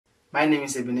My name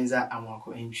is Ebenezer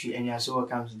Amwako Entry, and you are so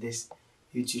welcome to this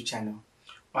YouTube channel.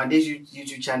 On this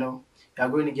YouTube channel, you are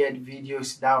going to get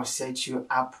videos that will set you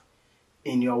up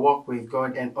in your walk with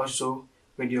God and also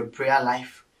with your prayer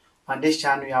life. On this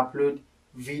channel, you upload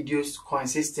videos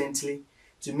consistently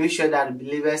to make sure that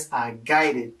believers are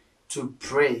guided to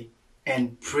pray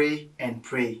and pray and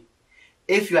pray.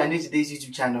 If you are new to this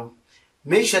YouTube channel,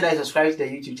 make sure that you subscribe to the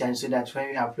YouTube channel so that when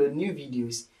we upload new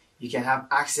videos, you can have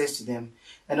access to them.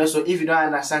 And also, if you don't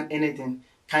understand anything,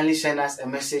 kindly send us a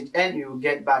message and we will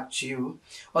get back to you.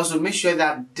 Also, make sure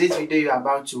that this video you are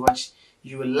about to watch,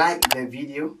 you like the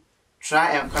video,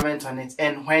 try and comment on it,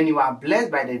 and when you are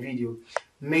blessed by the video,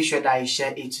 make sure that you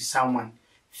share it to someone.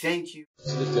 Thank you.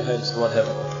 Lift your hands toward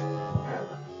heaven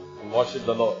and worship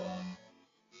the Lord.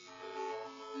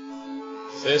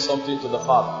 Say something to the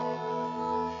Father.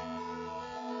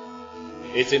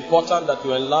 It's important that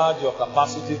you enlarge your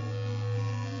capacity.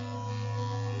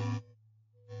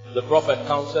 The prophet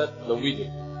counseled the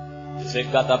widow. He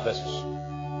said, gather vessels.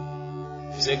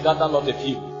 He said, gather not a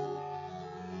few.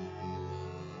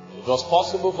 It was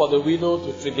possible for the widow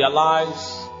to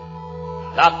trivialize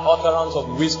that utterance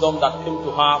of wisdom that came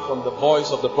to her from the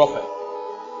voice of the prophet.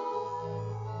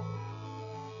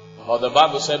 But the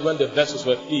Bible said when the vessels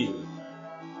were filled,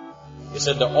 he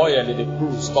said the oil in the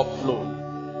cruse stopped flowing.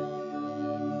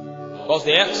 Because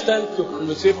the extent to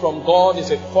receive from God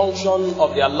is a function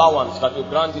of the allowance that you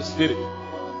grant His Spirit.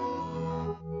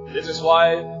 This is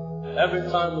why every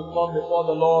time we come before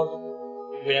the Lord,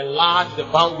 we enlarge the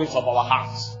boundaries of our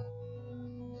hearts,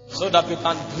 so that we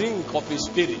can drink of His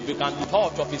Spirit, we can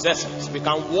touch of His essence, we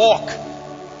can walk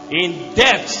in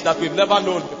depths that we've never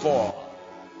known before.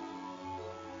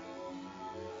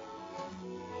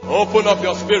 Open up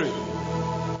your spirit.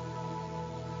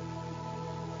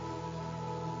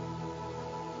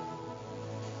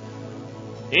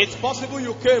 It's possible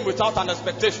you came without an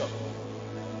expectation.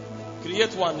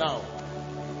 Create one now.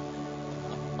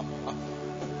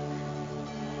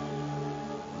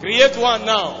 Create one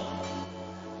now.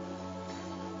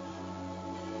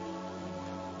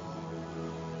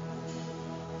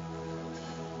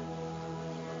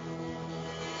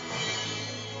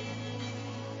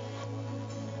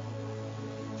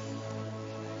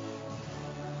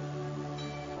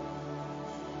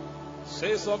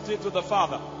 Say something to the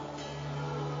Father.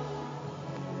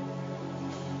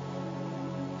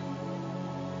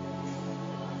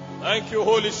 Thank you,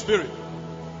 Holy Spirit.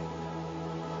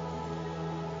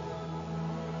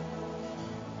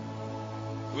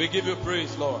 We give you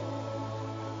praise, Lord.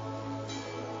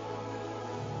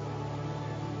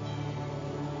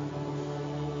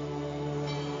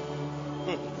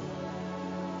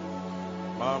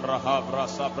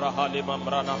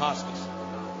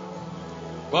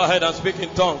 Go ahead and speak in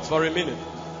tongues for a minute.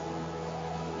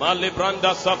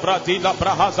 Malibranda savradila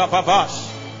brahaza babash.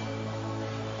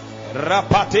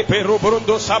 Rapati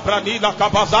perubrundo sabranila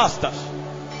kabazastas.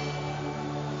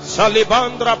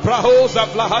 Salibandra prahoza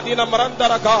vlahadina mranda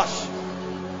ragash.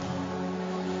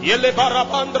 Yele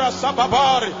barabandra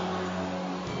sababari.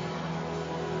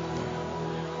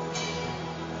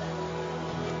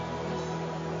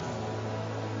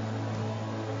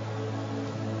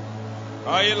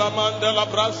 Aila mandela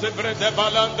brase brede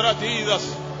balandra didas.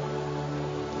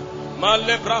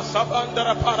 Malle brasa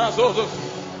bandra parazosos.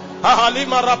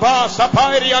 Ahalima rabah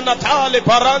sapairia natale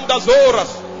paranda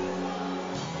zoras.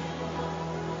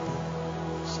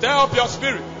 Stir up your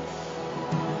spirit.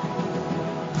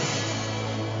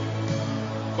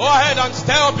 Go ahead and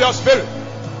stir up your spirit.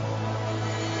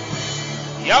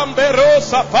 Yambero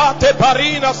safate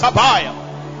parina sabaya.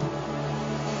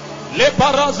 Le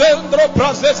parazendro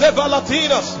prazeze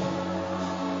valatinas.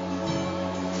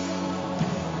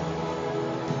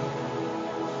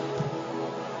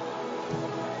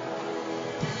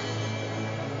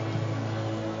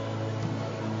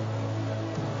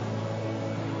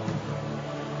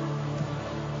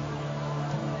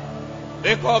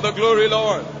 Take all the glory,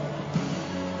 Lord.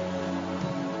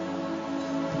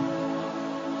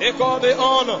 Take all the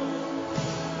honor.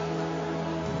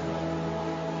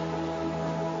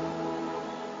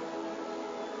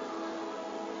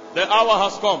 The hour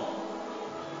has come.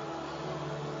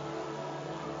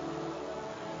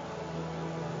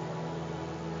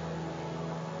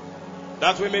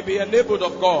 That we may be enabled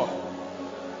of God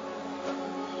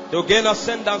to gain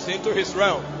ascendance into His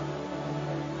realm.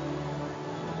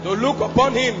 To look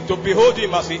upon Him, to behold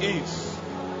Him as He is,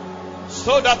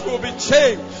 so that we'll be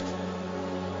changed,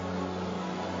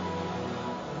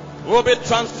 we'll be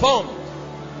transformed.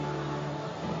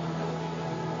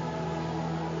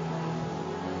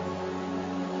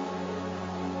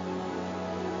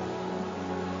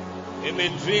 They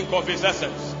may drink of his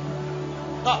essence.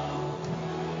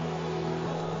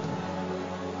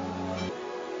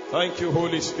 Thank you,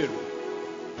 Holy Spirit.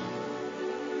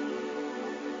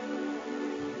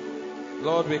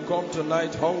 Lord, we come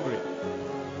tonight hungry.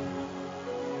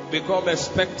 We come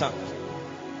expectant.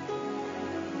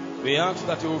 We ask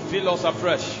that you will fill us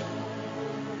afresh.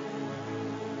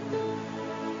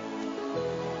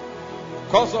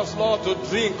 Cause us, Lord, to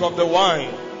drink of the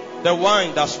wine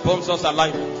that sponsors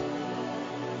alignment.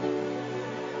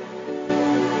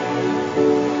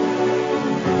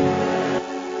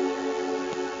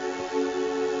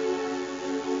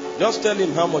 Just tell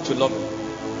him how much you love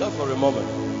him. Just for a moment.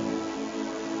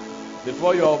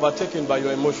 Before you are overtaken by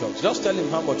your emotions, just tell him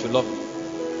how much you love him.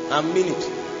 And mean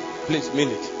it. Please mean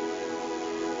it.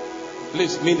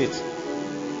 Please mean it.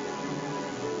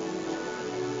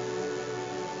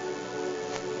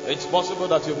 It's possible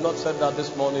that you've not said that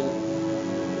this morning.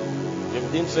 You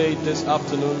didn't say it this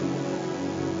afternoon.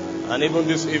 And even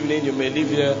this evening you may leave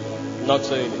here not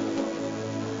saying it.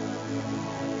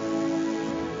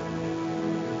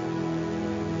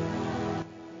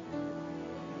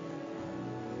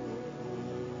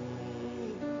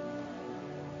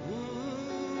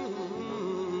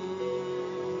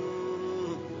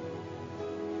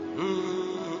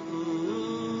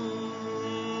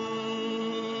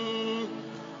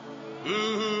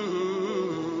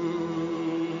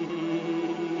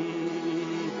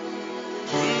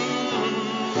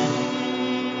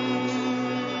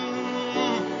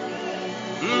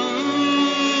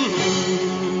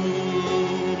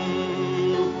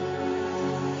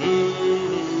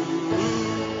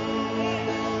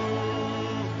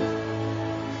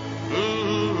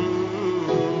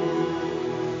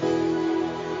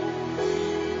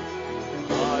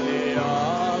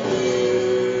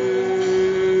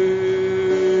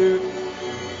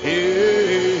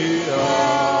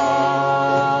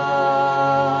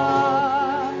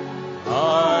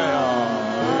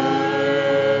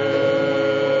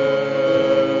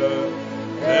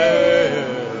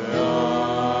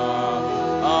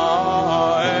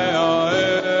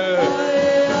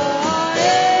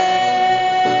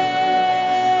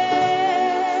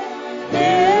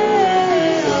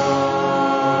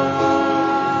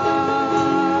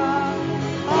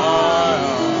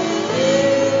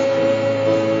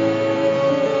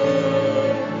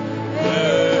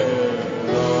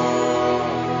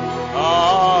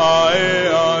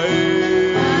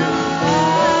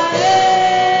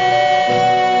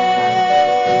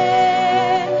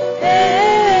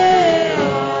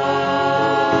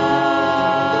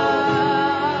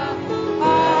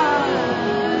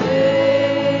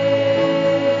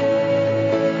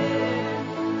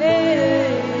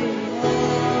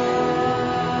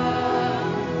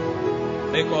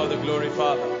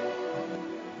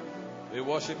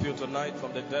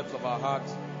 From the depths of our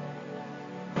hearts.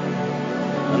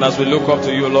 And as we look up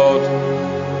to you, Lord,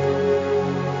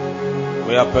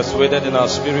 we are persuaded in our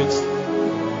spirits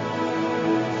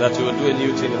that you will do a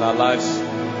new thing in our lives.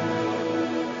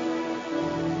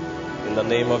 In the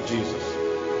name of Jesus.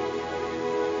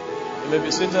 You may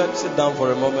be seated. Sit down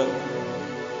for a moment.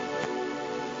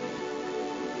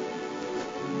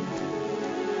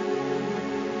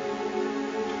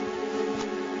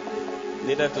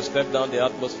 Needed to step down the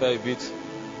atmosphere a bit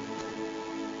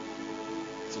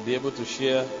to be able to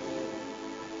share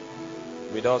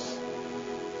with us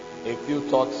a few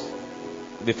thoughts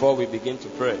before we begin to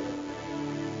pray.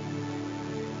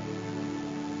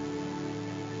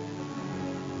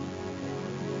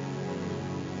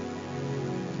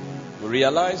 We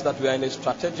realize that we are in a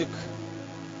strategic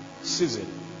season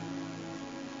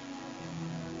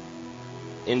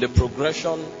in the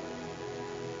progression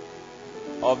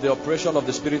of the operation of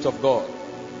the Spirit of God.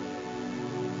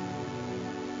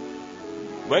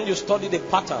 When you study the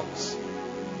patterns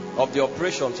of the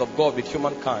operations of God with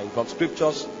humankind from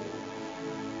scriptures,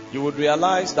 you would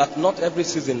realize that not every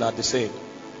season are the same.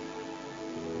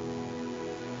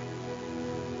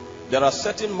 There are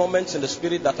certain moments in the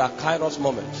Spirit that are Kairos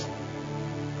moments.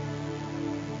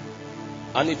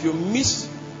 And if you miss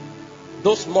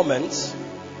those moments,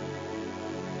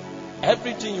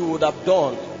 everything you would have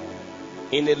done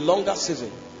in a longer season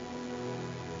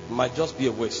might just be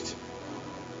a waste.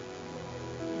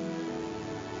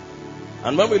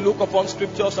 And when we look upon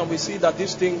scriptures and we see that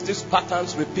these things, these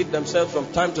patterns repeat themselves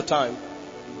from time to time,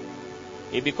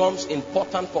 it becomes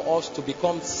important for us to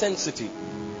become sensitive.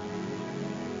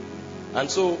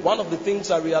 And so one of the things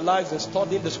I realized in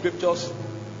studying the scriptures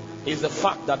is the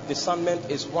fact that discernment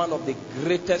is one of the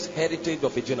greatest heritage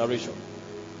of a generation.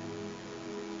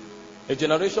 A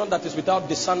generation that is without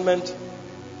discernment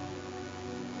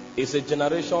is a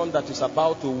generation that is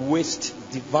about to waste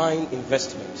divine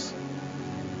investments.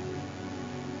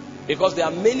 Because there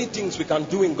are many things we can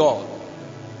do in God,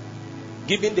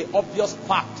 given the obvious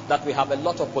fact that we have a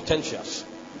lot of potentials.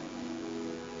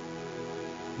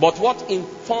 But what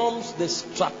informs the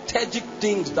strategic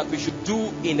things that we should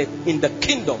do in the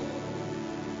kingdom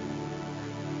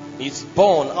is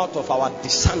born out of our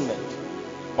discernment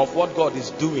of what God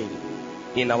is doing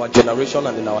in our generation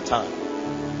and in our time.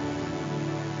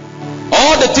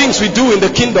 All the things we do in the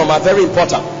kingdom are very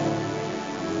important,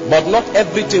 but not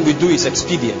everything we do is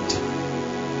expedient.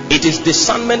 It is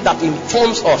discernment that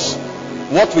informs us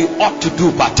what we ought to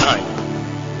do by time.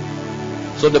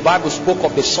 So the Bible spoke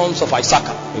of the sons of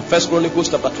Issachar in 1 Chronicles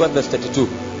chapter 12 verse 32.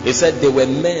 It said they were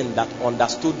men that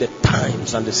understood the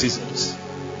times and the seasons.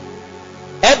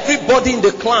 Everybody in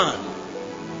the clan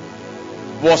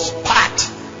was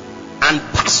part and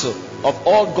parcel of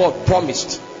all God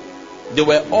promised. They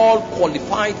were all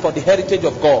qualified for the heritage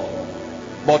of God,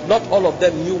 but not all of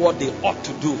them knew what they ought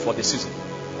to do for the season.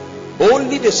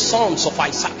 Only the sons of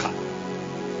Issachar,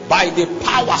 by the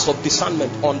powers of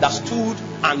discernment, understood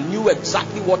and knew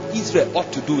exactly what Israel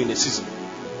ought to do in a season.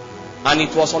 And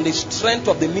it was on the strength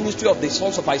of the ministry of the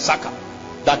sons of Issachar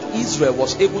that Israel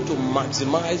was able to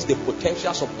maximize the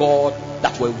potentials of God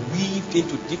that were weaved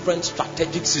into different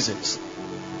strategic seasons.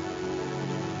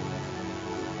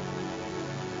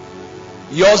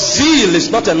 Your zeal is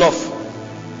not enough.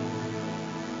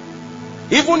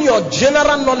 Even your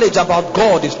general knowledge about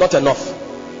God is not enough.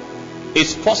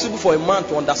 It's possible for a man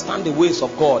to understand the ways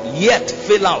of God, yet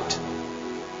fail out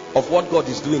of what God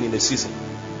is doing in the season.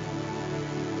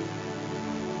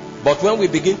 But when we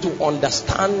begin to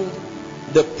understand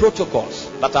the protocols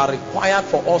that are required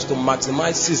for us to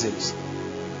maximize seasons,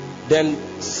 then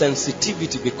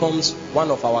sensitivity becomes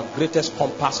one of our greatest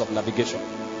compass of navigation.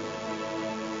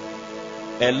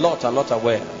 A lot are not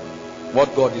aware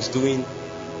what God is doing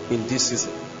in this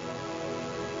season.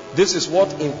 This is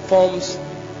what informs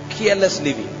careless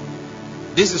living.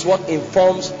 This is what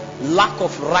informs lack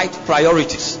of right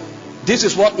priorities. This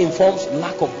is what informs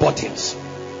lack of burdens.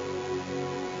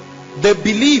 They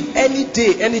believe any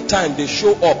day, anytime they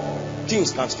show up,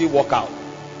 things can still work out.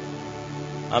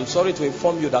 I'm sorry to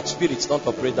inform you that spirits don't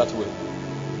operate that way.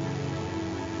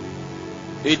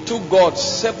 It took God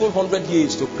 700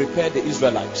 years to prepare the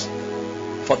Israelites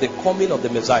for the coming of the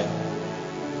Messiah.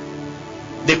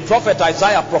 The prophet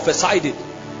Isaiah prophesied it.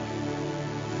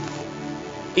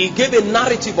 He gave a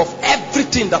narrative of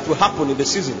everything that will happen in the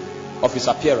season of his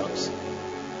appearance.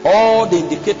 All the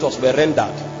indicators were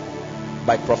rendered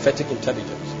by prophetic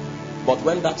intelligence. But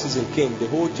when that season came, the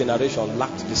whole generation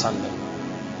lacked discernment.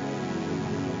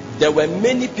 There were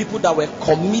many people that were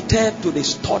committed to the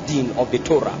studying of the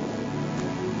Torah.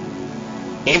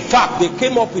 In fact, they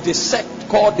came up with a sect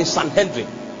called the Sanhedrin,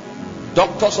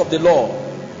 doctors of the law,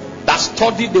 that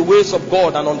studied the ways of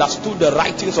God and understood the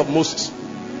writings of Moses.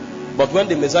 But when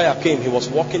the Messiah came, he was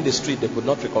walking the street. They could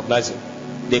not recognize him.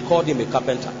 They called him a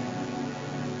carpenter.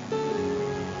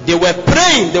 They were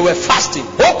praying, they were fasting,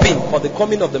 hoping for the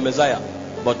coming of the Messiah,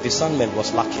 but discernment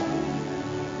was lacking.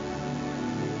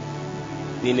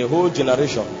 In a whole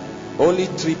generation, only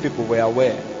 3 people were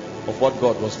aware of what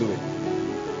God was doing.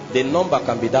 The number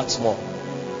can be that small.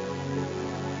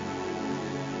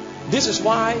 This is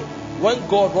why when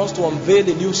God wants to unveil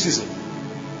a new season,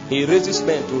 he raises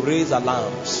men to raise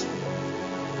alarms,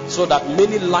 so that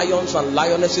many lions and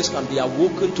lionesses can be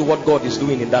awoken to what God is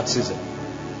doing in that season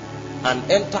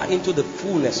and enter into the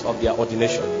fullness of their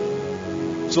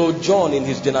ordination. So John in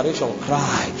his generation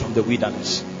cried from the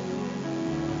wilderness.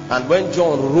 And when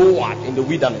John roared in the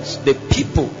wilderness, the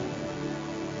people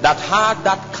that had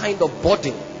that kind of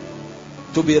burden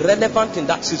to be relevant in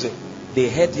that season, they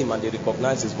heard him and they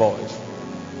recognized his voice.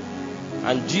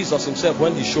 And Jesus himself,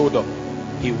 when he showed up,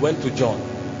 he went to John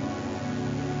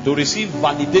to receive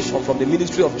validation from the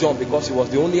ministry of John, because he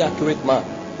was the only accurate man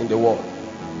in the world.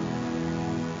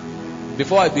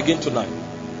 Before I begin tonight,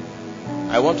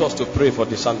 I want us to pray for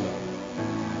discernment,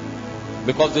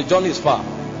 because the journey is far.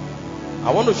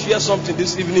 I want to share something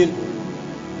this evening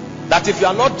that if you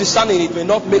are not discerning, it may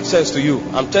not make sense to you.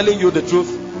 I'm telling you the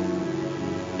truth.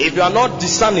 If you are not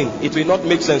discerning, it will not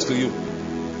make sense to you.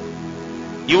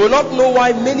 You will not know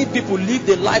why many people live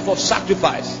the life of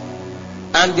sacrifice,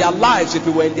 and their lives, if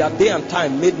it were in their day and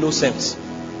time, made no sense.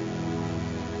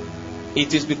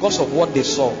 It is because of what they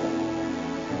saw.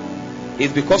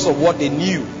 It's because of what they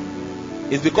knew.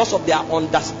 It's because of their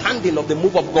understanding of the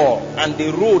move of God and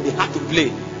the role they had to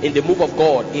play in the move of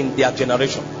God in their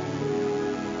generation.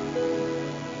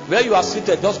 Where you are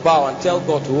seated, just bow and tell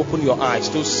God to open your eyes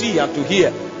to see and to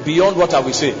hear beyond what I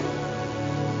will say.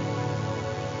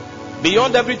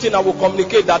 Beyond everything, I will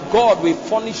communicate that God will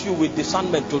furnish you with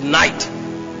discernment tonight.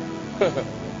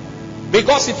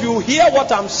 Because if you hear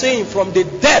what I'm saying from the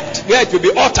depth where it will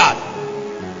be uttered,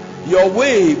 your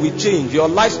way will change, your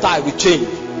lifestyle will change.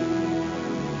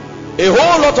 A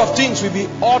whole lot of things will be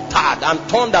altered and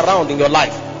turned around in your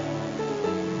life.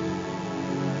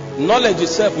 Knowledge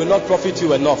itself will not profit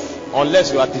you enough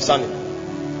unless you are discerning.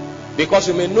 Because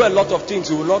you may know a lot of things,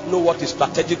 you will not know what is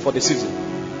strategic for the season.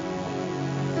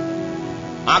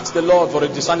 Ask the Lord for a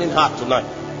discerning heart tonight.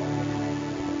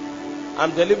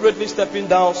 I'm deliberately stepping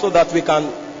down so that we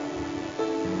can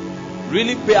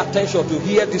really pay attention to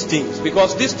hear these things.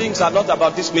 Because these things are not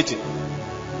about this meeting.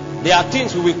 They are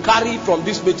things we will carry from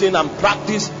this meeting and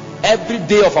practice every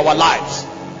day of our lives.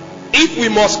 If we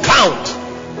must count,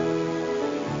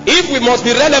 if we must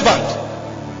be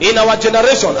relevant in our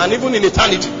generation and even in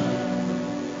eternity,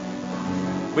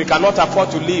 we cannot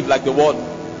afford to live like the world.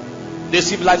 The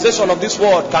civilization of this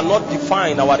world cannot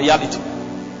define our reality.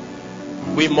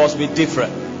 We must be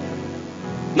different.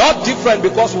 Not different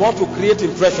because we want to create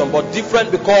impression, but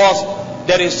different because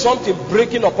there is something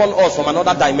breaking upon us from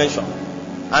another dimension.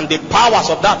 And the powers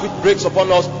of that which breaks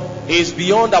upon us is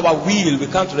beyond our will. We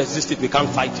can't resist it. We can't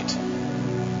fight it.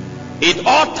 It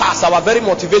alters our very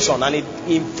motivation and it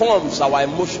informs our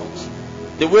emotions.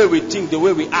 The way we think, the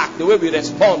way we act, the way we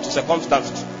respond to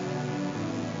circumstances.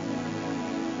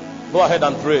 Go ahead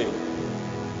and pray.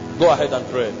 Go ahead and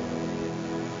pray.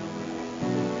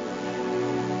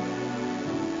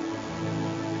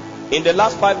 In the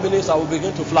last 5 minutes, I will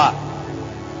begin to fly.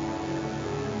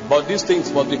 But these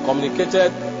things must be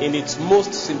communicated in its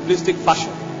most simplistic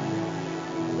fashion,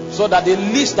 so that the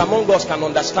least among us can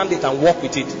understand it and walk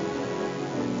with it.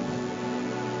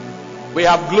 We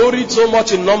have gloried so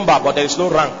much in number, but there is no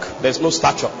rank, there is no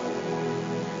stature.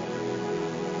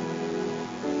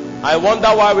 I wonder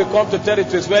why we come to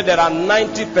territories where there are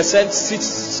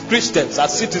 90% Christians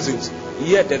as citizens,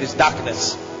 yet there is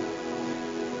darkness.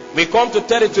 We come to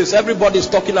territories, everybody is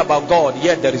talking about God,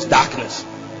 yet there is darkness.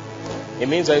 It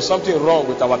means there is something wrong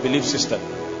with our belief system.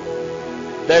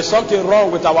 There is something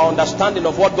wrong with our understanding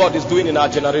of what God is doing in our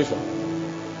generation.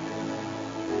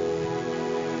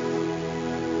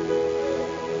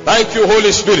 Thank you,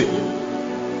 Holy Spirit.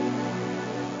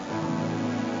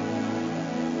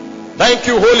 Thank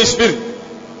you, Holy Spirit.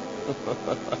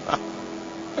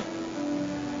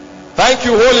 Thank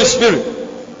you, Holy Spirit.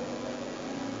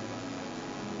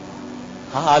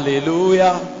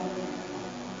 Hallelujah.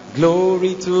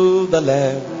 Glory to the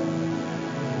Lamb.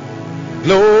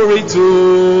 Glory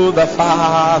to the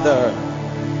Father.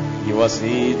 He was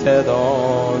seated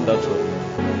on the throne.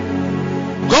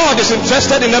 God is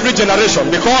interested in every generation,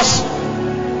 because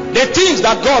the things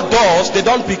that God does, they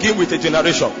don't begin with a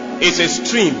generation. It's a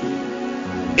stream.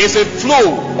 It's a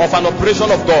flow of an operation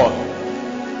of God.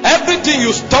 Everything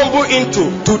you stumble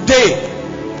into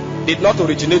today did not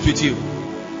originate with you.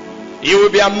 You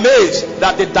will be amazed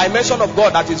that the dimension of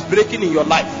God that is breaking in your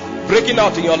life, breaking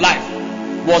out in your life,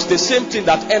 was the same thing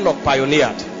that Enoch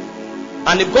pioneered.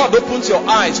 And if God opens your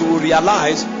eyes, you will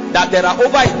realize that there are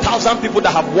over 1,000 people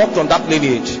that have walked on that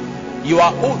lineage. You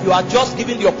are just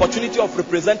given the opportunity of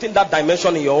representing that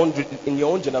dimension in your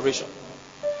own generation.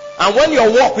 And when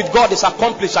your walk with God is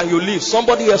accomplished and you leave,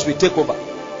 somebody else will take over.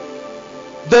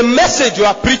 The message you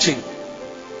are preaching,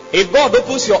 if God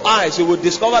opens your eyes, you will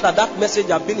discover that that message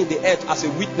has been in the earth as a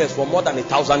witness for more than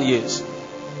 1,000 years.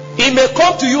 It may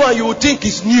come to you and you will think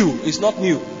it's new. It's not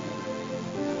new.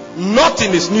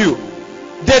 Nothing is new.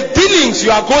 The dealings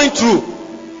you are going through,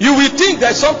 you will think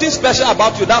there's something special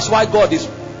about you. That's why God is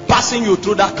passing you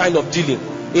through that kind of dealing.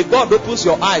 If God opens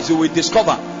your eyes, you will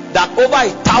discover that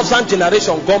over 1,000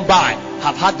 generations gone by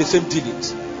have had the same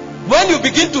dealings. When you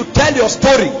begin to tell your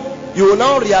story, you will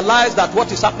now realize that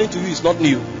what is happening to you is not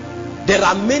new. There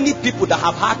are many people that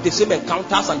have had the same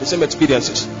encounters and the same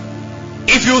experiences.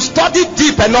 If you study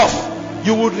deep enough,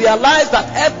 you will realize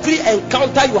that every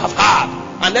encounter you have had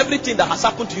and everything that has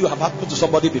happened to you have happened to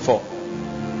somebody before.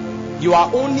 You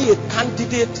are only a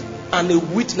candidate and a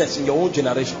witness in your own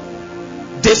generation.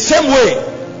 The same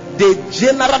way, the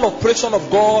general operation of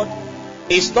God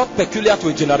is not peculiar to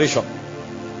a generation.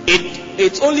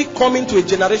 It's only coming to a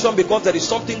generation because there is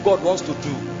something God wants to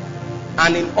do.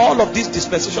 And in all of this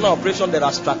dispensational operation, there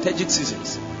are strategic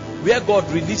seasons where God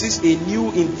releases a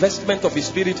new investment of His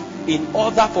Spirit in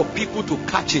order for people to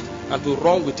catch it and to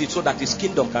run with it so that His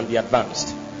kingdom can be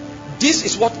advanced. This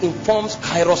is what informs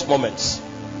Kairos moments.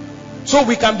 So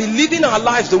we can be living our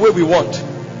lives the way we want,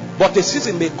 but a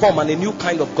season may come and a new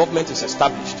kind of government is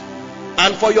established.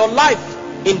 And for your life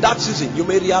in that season, you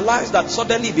may realize that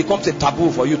suddenly it becomes a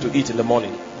taboo for you to eat in the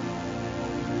morning.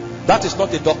 That is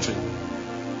not a doctrine.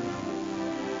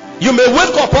 You may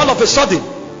wake up all of a sudden,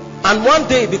 and one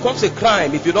day it becomes a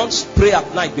crime if you don't pray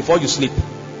at night before you sleep.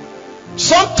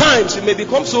 Sometimes it may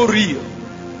become so real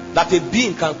that a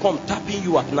being can come tapping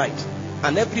you at night,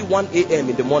 and every 1 a.m.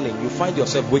 in the morning you find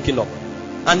yourself waking up,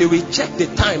 and you will check the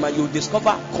time and you will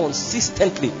discover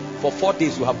consistently for 4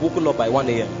 days you have woken up by 1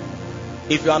 a.m.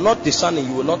 If you are not discerning,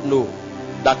 you will not know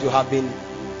that you have been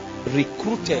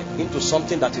recruited into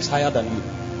something that is higher than you.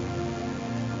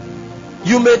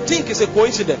 You may think it's a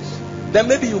coincidence. Then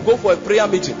maybe you go for a prayer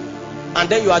meeting, and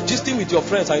then you are gisting with your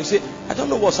friends and you say, I don't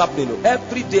know what's happening.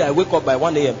 Every day I wake up by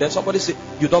 1 a.m. Then somebody say,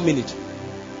 you don't mean it.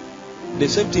 The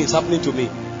same thing is happening to me.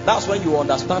 That's when you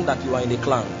understand that you are in a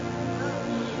clan.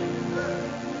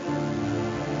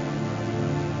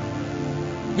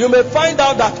 You may find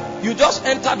out that you just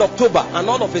entered October, and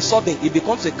all of a sudden it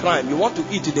becomes a crime. You want to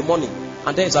eat in the morning,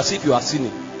 and then it's as if you are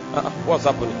sinning. What's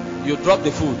happening? You drop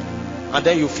the food, and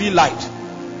then you feel light.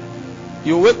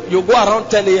 You go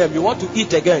around 10 a.m. You want to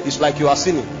eat again. It's like you are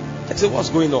sinning. I say, what's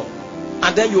going on?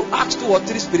 And then you ask 2 or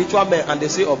 3 spiritual men, and they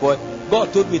say, oh boy,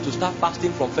 God told me to start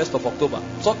fasting from 1st of October.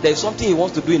 So there's something he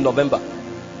wants to do in November.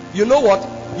 You know what?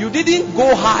 You didn't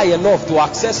go high enough to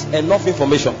access enough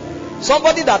information.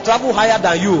 Somebody that traveled higher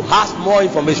than you has more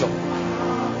information.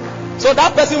 So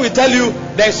that person will tell you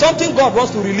there's something God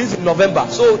wants to release in November.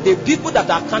 So the people that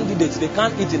are candidates, they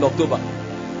can't eat in October.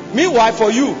 Meanwhile, for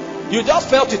you, you just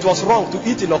felt it was wrong to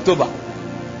eat in October.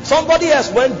 Somebody else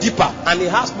went deeper and he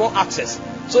has more access.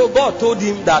 So God told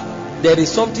him that there is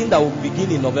something that will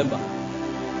begin in November.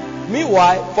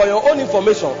 Meanwhile, for your own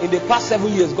information, in the past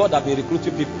 7 years, God has been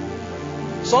recruiting people.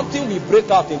 Something will break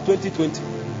out in 2020.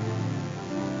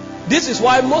 This is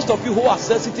why most of you who are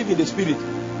sensitive in the spirit,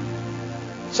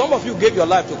 some of you gave your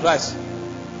life to Christ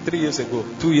 3 years ago,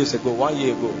 2 years ago, 1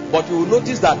 year ago. But you will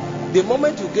notice that the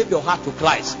moment you gave your heart to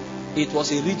Christ, it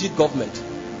was a rigid government.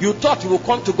 You thought you would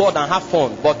come to God and have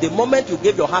fun, but the moment you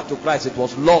gave your heart to Christ, it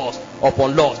was laws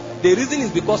upon laws. The reason is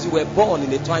because you were born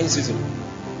in a trying season.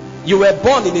 You were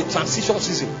born in a transition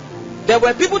season. There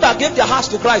were people that gave their hearts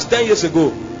to Christ 10 years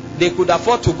ago. They could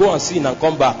afford to go and sin and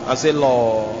come back and say,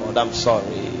 Lord, I'm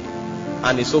sorry.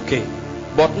 And it's okay.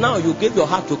 But now you gave your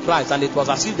heart to Christ, and it was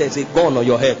as if there's a gun on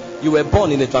your head. You were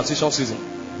born in a transition season.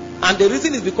 And the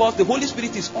reason is because the Holy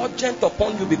Spirit is urgent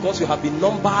upon you, because you have been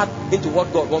numbered into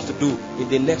what God wants to do in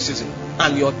the next season.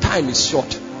 And your time is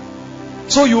short.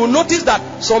 So you will notice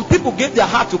that some people gave their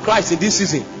heart to Christ in this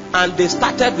season, and they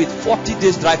started with 40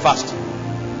 days dry fast.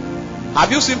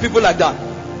 Have you seen people like that?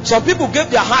 Some people gave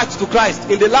their hearts to Christ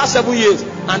in the last 7 years,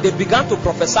 and they began to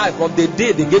prophesy from the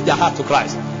day they gave their heart to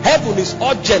Christ. Heaven is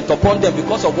urgent upon them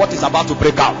because of what is about to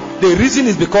break out. The reason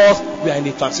is because we are in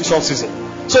a transition season.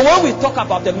 So when we talk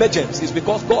about emergence, it's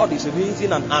because God is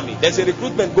raising an army. There's a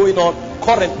recruitment going on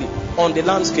currently on the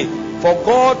landscape for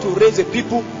God to raise a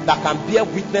people that can bear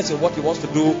witness in what he wants to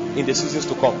do in the seasons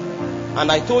to come.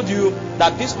 And I told you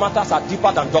that these matters are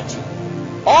deeper than doctrine.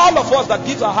 All of us that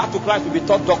give our heart to Christ will be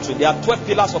taught doctrine. There are 12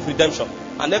 pillars of redemption.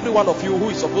 And every one of you who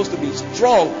is supposed to be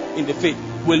strong in the faith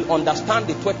will understand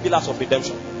the 12 pillars of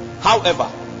redemption.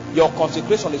 However, your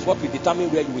consecration is what will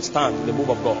determine where you will stand in the move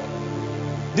of God.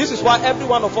 This is why every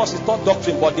one of us is taught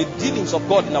doctrine, but the dealings of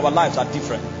God in our lives are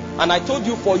different. And I told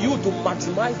you, for you to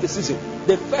maximize the season,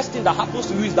 the first thing that happens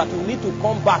to you is that you need to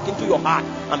come back into your heart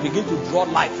and begin to draw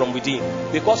life from within.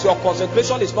 Because your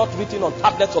consecration is not written on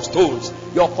tablets of stones.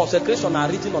 Your consecration are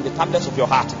written on the tablets of your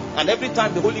heart. And every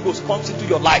time the Holy Ghost comes into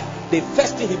your life, the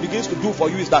first thing he begins to do for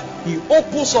you is that he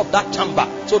opens up that chamber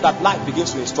so that life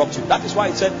begins to instruct you. That is why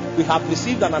he said, we have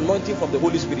received an anointing from the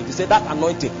Holy Spirit. He said that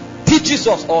anointing teaches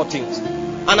us all things.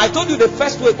 And I told you the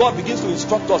first way God begins to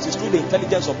instruct us is through the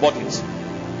intelligence of bodies.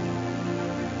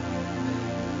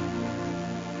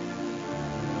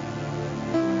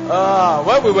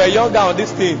 When we were younger on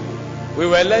this thing,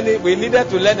 we needed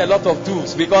to learn a lot of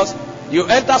tools, because you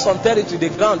enter some territory, the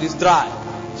ground is dry.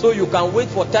 So you can wait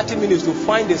for 30 minutes to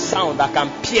find a sound that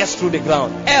can pierce through the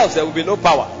ground. Else there will be no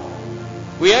power.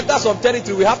 We enter some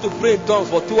territory, we have to pray in tongues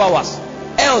for 2 hours.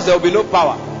 Else there will be no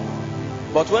power.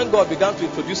 But when God began to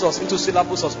introduce us into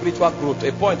syllables of spiritual growth,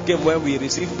 a point came when we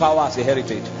received power as a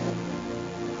heritage.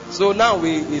 So now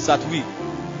it's at we.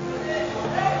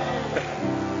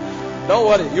 Don't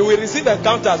worry, you will receive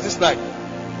encounters this night.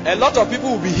 A lot of people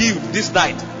will be healed this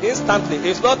night, instantly.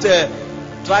 It's not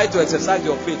try to exercise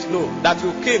your faith. No, that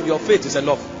you came, your faith is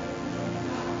enough.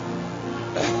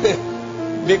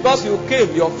 Because you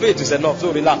came, your faith is enough.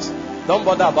 So relax. Don't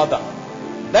bother about that.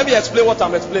 Let me explain what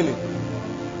I'm explaining.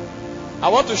 I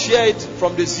want to share it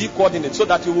from the Z coordinate so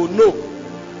that you will know.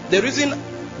 The reason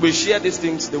we share these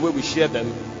things the way we share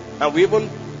them, and we even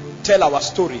tell our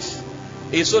stories,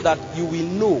 is so that you will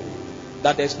know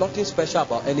that there's nothing special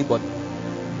about anybody.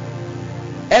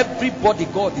 Everybody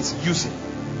God is using.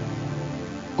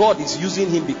 God is using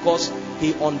him because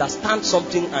he understands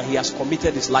something and he has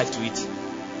committed his life to it.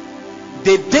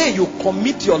 The day you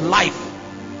commit your life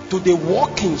to the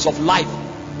workings of life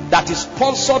that is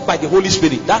sponsored by the Holy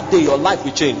Spirit, that day your life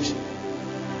will change.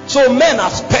 So men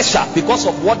are special because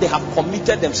of what they have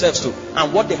committed themselves to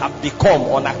and what they have become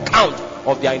on account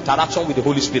of their interaction with the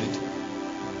Holy Spirit.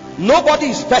 Nobody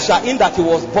is special in that he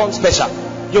was born special.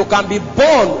 You can be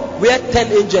born where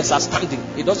 10 angels are standing.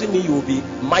 It doesn't mean you will be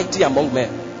mighty among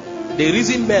men. The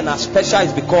reason men are special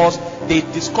is because they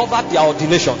discovered their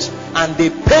ordinations and they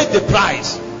paid the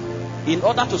price in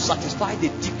order to satisfy the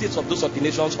dictates of those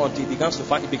ordinations until it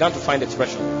began to find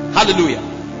expression. Hallelujah.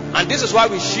 And this is why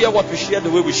we share what we share the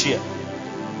way we share.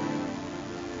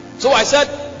 So I said,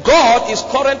 God is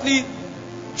currently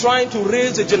trying to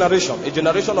raise a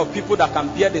generation of people that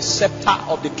can bear the scepter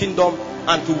of the kingdom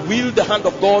and to wield the hand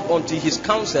of God until his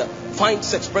counsel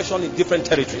finds expression in different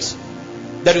territories.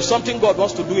 There is something God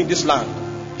wants to do in this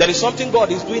land. There is something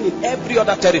God is doing in every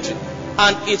other territory.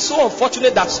 And it's so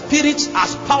unfortunate that spirits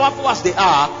as powerful as they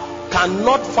are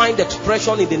cannot find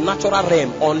expression in the natural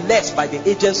realm unless by the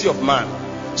agency of man.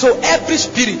 So every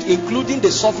spirit, including the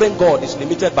sovereign God, is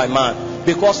limited by man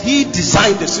because he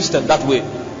designed the system that way.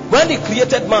 When he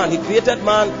created man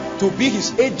to be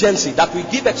his agency that will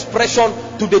give expression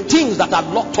to the things that are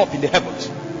locked up in the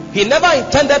heavens. He never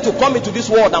intended to come into this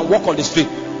world and walk on the street.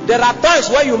 There are times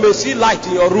where you may see light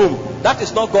in your room. That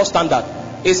is not God's standard.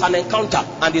 It's an encounter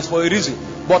and it's for a reason.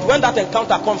 But when that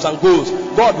encounter comes and goes,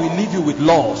 God will leave you with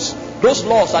laws. Those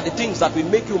laws are the things that will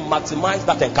make you maximize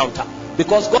that encounter.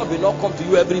 Because God will not come to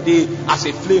you every day as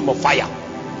a flame of fire.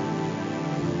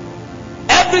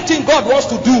 Everything God wants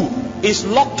to do is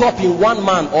locked up in one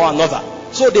man or another.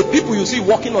 So the people you see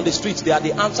walking on the streets, they are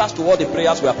the answers to all the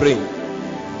prayers we are praying.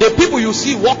 The people you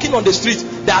see walking on the streets,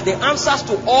 they are the answers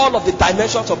to all of the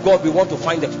dimensions of God we want to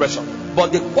find expression.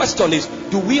 But the question is,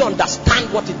 do we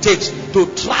understand what it takes to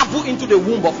travel into the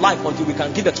womb of life until we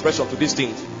can give expression to these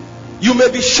things? You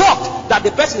may be shocked that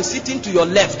the person sitting to your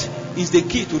left is the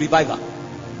key to revival.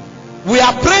 We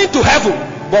are praying to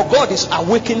heaven, but God is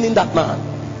awakening that man.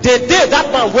 The day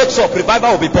that man wakes up,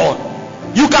 revival will be born.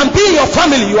 You can be in your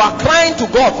family, you are crying to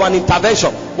God for an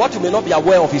intervention. What you may not be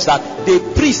aware of is that the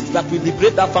priest that will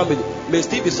liberate that family may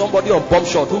still be somebody on bomb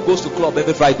shot who goes to club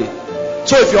every Friday.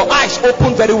 So if your eyes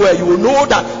open very well, you will know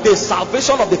that the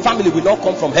salvation of the family will not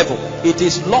come from heaven. It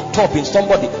is locked up in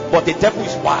somebody, but the devil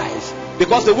is wise.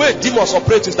 Because the way demons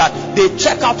operate is that they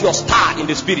check out your star in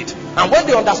the spirit. And when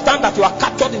they understand that you are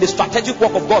captured in the strategic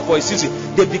work of God for a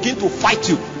season, they begin to fight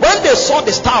you. When they saw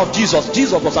the star of Jesus,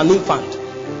 Jesus was an infant.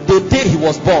 The day he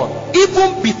was born,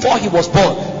 even before he was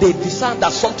born, they discerned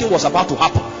that something was about to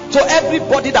happen. So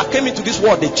everybody that came into this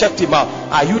world, they checked him out.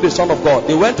 Are you the son of God?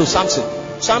 They went to Samson.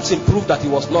 Samson proved that he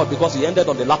was not, because he ended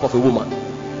on the lap of a woman.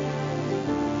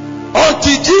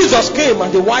 Until Jesus came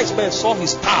and the wise men saw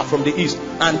his star from the east,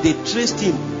 and they traced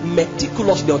him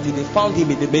meticulously until they found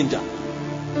him in the manger.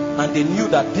 And they knew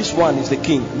that this one is the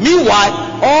king.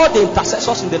 Meanwhile, all the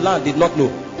intercessors in the land did not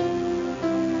know.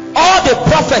 All the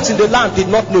prophets in the land did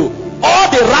not know.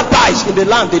 All the rabbis in the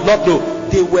land did not know.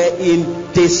 They were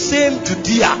in the same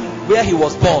Judea where he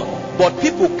was born. But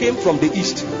people came from the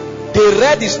east. They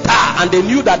read his star and they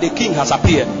knew that the king has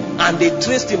appeared. And they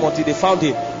traced him until they found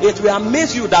him. It will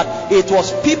amaze you that it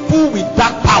was people with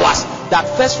dark powers that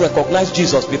first recognized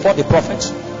Jesus before the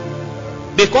prophets.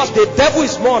 Because the devil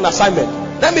is more on assignment.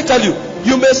 Let me tell you,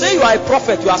 you may say you are a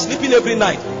prophet, you are sleeping every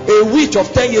night. A witch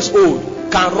of 10 years old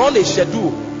can run a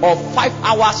schedule of 5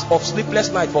 hours of sleepless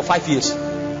night for 5 years,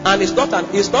 and it's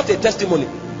not a testimony.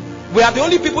 We are the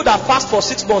only people that fast for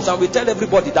 6 months, and we tell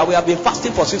everybody that we have been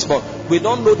fasting for 6 months. We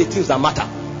don't know the things that matter.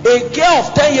 A girl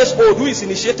of 10 years old who is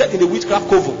initiated in the witchcraft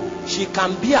coven, she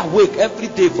can be awake every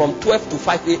day from 12 to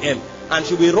 5 a.m. and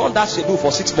she will run that schedule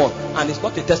for 6 months, and it's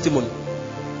not a testimony.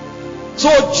 So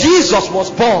Jesus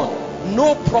was born.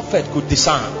 No prophet could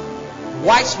discern.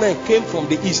 Wise men came from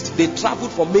the east. They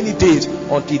traveled for many days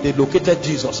until they located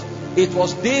Jesus. It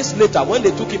was days later, when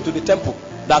they took him to the temple,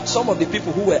 that some of the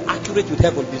people who were accurate with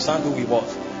heaven discerned who he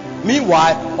was.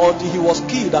 Meanwhile, until he was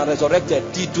killed and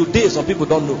resurrected, till today some people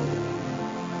don't know.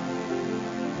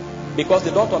 Because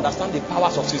they don't understand the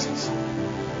powers of seasons.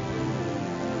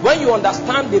 When you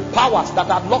understand the powers that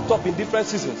are locked up in different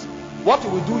seasons, what you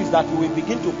will do is that you will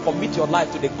begin to commit your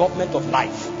life to the government of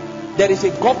life. There is a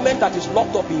government that is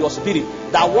locked up in your spirit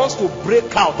that wants to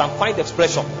break out and find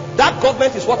expression. That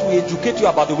government is what will educate you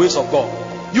about the ways of God.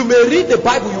 You may read the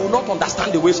Bible, you will not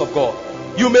understand the ways of God.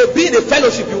 You may be in a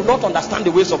fellowship, you will not understand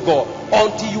the ways of God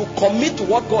until you commit to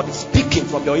what God is speaking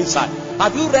from your inside.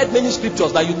 Have you read many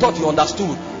scriptures that you thought you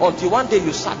understood until one day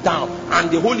you sat down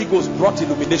and the Holy Ghost brought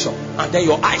illumination, and then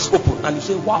your eyes opened and you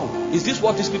say, wow, is this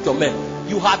what this scripture meant?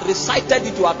 You had recited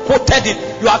it, you had quoted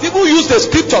it, you have even used the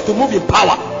scripture to move in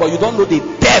power, but you don't know the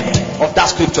depth of that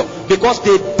scripture, because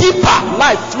the deeper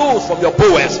life flows from your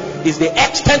bowels is the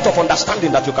extent of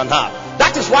understanding that you can have.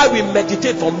 That is why we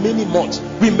meditate for many months,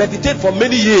 we meditate for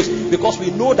many years, because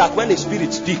we know that when a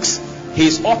spirit speaks,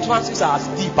 his utterances are as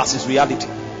deep as his reality.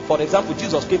 For example,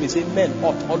 Jesus came and said men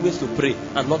ought always to pray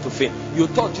and not to faint. You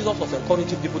thought Jesus was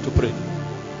encouraging people to pray.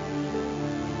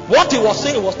 What he was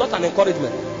saying was not an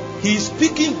encouragement. He is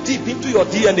speaking deep into your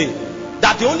DNA,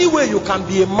 that the only way you can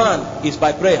be a man is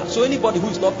by prayer. So anybody who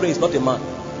is not praying is not a man.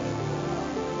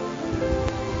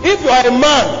 If you are a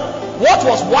man, what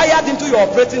was wired into your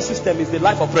operating system is the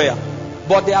life of prayer.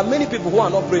 But there are many people who are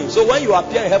not praying. So when you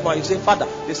appear in heaven and you say, Father,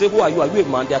 they say, who are you? Are you a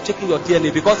man? They are checking your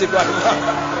DNA, because if you are a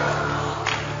man,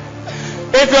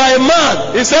 if you are a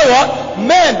man, he said what?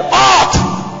 Men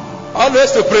ought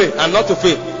always to pray and not to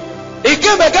faint. He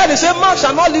came again, he said, man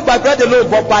shall not live by bread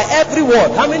alone, but by every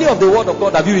word. How many of the word of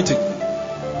God have you eaten?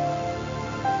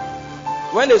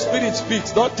 When the Spirit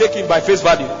speaks, don't take him by face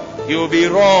value. He will be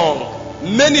wrong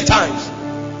many times.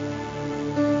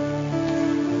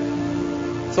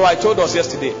 So I told us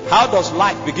yesterday, how does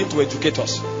life begin to educate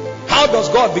us? How does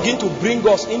God begin to bring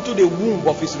us into the womb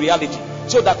of his reality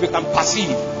so that we can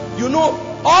perceive? You know,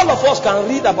 all of us can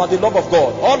read about the love of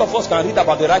God. All of us can read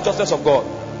about the righteousness of God.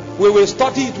 We will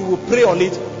study it, we will pray on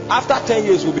it. After 10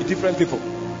 years, we'll be different people.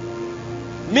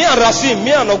 Me and Rasim,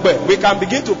 me and Ogbe, we can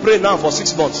begin to pray now for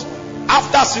 6 months.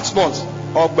 After 6 months,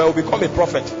 Ogbe will become a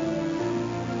prophet.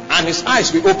 And his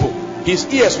eyes will open. His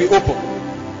ears will open.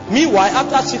 Meanwhile,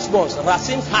 after 6 months,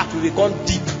 Rasim's heart will become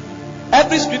deep.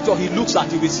 Every scripture he looks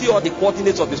at, he will see all the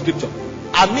coordinates of the scripture.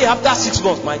 And me, after 6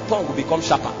 months, my tongue will become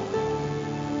sharper.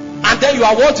 And then you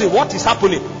are wondering what is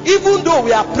happening. Even though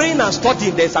we are praying and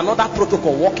studying, there is another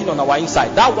protocol working on our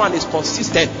inside. That one is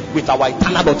consistent with our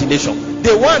eternal ordination.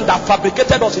 The one that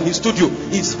fabricated us in his studio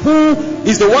is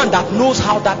the one that knows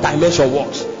how that dimension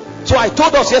works. So I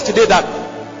told us yesterday that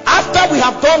after we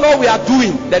have done all we are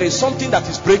doing, there is something that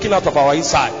is breaking out of our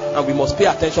inside, and we must pay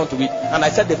attention to it. And I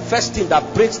said the first thing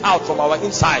that breaks out from our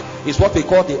inside is what we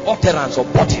call the utterance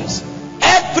of burdens.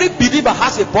 Every believer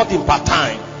has a burden per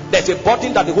time. There's a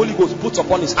burden that the Holy Ghost puts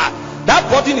upon his heart. That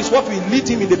burden is what will lead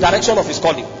him in the direction of his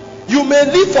calling. You may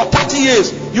live for 30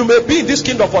 years. You may be in this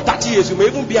kingdom for 30 years. You may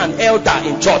even be an elder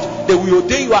in church. They will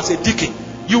ordain you as a deacon.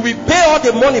 You will pay all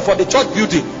the money for the church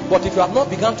building. But if you have not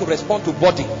begun to respond to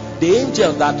body, the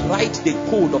angels that write the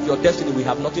code of your destiny will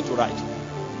have nothing to write.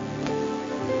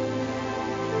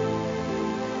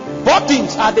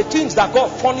 Burdens are the things that God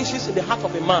furnishes in the heart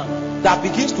of a man that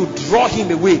begins to draw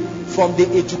him away from the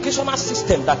educational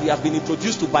system that he has been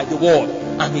introduced to by the world,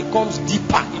 and he comes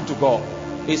deeper into God.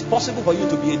 It's possible for you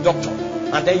to be a doctor,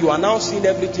 and then you are now seeing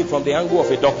everything from the angle of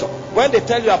a doctor. When they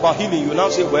tell you about healing, you now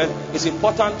say, well, it's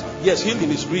important. Yes, healing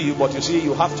is real, but you see,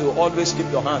 you have to always keep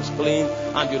your hands clean.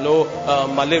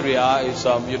 And malaria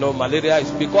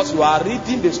is because you are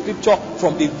reading the scripture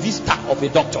from the vista of a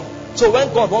doctor. So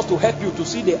when God wants to help you to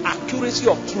see the accuracy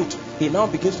of truth, he now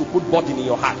begins to put burden in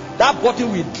your heart. That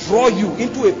burden will draw you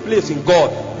into a place in God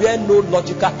where no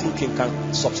logical thinking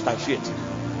can substantiate.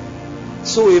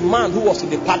 So a man who was in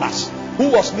the palace,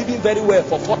 who was living very well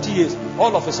for 40 years,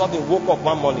 all of a sudden woke up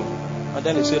one morning and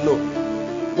then he said, no,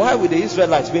 why would the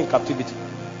Israelites be in captivity?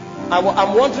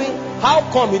 I'm wondering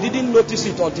how come he didn't notice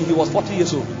it until he was 40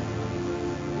 years old.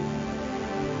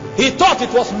 He thought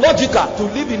it was logical to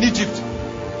live in Egypt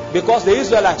because the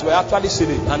Israelites were actually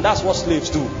slaves, and that's what slaves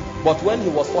do. But when he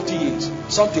was 40 years,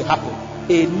 something happened.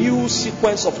 A new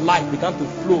sequence of life began to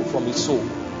flow from his soul.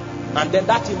 And then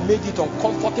that made it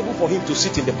uncomfortable for him to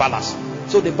sit in the palace.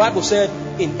 So the Bible said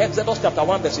in Exodus chapter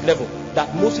 1 verse 11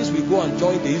 that Moses will go and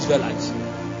join the Israelites.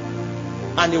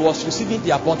 And he was receiving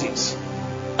their burdens.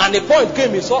 And the point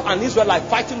came, he saw an Israelite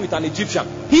fighting with an Egyptian.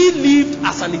 He lived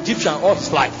as an Egyptian all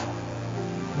his life.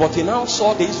 But he now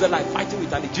saw the Israelite fighting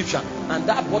with an Egyptian. And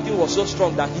that burden was so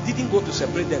strong that he didn't go to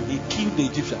separate them. He killed the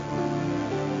Egyptian.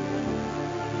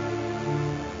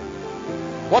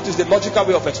 What is the logical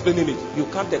way of explaining it? You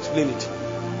can't explain it.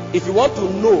 If you want to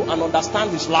know and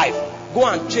understand his life, go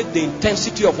and check the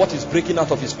intensity of what is breaking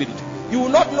out of his spirit. You will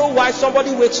not know why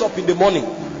somebody wakes up in the morning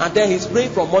and then he's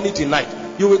praying from morning till night.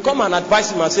 You will come and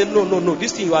advise him and say, no,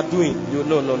 this thing you are doing,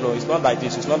 no, it's not like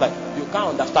this, it's not like, you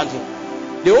can't understand him.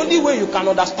 The only way you can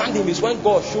understand him is when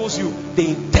God shows you the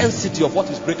intensity of what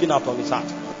is breaking out on his heart.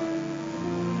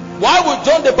 Why would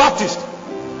John the Baptist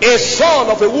A son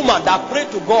of a woman that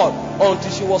prayed to God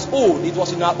until she was old. It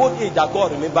was in her old age that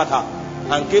God remembered her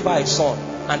and gave her a son.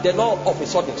 And then all of a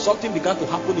sudden, something began to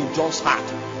happen in John's heart.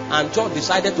 And John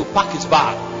decided to pack his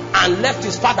bag and left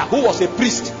his father, who was a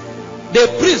priest.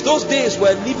 The priests those days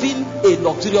were living a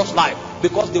luxurious life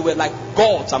because they were like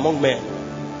gods among men.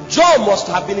 John must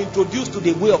have been introduced to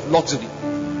the way of luxury.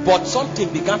 But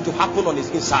something began to happen on his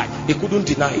inside. He couldn't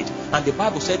deny it. And the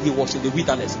Bible said he was in the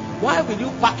wilderness. Why will you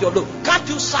pack your load? Can't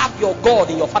you serve your God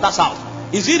in your father's house?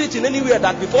 Is it written anywhere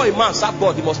that before a man serve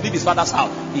God, he must leave his father's house?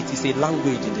 It is a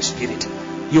language in the spirit.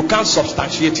 You can't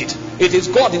substantiate it. It is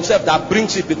God himself that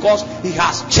brings it because he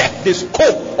has checked the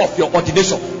scope of your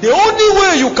ordination. The only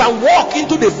way you can walk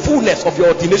into the fullness of your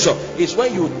ordination is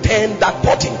when you turn that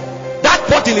button. That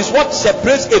button is what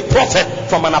separates a prophet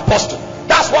from an apostle.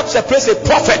 That's what separates a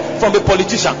prophet from a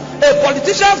politician. A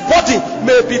politician's button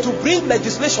may be to bring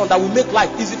legislation that will make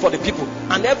life easy for the people.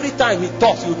 And every time he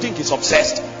talks, you think he's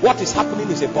obsessed. What is happening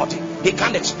is a body. He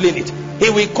can't explain it. He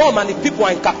will come and if people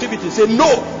are in captivity, say, no,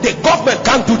 the government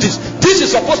can't do this. This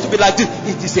is supposed to be like this.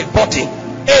 It is a body.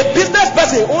 A business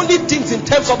person only thinks in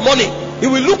terms of money. He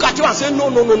will look at you and say, no.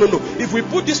 If we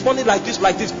put this money like this,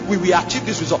 we will achieve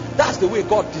this result. That's the way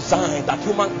God designed that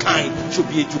humankind should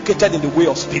be educated in the way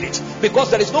of spirit.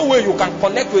 Because there is no way you can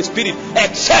connect to a spirit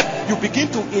except you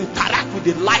begin to interact with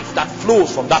the life that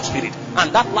flows from that spirit.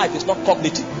 And that life is not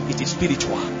cognitive, it is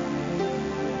spiritual.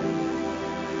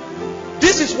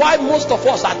 This is why most of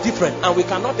us are different and we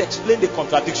cannot explain the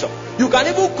contradiction. You can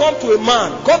even come to a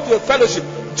man, come to a fellowship,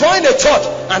 join a church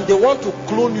and they want to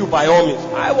clone you by all means.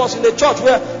 I was in a church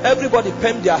where everybody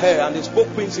permed their hair and they spoke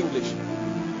Queen's English.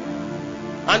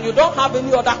 And you don't have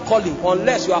any other calling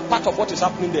unless you are part of what is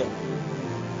happening there.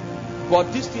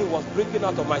 But this thing was breaking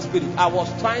out of my spirit. I was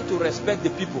trying to respect the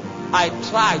people. I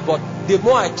tried, but the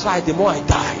more I tried, the more I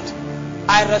died.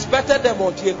 I respected them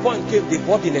until a point came, the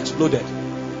body exploded.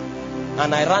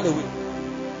 And I ran away.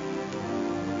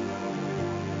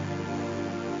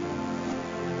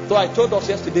 So I told us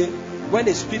yesterday, when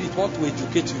a spirit wants to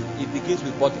educate you, it begins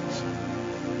with burdens.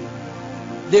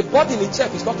 The burden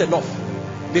itself is not enough,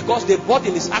 because the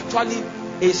burden is actually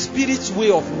a spirit's way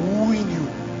of wooing you.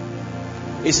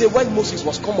 He said when Moses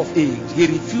was come of age, he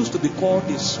refused to be called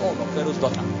the son of Pharaoh's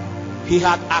daughter. He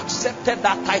had accepted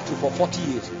that title for 40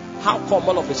 years. How come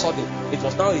all of a sudden it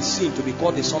was now a sin to be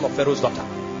called the son of Pharaoh's daughter?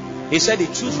 He said he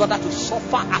chose rather to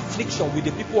suffer affliction with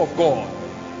the people of God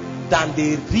than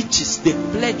the riches, the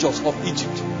pleasures of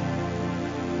Egypt.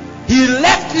 He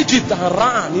left Egypt and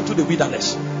ran into the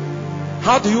wilderness.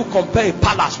 How do you compare a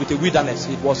palace with a wilderness?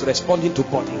 It was responding to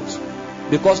burdens.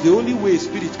 Because the only way a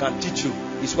spirit can teach you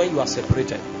is when you are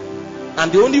separated. And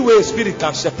the only way a spirit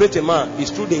can separate a man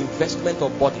is through the investment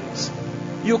of burdens.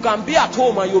 You can be at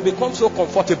home and you become so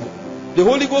comfortable. The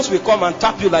Holy Ghost will come and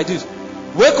tap you like this.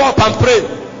 Wake up and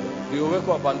pray. You wake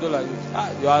up and do like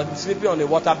this. You are sleeping on a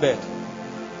water bed.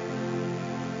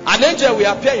 An angel will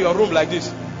appear in your room like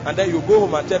this. And then you go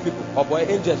home and tell people, oh boy,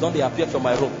 angels don't they appear from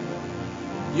my room.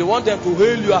 You want them to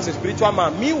hail you as a spiritual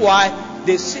man. Meanwhile,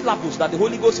 the syllables that the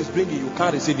Holy Ghost is bringing, you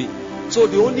can't receive it. So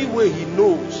the only way he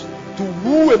knows to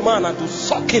woo a man and to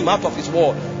suck him out of his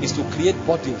world is to create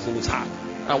burdens in his heart.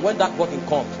 And when that burden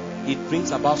comes, it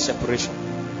brings about separation.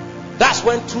 That's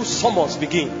when true summons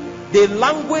begin. The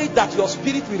language that your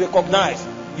spirit will recognize,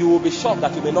 you will be shocked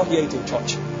that you may not hear it in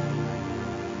church.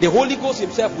 The Holy Ghost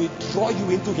himself will draw you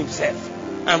into himself.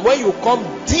 And when you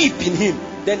come deep in him,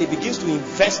 then he begins to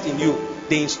invest in you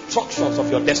the instructions of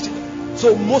your destiny.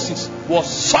 So Moses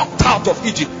was sucked out of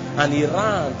Egypt and he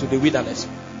ran to the wilderness.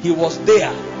 He was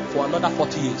there for another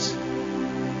 40 years,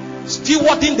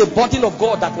 stewarding the burden of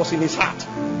God that was in his heart.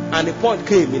 And the point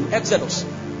came in Exodus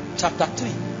chapter 3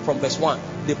 from verse 1.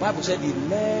 The Bible said he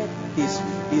led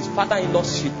his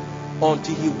father-in-law's sheep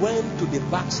until he went to the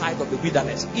backside of the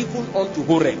wilderness, even unto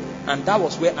Horeb. And that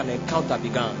was where an encounter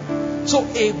began. So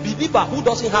a believer who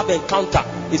doesn't have encounter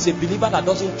is a believer that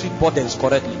doesn't treat burdens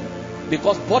correctly.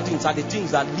 Because burdens are the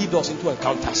things that lead us into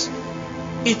encounters.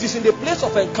 It is in the place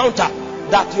of encounter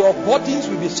that your burdens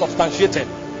will be substantiated.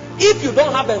 If you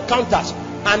don't have encounters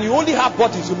and you only have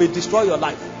burdens, you may destroy your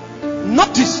life.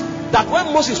 Notice that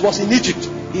when Moses was in Egypt,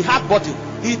 he had burden.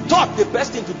 He thought the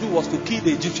best thing to do was to kill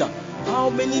the Egyptian. How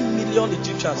many million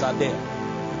Egyptians are there?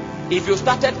 If you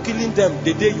started killing them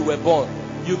the day you were born,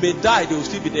 you may die, they will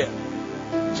still be there.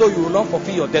 So you will not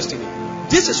fulfill your destiny.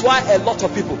 This is why a lot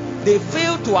of people, they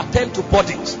fail to attend to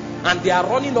burdens and they are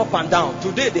running up and down.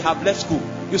 Today they have left school.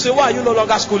 You say, why are you no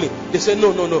longer schooling? They say,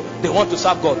 no. They want to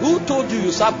serve God. Who told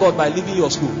you serve God by leaving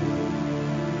your school?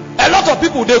 A lot of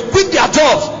people, they quit their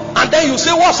jobs and then you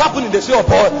say, what's happening? They say, oh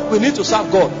boy, we need to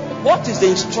serve God. what is the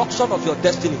instruction of your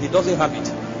destiny? He doesn't have it.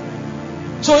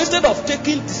 So instead of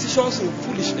taking decisions in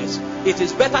foolishness, it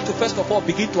is better to first of all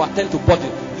begin to attend to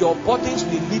burdens. Your burdens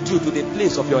will lead you to the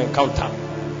place of your encounter.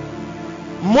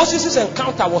 Moses'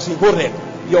 encounter was in Horeb.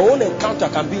 Your own encounter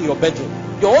can be in your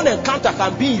bedroom. Your own encounter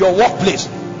can be in your workplace.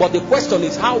 But the question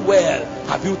is, how well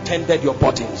have you tended your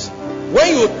burdens?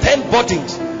 When you tend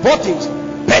burdens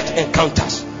birth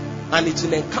encounters. And it's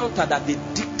an encounter that they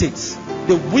dictates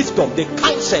the wisdom, the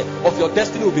counsel of your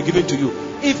destiny will be given to you.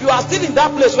 If you are still in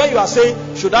that place where you are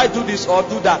saying, should I do this or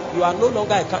do that? You are no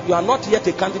longer you are not yet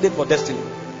a candidate for destiny.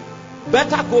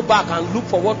 Better go back and look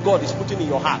for what God is putting in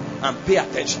your heart and pay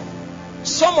attention.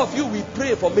 Some of you will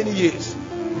pray for many years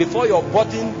before your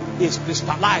burden is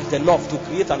crystallized enough to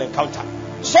create an encounter.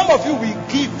 Some of you will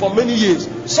give for many years.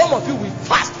 Some of you will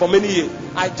fast for many years.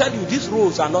 I tell you, these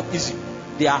roads are not easy.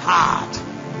 They are hard.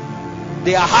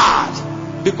 They are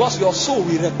hard because your soul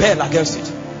will rebel against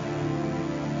it.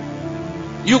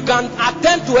 You can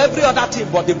attend to every other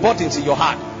thing but the burdens in your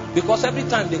heart, because every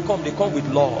time they come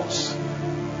with laws.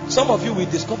 Some of you will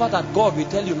discover that God will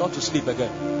tell you not to sleep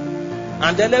again,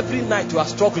 and then every night you are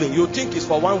struggling. You think it's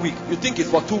for 1 week, you think it's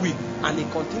for 2 weeks, and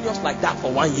it continues like that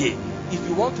for 1 year. If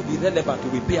you want to be relevant, you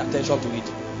will pay attention to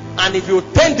it, and if you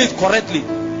tend it correctly,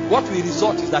 what will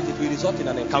result is that it will result in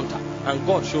an encounter. And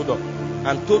God showed up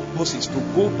and told Moses to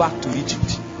go back to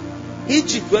Egypt.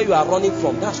 Egypt, where you are running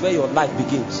from, that's where your life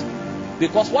begins.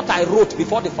 Because what I wrote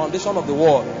before the foundation of the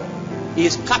world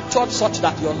is captured such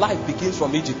that your life begins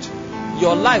from Egypt.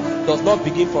 Your life does not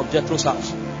begin from Jethro's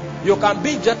house. You can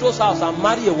be in Jethro's house and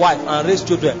marry a wife and raise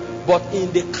children, but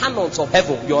in the canons of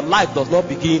heaven, your life does not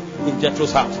begin in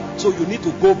Jethro's house. So you need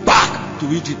to go back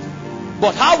to Egypt.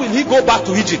 But how will he go back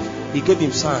to Egypt? He gave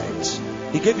him signs.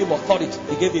 He gave him authority.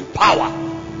 He gave him power.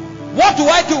 What do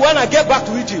I do when I get back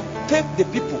to Egypt? Take the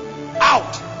people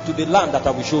out to the land that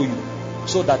I will show you,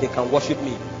 so that they can worship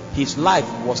me. His life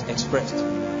was expressed.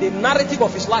 The narrative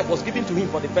of his life was given to him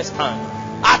for the first time.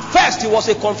 At first, he was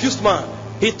a confused man.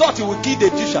 He thought he would kill the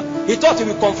Egyptian. He thought he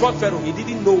would confront Pharaoh. He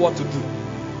didn't know what to do.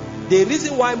 The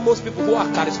reason why most people who are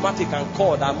charismatic and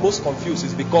called are most confused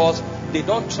is because they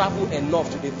don't travel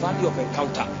enough to the valley of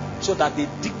encounter, so that the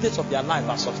dictates of their life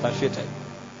are substantiated.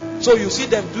 So you see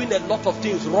them doing a lot of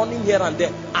things, running here and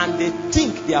there, and they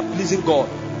think they are pleasing God.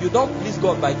 You don't please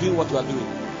God by doing what you are doing.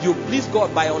 You please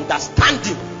God by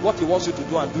understanding what he wants you to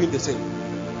do and doing the same.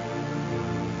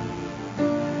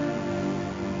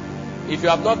 If you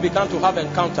have not begun to have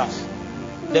encounters,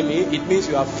 then it means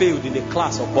you have failed in the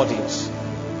class of burdens.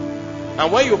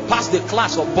 And when you pass the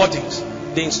class of burdens,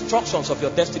 the instructions of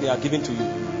your destiny are given to you.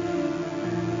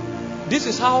 This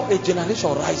is how a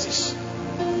generation rises.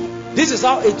 This is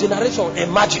how a generation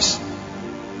emerges.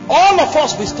 All of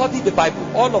us will study the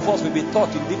Bible. All of us will be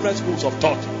taught in different schools of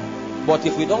thought. But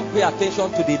if we don't pay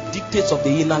attention to the dictates of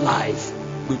the inner life,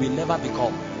 we will never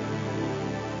become.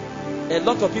 A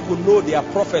lot of people know they are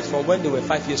prophets from when they were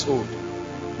 5 years old,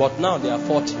 but now they are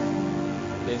 40.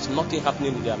 There is nothing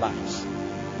happening in their lives.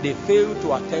 They failed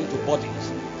to attend to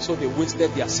bodies, so they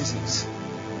wasted their seasons.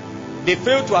 They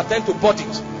failed to attend to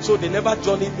bodies, so they never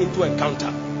journeyed into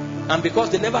encounter. And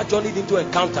because they never journeyed into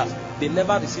encounters, they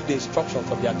never received the instructions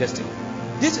of their destiny.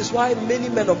 This is why many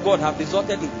men of God have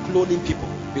resorted in cloning people,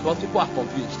 because people are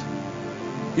confused.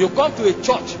 You come to a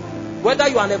church, whether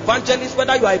you are an evangelist,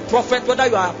 whether you are a prophet, whether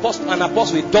you are an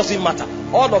apostle, it doesn't matter.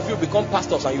 All of you become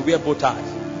pastors and you wear bow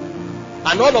ties.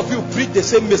 And all of you preach the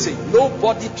same message.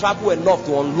 Nobody travel enough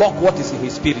to unlock what is in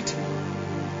his spirit,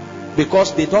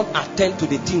 because they don't attend to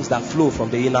the things that flow from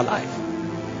the inner life.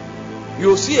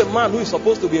 You see a man who is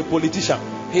supposed to be a politician,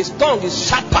 his tongue is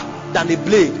sharper than a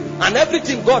blade, and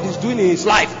everything God is doing in his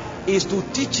life is to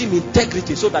teach him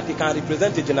integrity so that he can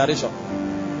represent a generation.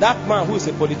 That man who is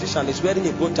a politician is wearing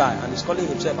a bow tie and is calling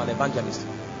himself an evangelist,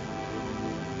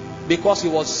 because he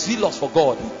was zealous for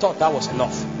God. He thought that was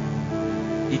enough.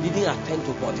 He didn't attend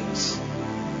to burdens.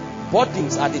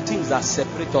 Burdens are the things that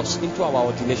separate us into our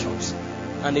ordinations.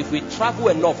 And if we travel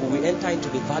enough, we will enter into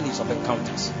the valleys of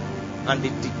encounters, and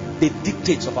the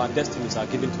dictates of our destinies are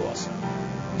given to us.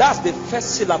 That's the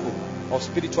first syllable of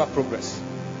spiritual progress.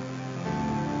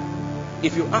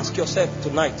 If you ask yourself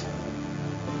tonight,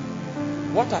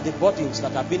 what are the burdens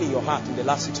that have been in your heart in the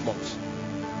last 6 months?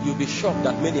 You'll be shocked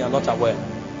that many are not aware.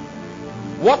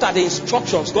 What are the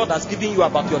instructions God has given you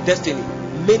about your destiny?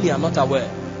 Many are not aware.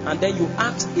 And then you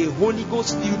ask a Holy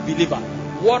Ghost filled believer,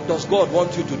 what does God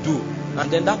want you to do?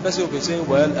 And then that person will be saying,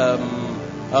 well,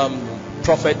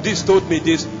 prophet this told me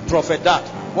this, prophet that.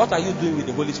 What are you doing with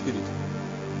the Holy Spirit?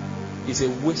 It's a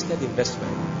wasted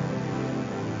investment.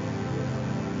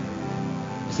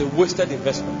 It's a wasted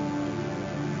investment.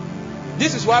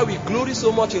 This is why we glory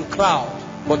so much in crowd,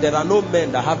 but there are no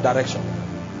men that have direction.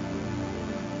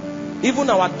 Even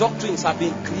our doctrines have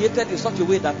been created in such a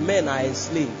way that men are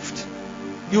enslaved.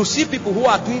 You see people who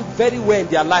are doing very well in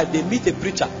their life, they meet a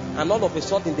preacher, and all of a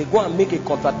sudden they go and make a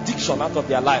contradiction out of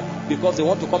their life because they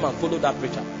want to come and follow that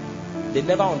preacher. They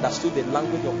never understood the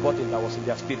language of burden that was in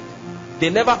their spirit. They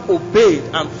never obeyed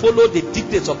and followed the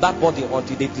dictates of that body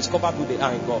until they discovered who they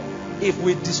are in God. If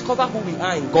we discover who we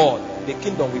are in God, the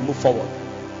kingdom will move forward.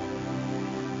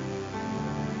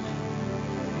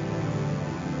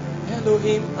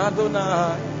 Elohim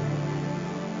Adonai.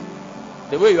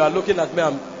 The way you are looking at me,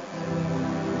 I'm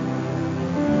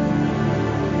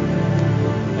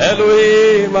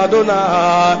Elohim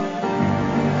Adonai.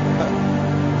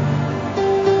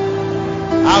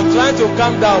 I'm trying to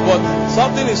calm down, but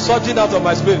something is surging out of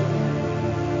my spirit.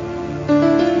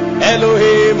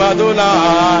 Elohim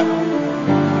Adonai.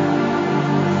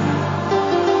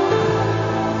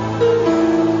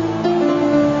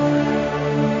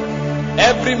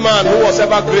 Every man who was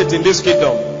ever great in this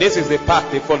kingdom, this is the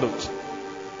path they followed.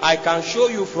 I can show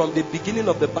you from the beginning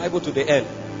of the Bible to the end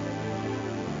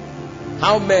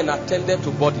how men attended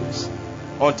to burdens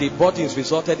until burdens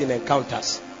resulted in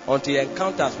encounters, until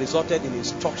encounters resulted in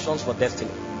instructions for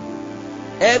destiny.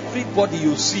 Everybody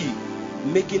you see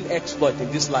making exploit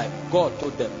in this life, God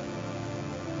told them.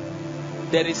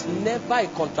 There is never a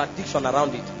contradiction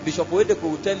around it. Bishop Oyedepo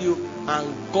will tell you,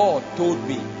 and God told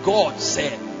me, God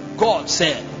said, God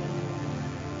said.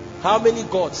 How many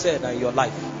God said are in your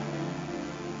life?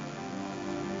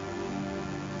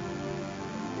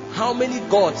 How many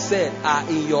God said are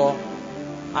in your...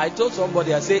 I told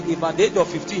somebody, I said, if at the age of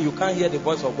 15 you can't hear the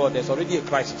voice of God, there's already a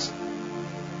crisis.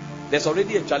 There's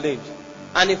already a challenge.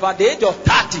 And if at the age of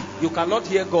 30 you cannot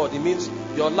hear God, it means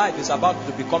your life is about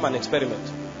to become an experiment.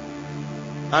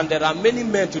 And there are many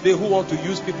men today who want to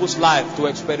use people's lives to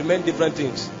experiment different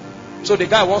things. So the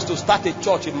guy wants to start a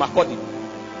church in Makodi.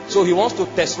 So he wants to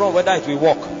test run whether it will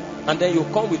work. And then you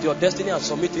come with your destiny and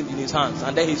submit it in his hands.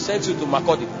 And then he sends you to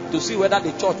Makodi to see whether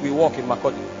the church will work in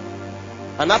Makodi.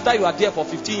 And after you are there for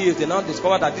 15 years, they now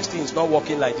discover that this thing is not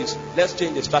working like this. Let's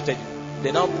change the strategy.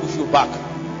 They now push you back.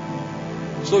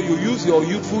 So you use your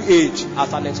youthful age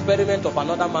as an experiment of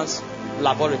another man's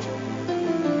laboratory.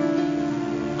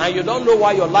 And you don't know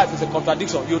why your life is a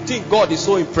contradiction. You think God is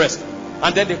so impressed.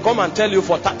 And then they come and tell you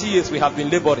for 30 years we have been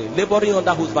laboring. Laboring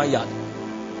under whose vineyard?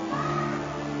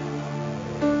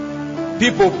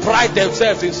 People pride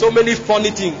themselves in so many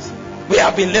funny things. We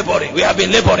have been laboring. We have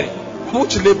been laboring.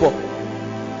 Which labor?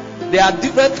 There are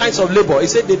different kinds of labor. He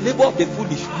said the labor of the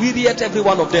foolish, wearieth every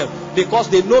one of them, because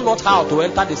they know not how to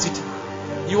enter the city.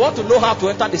 You want to know how to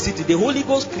enter the city? The Holy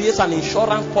Ghost creates an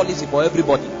insurance policy for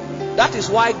everybody. That is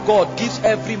why God gives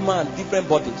every man different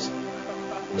bodies.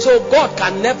 So God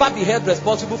can never be held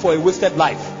responsible for a wasted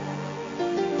life.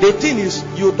 The thing is,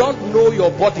 you don't know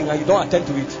your body and you don't attend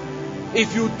to it.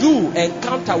 If you do,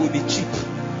 encounter will be cheap.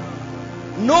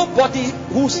 Nobody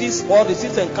who sees or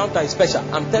receives encounter is special.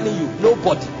 I'm telling you,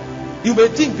 nobody. You may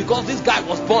think because this guy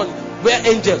was born where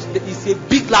angels, it's a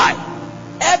big lie.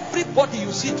 Everybody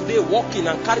you see today walking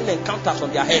and carrying encounters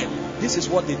on their head, this is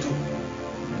what they do.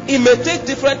 It may take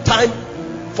different time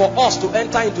for us to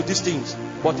enter into these things,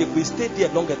 but if we stay there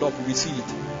long enough, we will see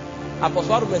it.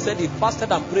 Apostle Arume said he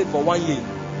fasted and prayed for 1 year.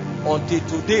 Until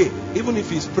today, even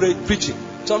if he's preaching,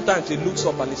 sometimes he looks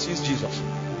up and he sees Jesus.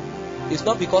 It's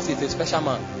not because he's a special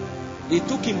man. It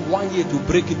took him 1 year to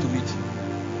break into it.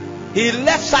 He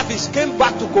left service, came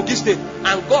back to Kogi State,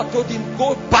 and God told him,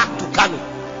 go back to Kano.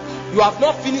 You have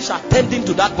not finished attending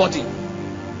to that body.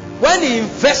 When he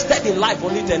invested in life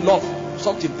on it enough,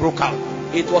 something broke out.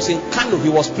 It was in Kano. He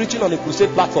was preaching on a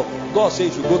crusade platform. God said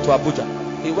he should go to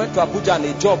Abuja. He went to Abuja and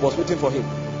a job was waiting for him.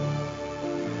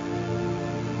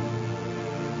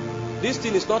 This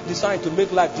thing is not designed to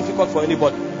make life difficult for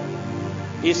anybody.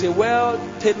 It's a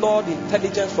well-tailored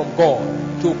intelligence from God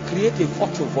to create a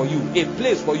fortune for you, a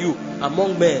place for you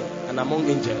among men and among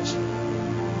angels.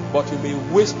 But you may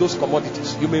waste those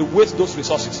commodities. You may waste those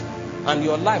resources. And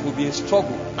your life will be a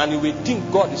struggle. And you will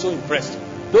think God is so impressed.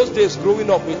 Those days growing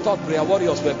up, we thought prayer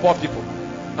warriors were poor people.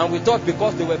 And we thought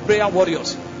because they were prayer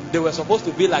warriors, they were supposed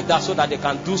to be like that so that they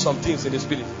can do some things in the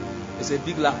spirit. It's a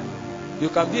big lie. You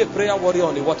can be a prayer warrior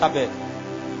on a waterbed.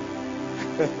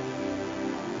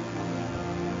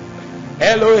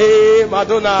 Elohim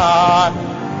Adonai.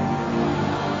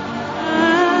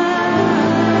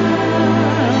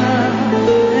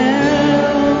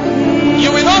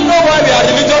 You will not know why we are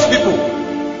religious people.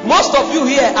 Most of you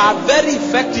here are very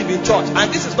effective in church,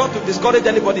 and this is not to discourage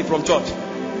anybody from church.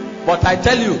 But I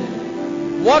tell you,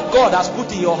 what God has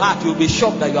put in your heart, you'll be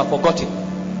shocked that you have forgotten.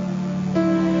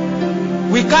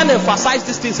 We can't emphasize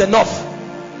these things enough.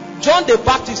 John the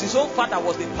Baptist, his own father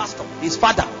was the pastor. His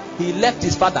father, he left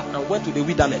his father and went to the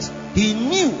wilderness. He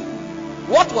knew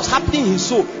what was happening in his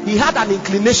soul. He had an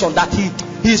inclination that he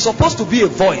is supposed to be a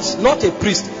voice, not a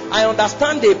priest. I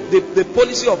understand the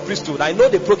policy of priesthood. I know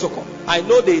the protocol. I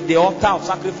know the altar of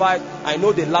sacrifice. I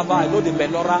know the laver. I know the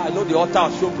menorah. I know the altar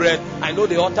of showbread. I know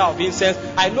the altar of incense.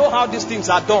 I know how these things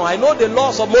are done. I know the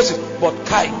laws of Moses. But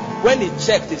Kai, when he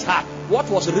checked his heart, what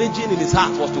was raging in his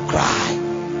heart was to cry.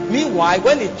 Meanwhile,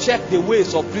 when he checked the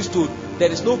ways of priesthood,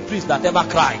 there is no priest that ever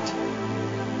cried.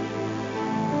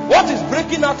 What is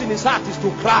breaking out in his heart is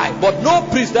to cry, but no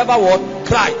priest ever would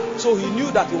cry. So he knew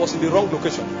that he was in the wrong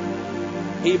location.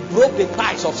 He broke the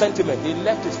ties of sentiment. He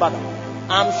left his father.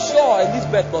 I'm sure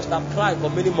Elizabeth must have cried for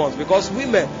many months, because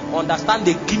women understand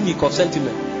the gimmick of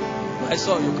sentiment. My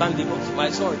son, you can't divorce. My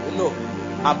son, you know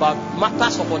about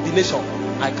matters of ordination.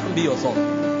 I can't be your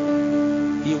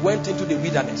son. He went into the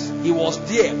wilderness. He was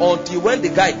there until when the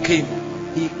guy came.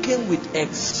 He came with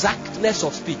exactness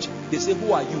of speech. They say,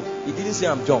 who are you? He didn't say,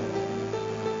 I'm John.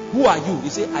 Who are you? He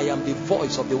said, I am the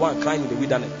voice of the one crying in the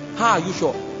wilderness. How are you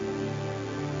sure?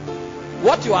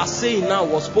 What you are saying now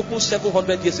was spoken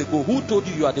 700 years ago. Who told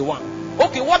you you are the one?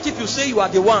 Okay, what if you say you are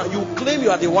the one, you claim you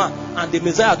are the one, and the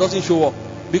Messiah doesn't show up?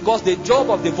 Because the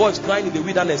job of the voice crying in the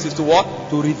wilderness is to what?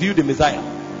 To reveal the Messiah.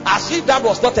 As if that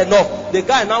was not enough, the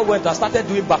guy now went and started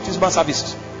doing baptismal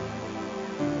services.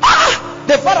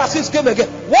 The Pharisees came again.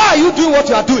 Why are you doing what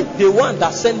you are doing? The one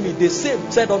that sent me, the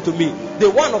same said unto me, the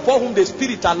one upon whom the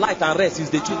spirit and light and rest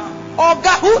is the truth. Oh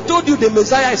God, who told you the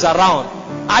Messiah is around?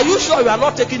 Are you sure you are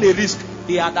not taking a risk?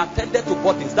 He had attended to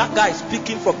bodies. That guy is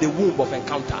speaking from the womb of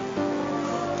encounter.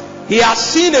 He has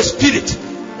seen a spirit,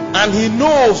 and he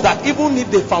knows that even if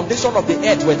the foundation of the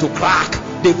earth were to crack,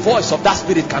 the voice of that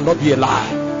spirit cannot be a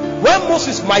lie. When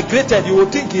Moses migrated, you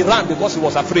would think he ran because he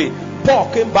was afraid.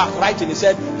 Paul came back writing, he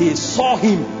said he saw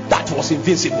him that was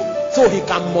invincible. So he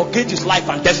can mortgage his life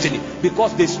and destiny,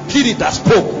 because the spirit that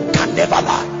spoke can never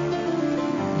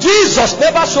lie. Jesus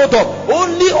never showed up.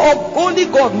 Only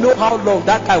God knows how long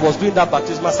that guy was doing that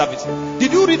baptismal service.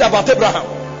 Did you read about Abraham?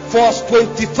 For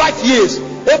 25 years,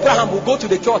 Abraham will go to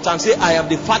the church and say, I am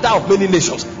the father of many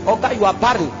nations. Okay, you are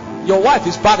barren. Your wife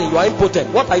is barren. You are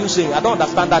impotent. What are you saying? I don't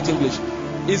understand that English.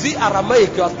 Is it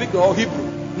Aramaic you are speaking, or Hebrew?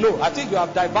 No, I think you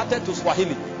have diverted to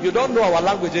Swahili. You don't know our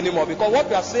language anymore, because what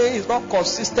we are saying is not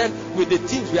consistent with the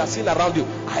things we are seeing around you.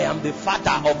 I am the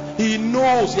father of... He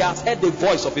knows, he has heard the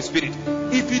voice of his spirit.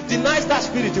 If he denies that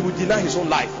spirit, he will deny his own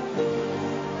life.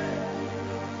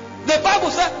 The Bible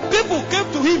said people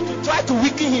came to him to try to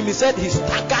weaken him. He said he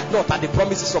staggered not at the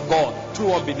promises of God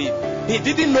through unbelief. He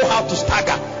didn't know how to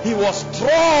stagger. He was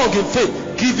strong in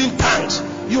faith, giving thanks.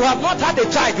 You have not had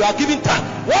a child, you are giving thanks.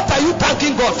 What are you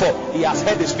thanking God for? He has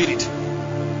heard the spirit.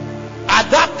 At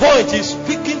that point, he's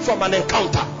speaking from an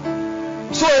encounter.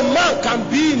 So a man can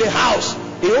be in a house,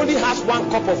 he only has 1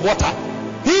 cup of water.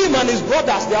 Him and his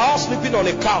brothers, they are all sleeping on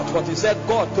a couch. But he said,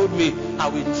 God told me I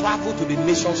will travel to the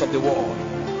nations of the world.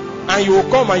 And you will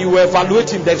come and you will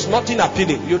evaluate him. There is nothing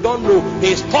appealing. You don't know.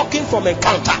 He is talking from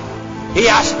encounter. He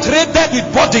has traded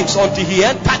with burdens until he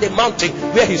entered the mountain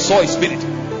where he saw his spirit.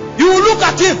 You will look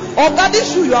at him. Oh God,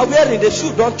 this shoe you are wearing, the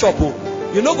shoe don't chop.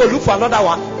 You know, go look for another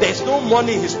one. There is no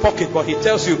money in his pocket, but he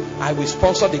tells you, I will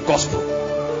sponsor the gospel.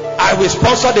 I will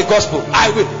sponsor the gospel. I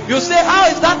will. You say, how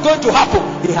is that going to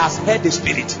happen? He has heard the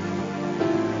spirit.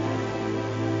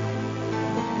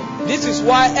 This is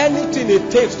why anything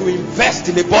it takes to invest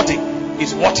in a body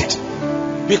is worth it.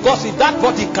 Because if that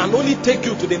body can only take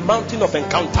you to the mountain of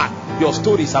encounter, your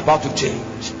story is about to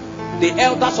change. The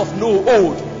elders of Noah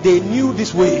old, they knew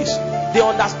these ways. They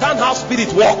understand how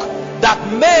spirits work.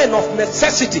 That men of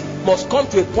necessity must come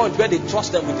to a point where they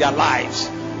trust them with their lives.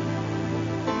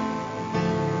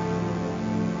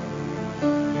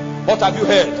 What have you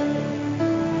heard?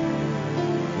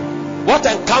 What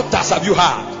encounters have you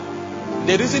had?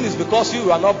 The reason is because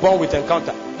you are not born with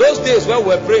encounter. Those days when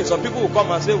we were praying, some people will come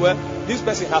and say, well, this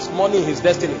person has money in his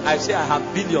destiny. I say, I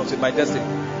have billions in my destiny.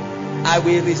 I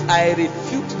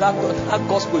refute that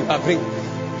gospel you are bringing.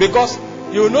 Because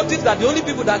you will notice that the only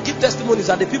people that keep testimonies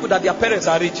are the people that their parents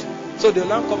are rich. So they will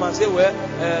now come and say,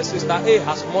 well, Sister A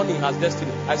has money, has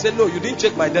destiny. I said, no, you didn't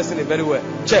check my destiny very well.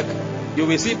 Check. You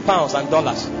will see pounds and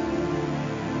dollars.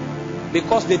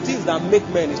 Because the things that make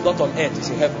men is not on earth, it's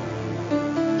in heaven.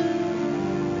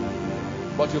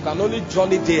 But you can only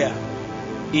journey there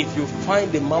if you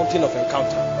find the mountain of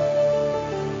encounter.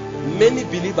 Many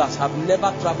believers have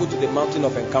never traveled to the mountain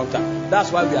of encounter.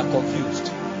 That's why we are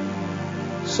confused.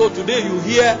 So today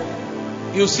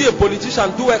you see a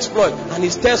politician do exploit and he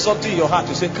stirs something in your heart.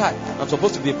 You say, Kai, I'm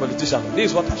supposed to be a politician.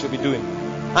 This is what I should be doing.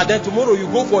 And then tomorrow you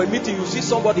go for a meeting, you see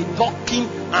somebody talking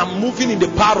and moving in the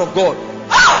power of God.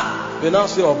 Ah! You now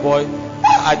say, oh boy,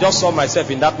 I just saw myself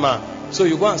in that man. So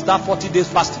you go and start 40 days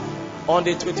fasting. On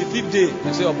the 25th day,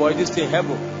 you say, oh boy, this thing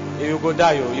heaven. You go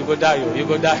die, you go die, you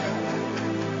go die.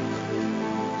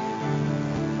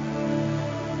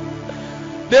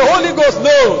 The Holy Ghost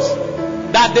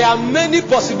knows that there are many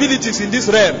possibilities in this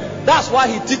realm. That's why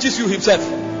He teaches you Himself.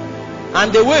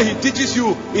 And the way He teaches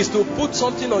you is to put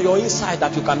something on your inside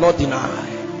that you cannot deny.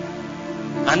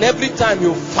 And every time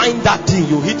you find that thing,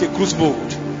 you hit a cruise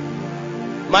mode.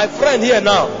 My friend here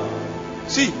now,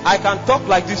 see, I can talk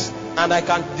like this and I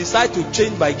can decide to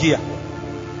change my gear.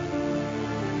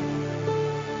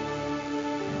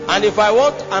 And if I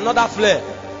want another flare,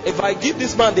 if I give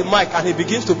this man the mic and he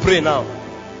begins to pray now,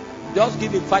 just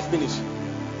give him 5 minutes.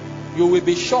 You will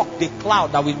be shocked the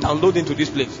cloud that will download into this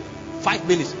place. 5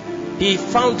 minutes. He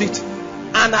found it.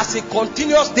 And as he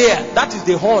continues there, that is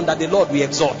the horn that the Lord will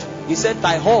exalt. He said,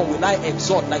 thy horn will I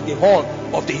exalt like the horn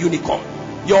of the unicorn.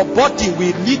 Your body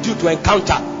will lead you to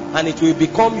encounter, and it will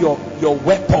become your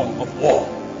weapon of war.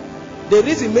 The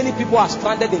reason many people are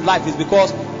stranded in life is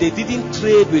because they didn't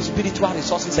trade with spiritual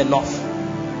resources enough.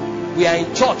 We are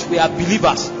in church, we are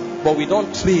believers, but we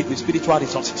don't trade with spiritual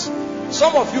resources.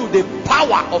 Some of you, the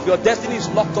power of your destiny is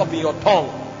locked up in your tongue,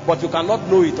 but you cannot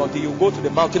know it until you go to the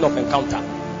mountain of encounter.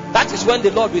 That is when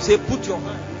the Lord will say, put your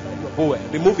hand inside your bowl,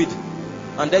 remove it,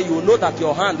 and then you will know that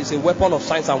your hand is a weapon of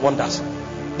signs and wonders.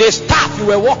 The staff you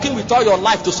were walking with all your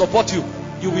life to support you,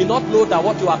 you will not know that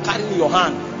what you are carrying in your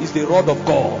hand is the rod of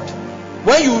God.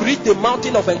 When you reach the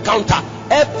mountain of encounter,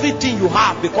 everything you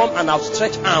have become an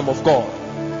outstretched arm of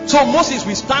God. So Moses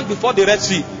will stand before the Red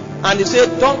Sea and he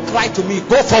said, don't cry to me,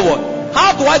 go forward.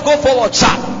 How do I go forward,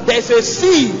 sir? There is a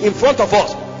sea in front of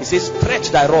us. He says, stretch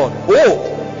thy rod.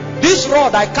 Oh, this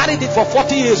rod, I carried it for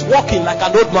 40 years walking like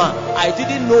an old man. I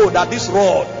didn't know that this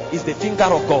rod is the finger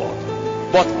of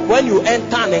God. But when you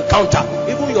enter an encounter,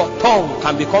 even your tongue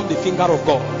can become the finger of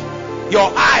God.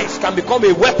 Your eyes can become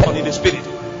a weapon in the spirit.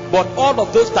 But all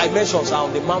of those dimensions are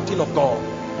on the mountain of God.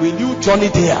 Will you journey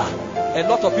there? A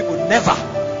lot of people never.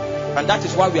 And that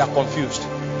is why we are confused.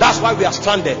 That's why we are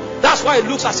stranded. That's why it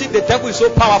looks as if the devil is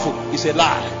so powerful. It's a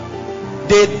lie.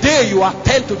 The day you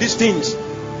attend to these things,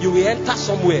 you will enter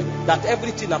somewhere that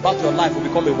everything about your life will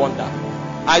become a wonder.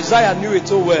 Isaiah knew it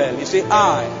so well. He said,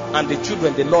 I and the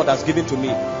children the Lord has given to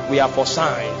me, we are for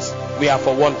signs, we are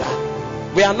for wonder.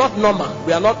 We are not normal,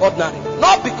 we are not ordinary.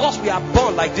 Not because we are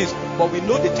born like this, but we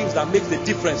know the things that make the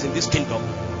difference in this kingdom.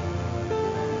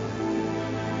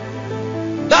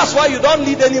 That's why you don't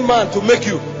need any man to make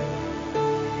you.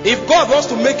 If God wants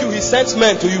to make you, He sends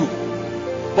men to you.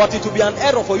 But it will be an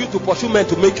error for you to pursue men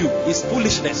to make you. It's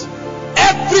foolishness.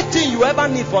 Everything you ever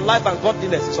need for life and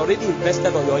godliness is already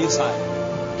invested on your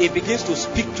inside. It begins to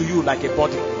speak to you like a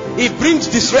body. It brings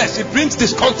distress, it brings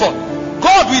discomfort.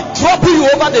 God will trouble you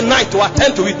over the night to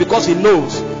attend to it because He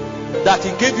knows that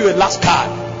He gave you a last card.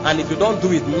 And if you don't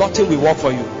do it, nothing will work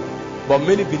for you. But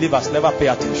many believers never pay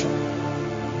attention.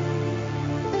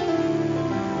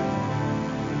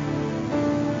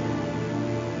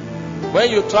 When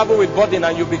you travel with burden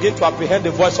and you begin to apprehend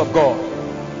the voice of God,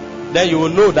 then you will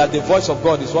know that the voice of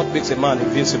God is what makes a man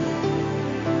invincible.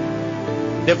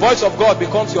 The voice of God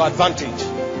becomes your advantage.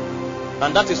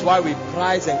 And that is why we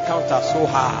prize encounters so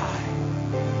high.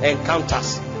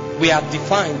 Encounters. We are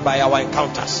defined by our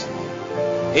encounters.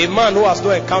 A man who has no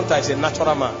encounter is a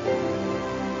natural man.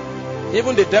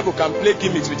 Even the devil can play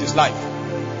gimmicks with his life.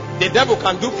 The devil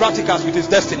can do practicals with his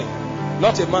destiny.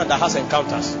 Not a man that has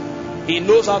encounters. He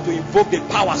knows how to invoke the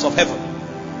powers of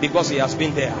heaven because he has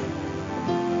been there.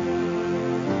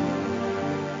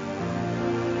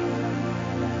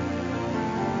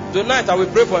 Tonight I will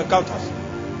pray for encounters.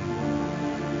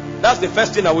 That's the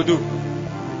first thing I will do.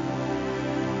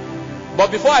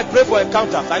 But before I pray for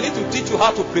encounters, I need to teach you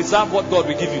how to preserve what God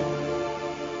will give you.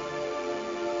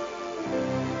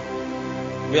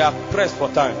 We are pressed for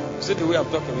time. See the way I'm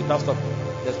talking without stopping.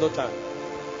 There's no time.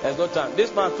 There's no time.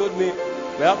 This man told me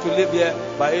we have to leave here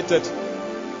by 8:30.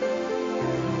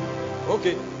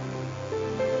 Okay.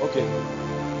 Okay.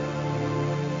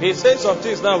 He's saying some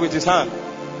things now with his hand.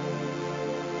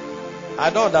 I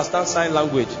don't understand sign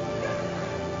language.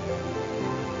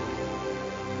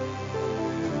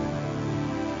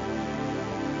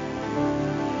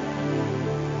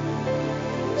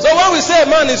 So when we say a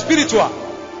man is spiritual,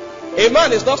 a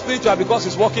man is not spiritual because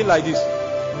he's walking like this.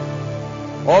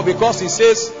 Or because he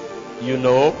says, you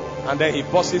know, and then he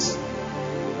pauses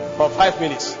for 5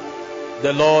 minutes.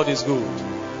 The Lord is good.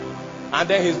 And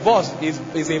then his voice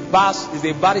is a bass, is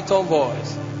a baritone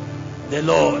voice. The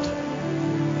Lord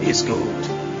is good.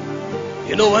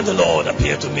 You know, when the Lord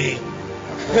appeared to me,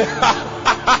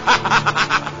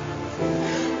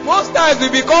 most times we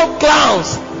become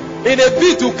clowns in a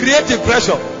bid to create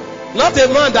impression. Not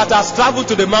a man that has traveled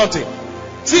to the mountain.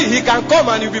 See, he can come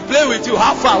and he'll be playing with you.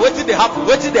 How far? Wait till they happen.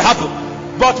 Wait till they happen.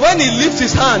 But when he lifts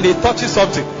his hand, he touches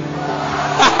something.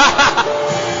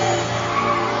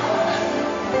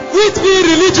 With me,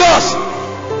 religious.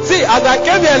 See, as I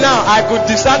came here now, I could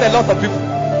discern a lot of people.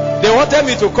 They wanted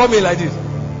me to come in like this.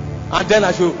 And then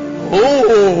I should,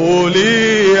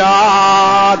 Holy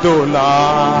Adonai.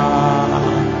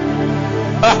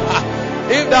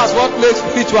 If that's what makes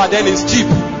spiritual, then it's cheap.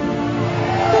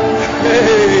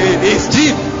 It's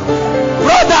cheap.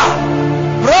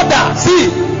 Brother, see,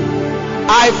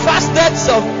 I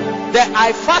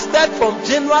fasted from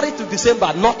January to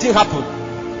December, nothing happened.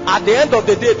 At the end of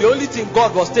the day, the only thing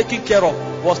God was taking care of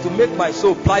was to make my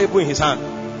soul pliable in his hand.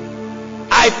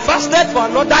 I fasted for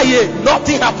another year,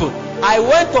 nothing happened. I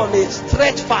went on a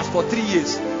stretch fast for 3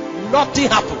 years, nothing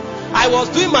happened. I was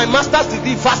doing my master's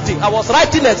degree fasting. I was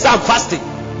writing exam fasting.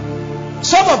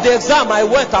 Some of the exam I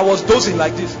was dozing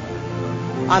like this.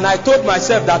 And I told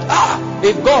myself that,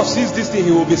 if God sees this thing,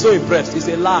 he will be so impressed. It's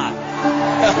a lie.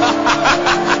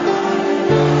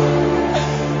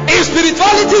 If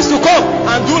spirituality is to come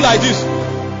and do like this,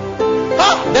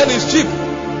 then it's cheap.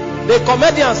 The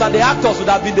comedians and the actors would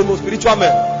have been the most spiritual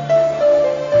men.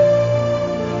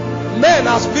 Men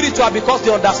are spiritual because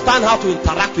they understand how to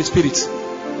interact with spirits.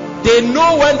 They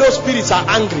know when those spirits are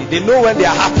angry. They know when they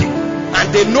are happy.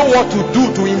 And they know what to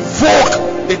do to invoke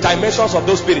the dimensions of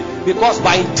those spirits. Because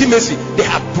by intimacy, they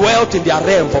have dwelt in their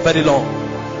realm for very long.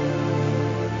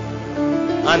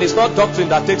 And it's not doctrine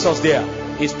that takes us there.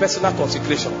 It's personal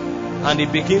consecration. And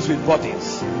it begins with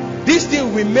bodies. This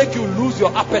thing will make you lose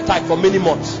your appetite for many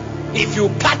months. If you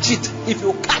catch it, if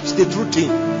you catch the true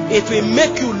thing, it will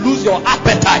make you lose your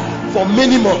appetite for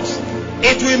many months.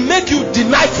 It will make you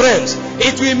deny friends.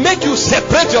 It will make you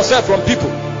separate yourself from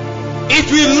people. It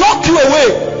will lock you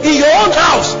away in your own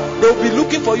house. They will be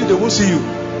looking for you. They won't see you.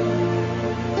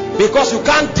 Because you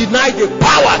can't deny the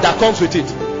power that comes with it.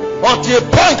 Until a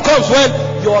point comes when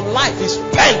your life is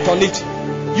spent on it.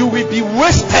 You will be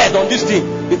wasted on this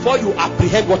thing before you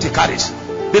apprehend what it carries.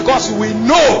 Because you will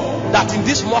know that in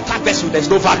this mortal vessel there is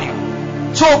no value.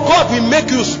 So God will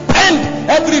make you spend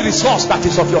every resource that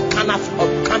is of your carnal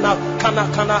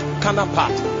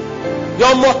part.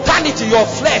 Your mortality, your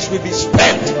flesh will be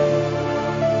spent.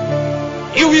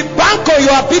 He will bank on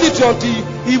your ability until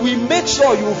he will make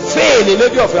sure you fail in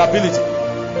every of your ability.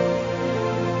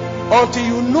 Until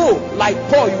you know, like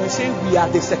Paul, you will say, we are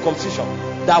the circumcision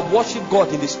that worship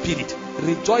God in the spirit,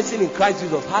 rejoicing in Christ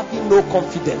Jesus, having no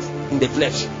confidence in the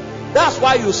flesh. That's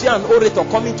why you see an orator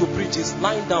coming to preach, he's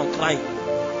lying down crying.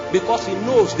 Because he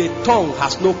knows the tongue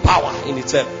has no power in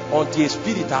itself until a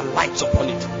spirit alights upon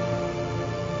it.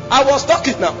 I was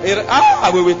talking now.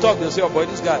 When we talk, they'll say, oh boy,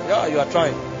 this guy, yeah, you are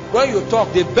trying. When you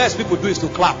talk, the best people do is to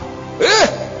clap.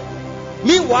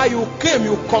 Meanwhile, you came,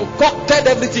 you concocted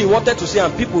everything you wanted to say,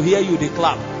 and people hear you, they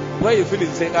clap. When you finish,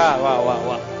 they say,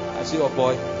 wow. I see your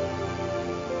boy.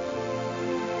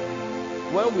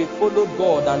 When we followed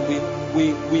God and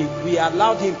we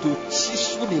allowed him to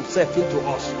chisel himself into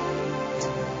us,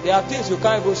 there are things you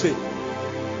can't even say.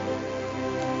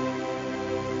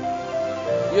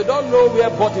 You don't know where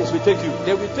buttons will take you.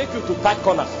 They will take you to tight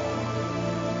corners.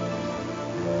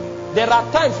 There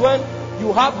are times when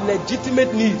you have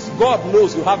legitimate needs. God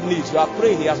knows you have needs. You are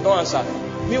praying, he has no answer.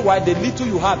 Meanwhile, the little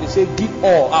you have, he says, give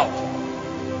all out.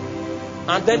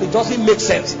 And then it doesn't make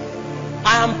sense.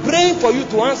 I am praying for you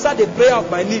to answer the prayer of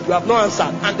my need. You have no answer.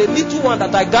 And the little one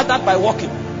that I gathered by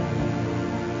walking,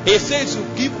 he says you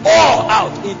give all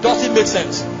out. It doesn't make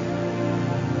sense.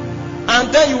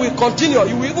 And then you will continue.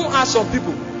 You will even ask some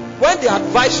people, when they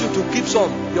advise you to keep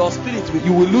some, your spirit,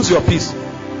 you will lose your peace.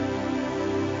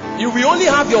 You will only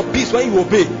have your peace when you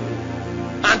obey.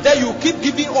 And then you keep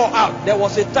giving all out. There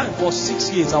was a time for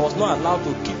 6 years I was not allowed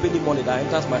to keep any money that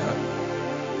enters my hand.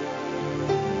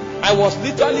 I was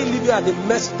literally living at the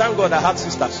mess. Thank God I had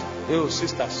sisters. Oh,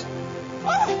 sisters.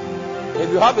 If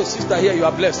you have a sister here, you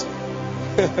are blessed.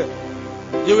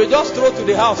 You will just throw to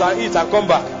the house and eat and come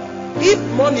back. If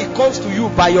money comes to you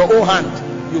by your own hand,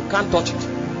 you can't touch it.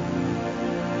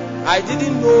 I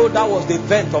didn't know that was the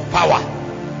vent of power.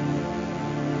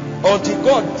 Until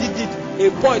God did it,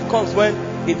 a point comes when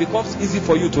it becomes easy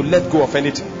for you to let go of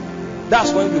anything.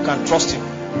 That's when you can trust him.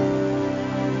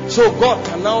 So God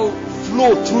can now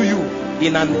flow through you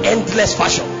in an endless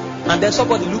fashion. And then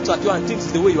somebody looks at you and thinks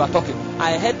it's the way you are talking.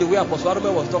 I heard the way Apostle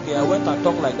Arome was talking. I went and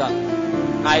talked like that.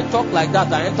 I talked like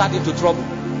that. I entered into trouble.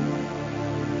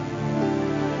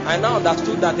 I now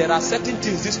understood that there are certain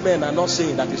things these men are not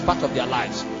saying that is part of their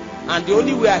lives. And the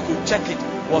only way I could check it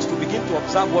was to begin to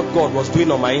observe what God was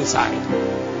doing on my inside.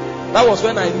 That was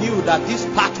when I knew that this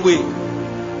pathway,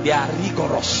 they are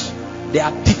rigorous. They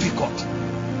are difficult.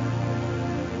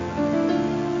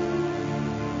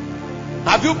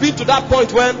 Have you been to that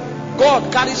point when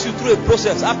God carries you through a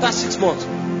process after 6 months?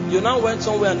 You now went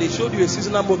somewhere and they showed you a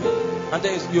seasonal movie and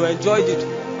then you enjoyed it.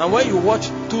 And when you watch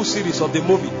 2 series of the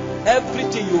movie,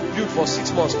 everything you built for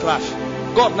 6 months crash.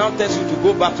 God now tells you to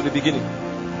go back to the beginning.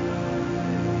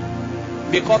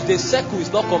 Because the circle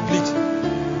is not complete.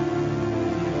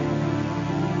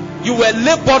 You were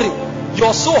laboring.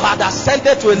 Your soul had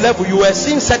ascended to a level. You were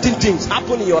seeing certain things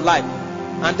happen in your life.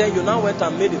 And then you now went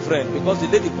and made a friend. Because the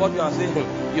lady called you and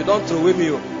said, you don't throw away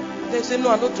me. They say, no,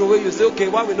 I don't throw away you. You say, okay,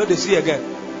 why we know they see again?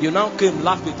 You now came,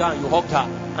 laughed with her, and you hugged her.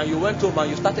 And you went home and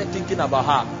you started thinking about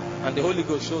her. And the Holy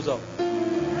Ghost shows up.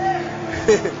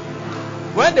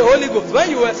 When the Holy Ghost, when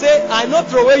you were saying, I not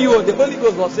throw away you, the Holy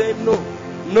Ghost was saying,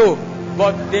 no.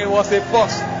 But there was a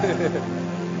pause.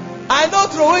 I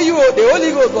don't throw away you, the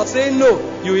Holy Ghost was saying no.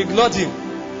 You ignored him.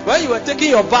 When you were taking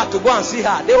your bath to go and see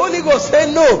her, the Holy Ghost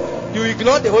said no. You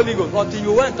ignored the Holy Ghost until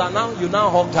you went and now you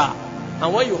hugged her.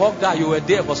 And when you hugged her, you were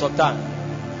there for some time.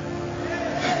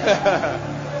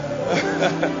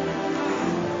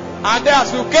 And then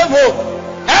as you came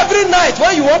home, every night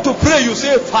when you want to pray, you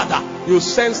say, Father. You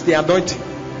sense the anointing.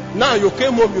 Now you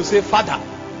came home, you say, Father.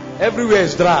 Everywhere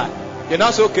is dry. You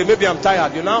now say, okay, maybe I'm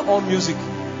tired. You now on music.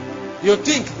 You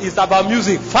think it's about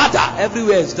music. Father,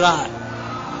 everywhere is dry.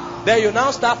 Then you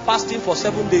now start fasting for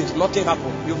 7 days. Nothing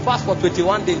happened. You fast for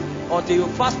 21 days until you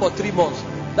fast for 3 months.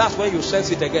 That's when you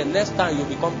sense it again. Next time you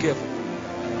become careful.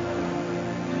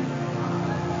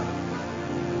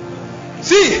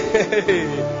 See,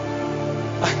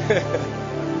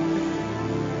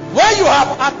 when you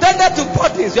have attended to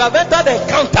bodies, you have entered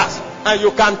encounters, and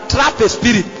you can trap a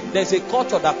spirit. There's a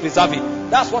culture that preserves it.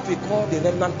 That's what we call the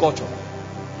remnant culture.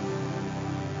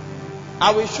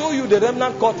 I will show you the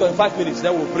remnant culture in 5 minutes,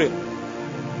 then we'll pray.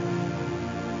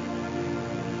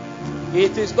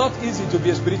 It is not easy to be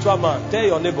a spiritual man. Tell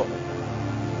your neighbor.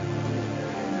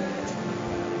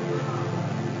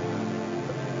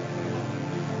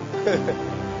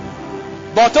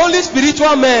 But only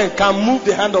spiritual men can move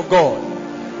the hand of God.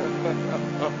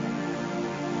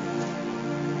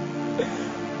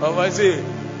 Oh, I see.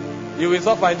 You will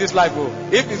suffer in this life. Oh.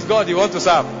 If it's God you want to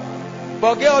serve,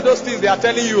 forget all those things they are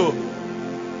telling you.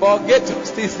 Forget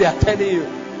those things they are telling you.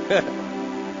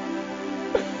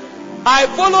 I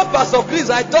followed Pastor Chris.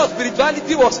 I thought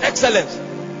spirituality was excellence.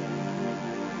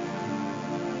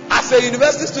 As a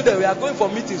university student, we are going for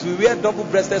meetings. We wear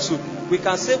double-breasted suit. We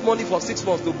can save money for 6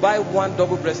 months to buy one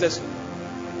double-breasted suit.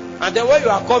 And then when you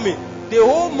are coming, the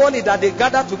whole money that they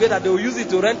gather together, they will use it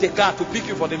to rent a car to pick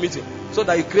you for the meeting, so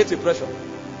that you create a pressure.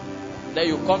 Then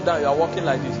you come down, you are walking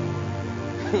like this.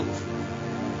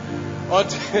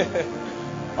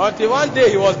 Until one day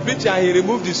he was preaching and he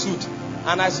removed the suit.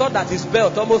 And I saw that his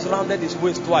belt almost rounded his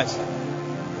waist twice.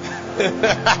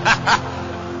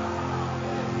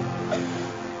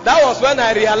 That was when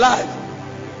I realized.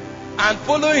 And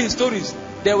following his stories,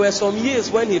 there were some years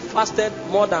when he fasted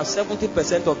more than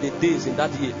 70% of the days in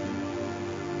that year.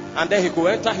 And then he could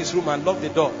enter his room and lock the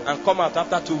door and come out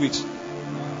after 2 weeks.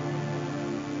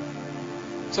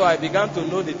 So I began to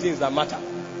know the things that matter.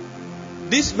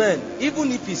 This man,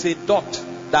 even if it's a dot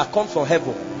that comes from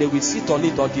heaven, they will sit on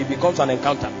it until it becomes an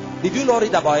encounter. Did you not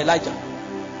read about Elijah?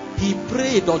 He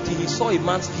prayed until he saw a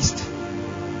man's fist.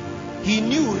 He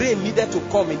knew rain needed to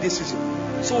come in this season.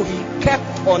 So he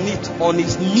kept on it, on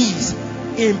his knees,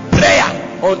 in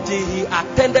prayer, until he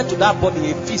attended to that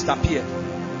body. A fist appeared.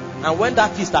 And when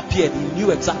that fist appeared, he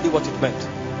knew exactly what it meant.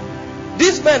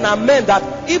 These men are men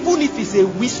that even if it's a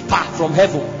whisper from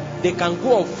heaven, they can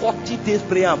go on 40 days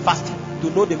prayer and fasting to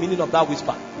know the meaning of that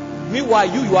whisper. Meanwhile,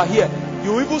 you are here.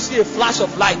 You even see a flash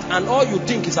of light, and all you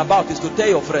think is about is to tell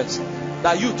your friends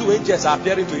that you two angels are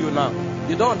appearing to you now.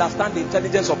 You don't understand the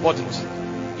intelligence of bodies.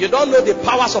 You don't know the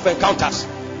powers of encounters.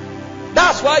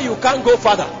 That's why you can't go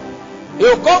further.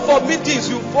 You go for meetings,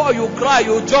 you fall, you cry,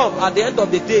 you jump. At the end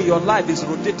of the day, your life is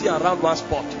rotating around one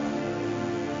spot.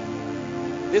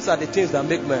 These are the things that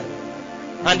make men.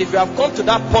 And if you have come to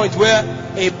that point where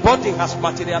a body has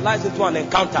materialized into an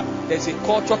encounter, there's a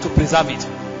culture to preserve it.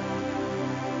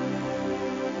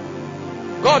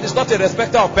 God is not a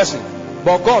respecter of person,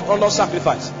 but God honors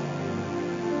sacrifice.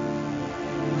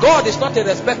 God is not a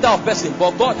respecter of person,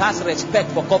 but God has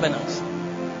respect for covenants.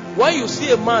 When you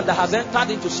see a man that has entered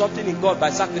into something in God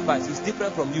by sacrifice, it's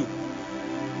different from you.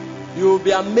 You will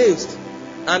be amazed,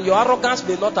 and your arrogance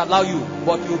may not allow you,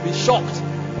 but you will be shocked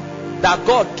that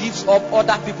God gives up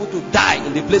other people to die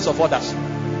in the place of others.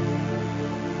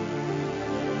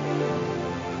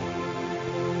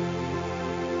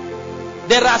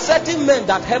 There are certain men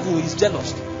that heaven is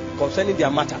jealous concerning their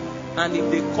matter, and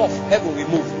if they cough, heaven will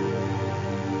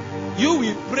move. You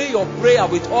will pray your prayer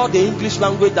with all the English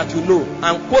language that you know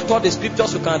and quote all the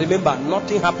scriptures you can remember.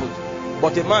 Nothing happens.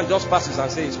 But a man just passes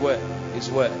and says, it's well, it's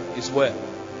well, it's well.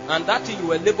 And that thing you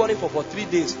were laboring for 3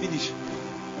 days, finish.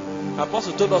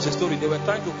 Apostle told us a story. They were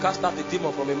trying to cast out a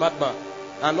demon from a madman.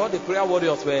 And all the prayer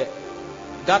warriors were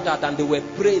gathered and they were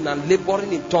praying and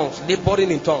laboring in tongues,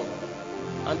 laboring in tongues.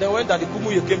 And then when Daddy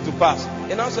Kumuye came to pass,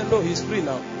 and I said, no, he's free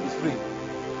now. He's free.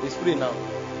 He's free now.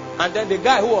 And then the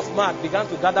guy who was mad began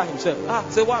to gather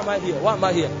himself. Say, why am I here? Why am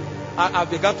I here? I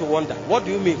began to wonder. What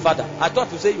do you mean, Father? I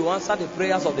thought you say you answer the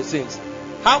prayers of the saints.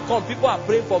 How come people are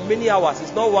praying for many hours?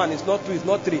 It's not 1, it's not 2, it's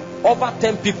not 3. Over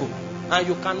 10 people. And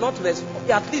you cannot rest.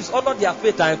 At least honor their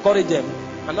faith and encourage them.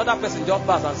 Another person just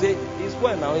pass and say, it's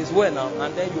well now, it's well now.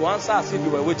 And then you answer as if you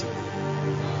were waiting.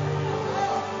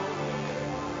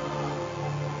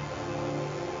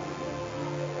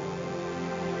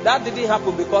 That didn't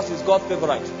happen because he's God's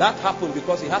favorite. That happened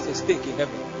because he has a stake in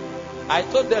heaven. I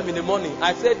told them in the morning,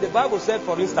 I said, the Bible said,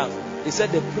 for instance, it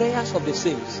said the prayers of the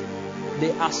saints, they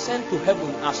are sent to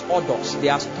heaven as orders. They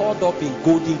are stored up in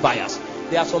golden vials.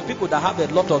 There are some people that have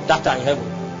a lot of data in heaven.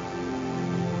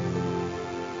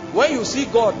 When you see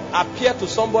God appear to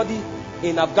somebody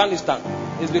in Afghanistan,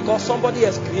 it's because somebody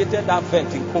has created that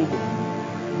vent in Congo.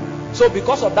 So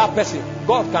because of that person,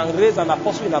 God can raise an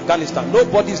apostle in Afghanistan.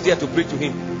 Nobody is there to preach to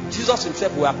him. Jesus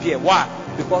himself will appear. Why?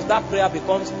 Because that prayer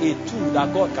becomes a tool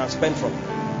that God can spend from.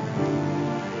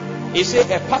 He said,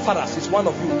 Epaphras is one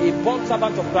of you, a born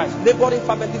servant of Christ, laboring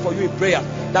fervently for you in prayer,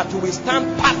 that you will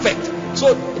stand perfect.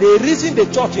 So the reason the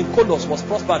church in Colossus was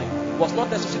prospering was not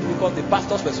necessarily because the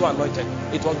pastors were so anointed.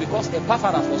 It was because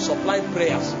Epaphras was supplying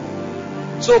prayers.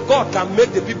 So God can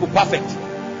make the people perfect.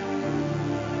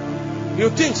 You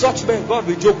think such men God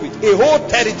will joke with? A whole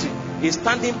territory is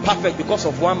standing perfect because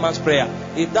of one man's prayer.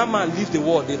 If that man leaves the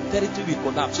world, the territory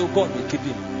will collapse. So God will keep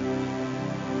him.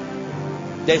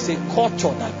 There's a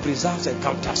culture that preserves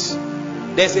encounters.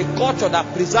 There's a culture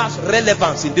that preserves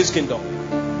relevance in this kingdom.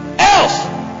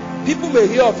 Else, people may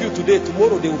hear of you today,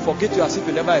 tomorrow they will forget you as if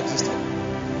you never existed.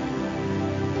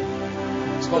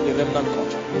 It's called the remnant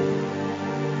culture.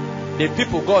 The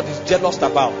people God is jealous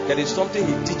about, there is something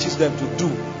He teaches them to do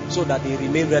so that they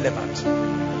remain relevant.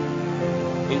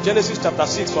 In Genesis chapter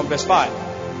 6 from verse 5,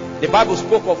 the Bible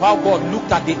spoke of how God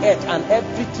looked at the earth and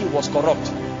everything was corrupt.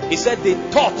 He said the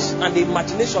thoughts and the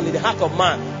imagination in the heart of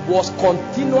man was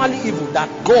continually evil, that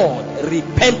God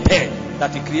repented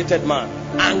that He created man.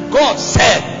 And God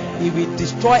said He will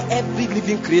destroy every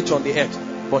living creature on the earth.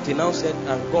 But He now said,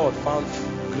 and God found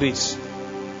grace.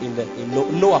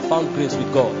 Noah found grace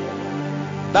with God.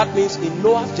 That means in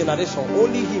Noah's generation,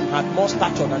 only him had more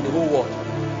stature than the whole world.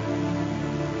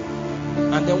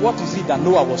 And then what is it that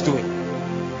Noah was doing?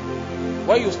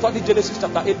 When you study Genesis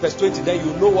chapter 8 verse 20, then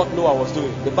you know what Noah was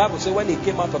doing. The Bible says when he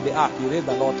came out of the ark, he raised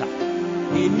an altar.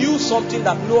 He knew something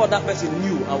that no other person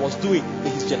knew and was doing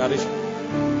in his generation.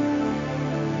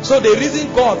 So the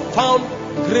reason God found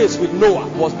grace with Noah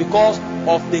was because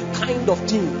of the kind of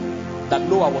thing that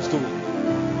Noah was doing.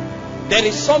 There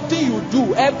is something you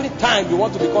do every time you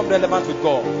want to become relevant with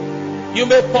God. You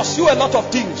may pursue a lot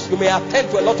of things. You may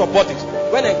attend to a lot of bodies.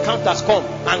 When encounters come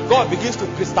and God begins to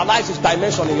crystallize His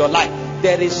dimension in your life,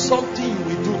 there is something you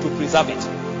will do to preserve it.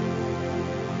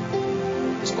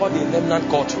 It's called the remnant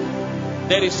culture.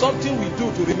 There is something we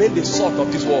do to remain the salt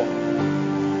of this world.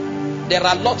 There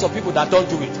are lots of people that don't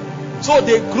do it. So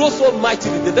they grow so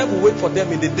mightily, the devil will wait for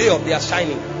them in the day of their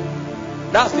shining.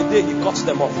 That's the day he cuts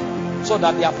them off, so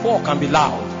that their fall can be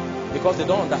loud, because they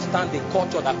don't understand the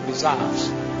culture that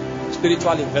preserves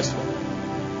spiritual investment.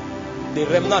 The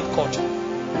remnant culture.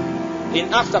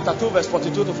 In Acts chapter 2 verse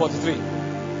 42 to 43,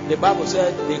 the Bible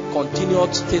said they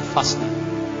continued steadfastly.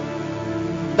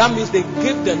 That means they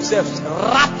gave themselves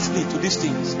raptly to these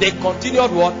things. They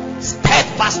continued what?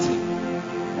 Steadfastly.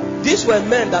 These were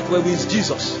men that were with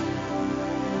Jesus.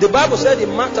 The Bible said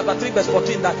in Mark chapter 3 verse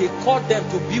 14 that He called them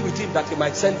to be with Him that He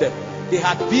might send them. They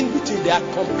had been with Him. They had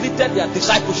completed their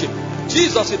discipleship.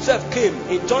 Jesus Himself came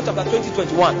in John chapter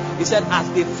 20:21. He said, as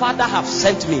the Father have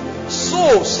sent me,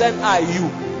 so send I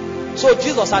you. So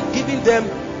Jesus had given them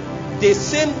the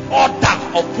same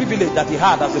order of privilege that He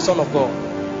had as the Son of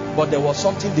God. But there was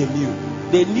something they knew.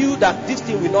 They knew that this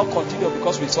thing will not continue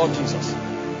because we saw Jesus.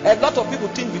 A lot of people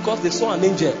think because they saw an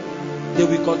angel, they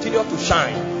will continue to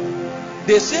shine.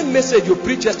 The same message you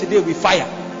preached yesterday with fire,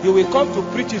 you will come to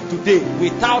preach it today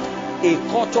without a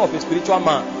culture of a spiritual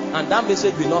man. and that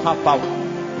message will not have power.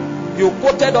 You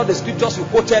quoted all the scriptures you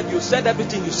quoted, you said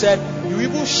everything you said, you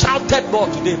even shouted more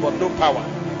today, but no power.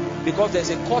 Because there's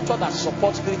a culture that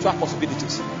supports spiritual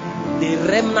possibilities. The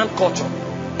remnant culture.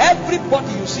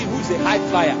 Everybody you see who is a high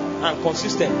flyer and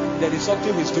consistent, there is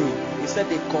something he's doing. He said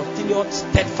they continued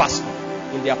steadfastly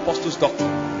in the apostles'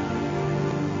 doctrine,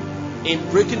 in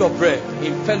breaking of bread,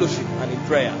 in fellowship, and in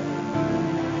prayer.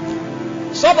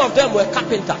 Some of them were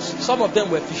carpenters, some of them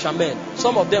were fishermen,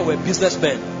 some of them were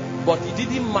businessmen, but it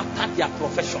didn't matter their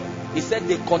profession. He said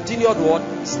they continued what?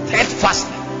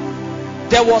 Steadfastly.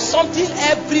 There was something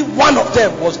every one of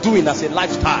them was doing as a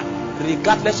lifestyle,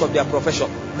 regardless of their profession.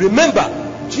 Remember,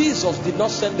 Jesus did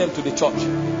not send them to the church.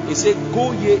 He said,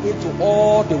 go ye into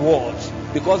all the world,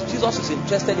 because Jesus is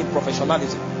interested in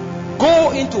professionalism.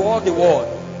 Go into all the world.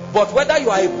 But whether you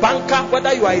are a banker,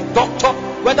 whether you are a doctor,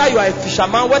 whether you are a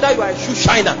fisherman, whether you are a shoe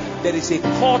shiner, there is a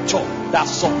culture that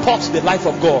supports the life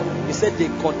of God. He said they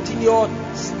continued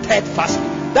steadfastly.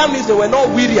 That means they were not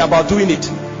weary about doing it.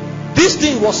 This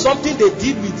thing was something they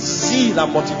did with zeal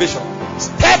and motivation.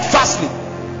 Steadfastly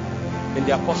in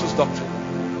the apostles' doctrine,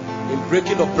 in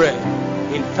breaking of bread,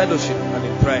 in fellowship, and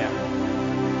in prayer.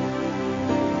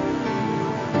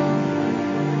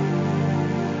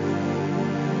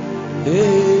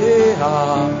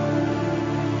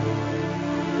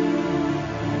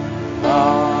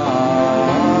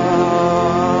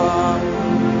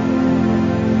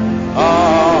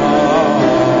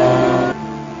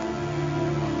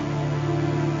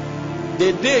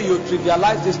 The day you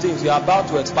trivialize these things, you are about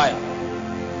to expire.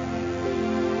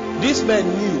 These men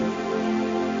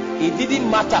knew it didn't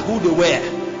matter who they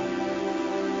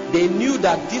were. They knew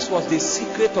that this was the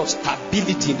secret of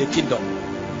stability in the kingdom.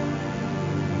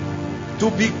 To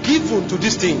be given to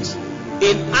these things.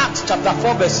 In Acts chapter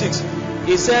 4 verse 6,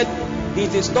 he said,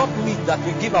 it is not meet that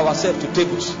we give ourselves to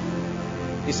tables.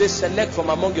 He says, select from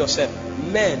among yourselves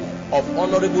men of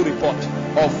honorable report,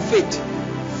 of faith,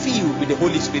 filled with the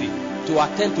Holy Spirit, to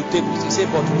attend to tables. He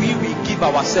said, but we will give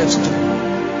ourselves to.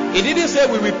 He didn't say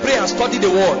we will pray and study the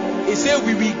word. He said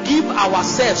we will give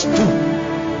ourselves to.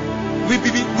 We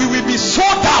will be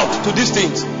sold out to these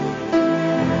things.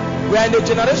 We are in a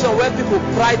generation where people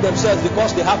pride themselves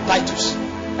because they have titles.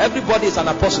 Everybody is an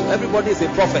apostle. Everybody is a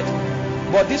prophet.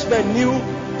 But these men knew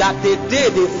that the day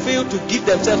they failed to give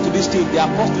themselves to this thing, the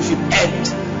apostleship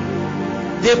ends.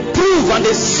 The proof and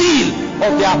the seal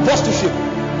of the apostleship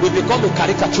will become a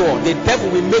caricature. The devil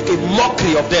will make a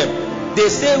mockery of them. They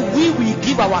say we will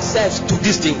give ourselves to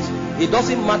these things. It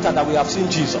doesn't matter that we have seen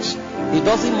Jesus. It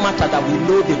doesn't matter that we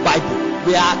know the Bible.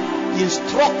 We are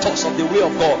instructors of the way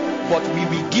of God, but we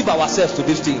will give ourselves to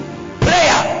this thing.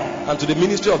 Prayer and to the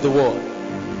ministry of the word.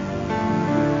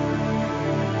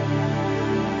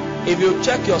 If you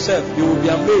check yourself, you will be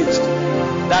amazed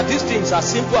that these things, as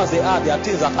simple as they are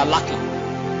things that are lacking.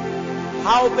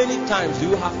 How many times do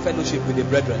you have fellowship with the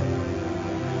brethren?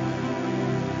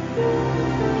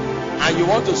 And you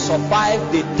want to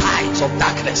survive the tides of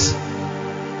darkness.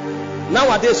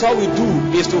 Nowadays, all we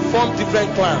do is to form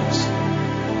different clans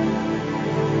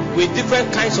with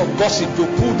different kinds of gossip to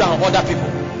pull down other people.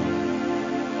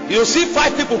 You see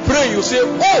 5 people praying, you say,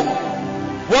 oh,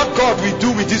 what God will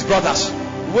do with these brothers.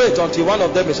 Wait until one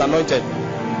of them is anointed.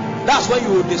 That's when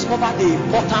you will discover the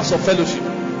importance of fellowship.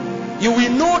 You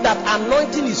will know that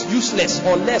anointing is useless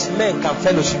unless men can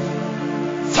fellowship.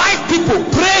 5 people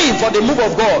praying for the move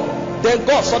of God, then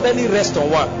God suddenly rests on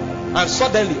one, and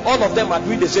suddenly all of them are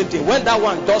doing the same thing. When that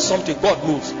one does something, God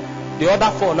moves. The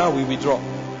other 4 now will withdraw,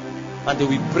 and they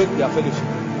will break their fellowship,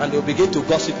 and they will begin to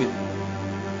gossip it.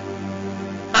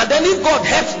 And then if God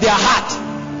helps their heart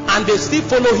and they still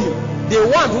follow him, the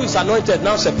one who is anointed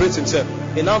now separates himself.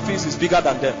 He now feels he's bigger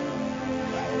than them.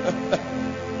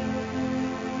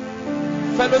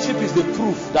 Fellowship is the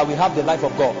proof that we have the life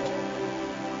of God.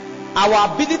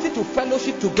 Our ability to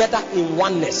fellowship together in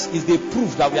oneness is the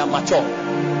proof that we are mature.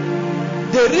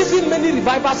 The reason many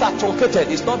revivals are truncated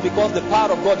is not because the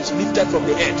power of God is lifted from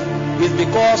the earth. It's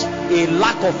because a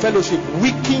lack of fellowship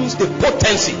weakens the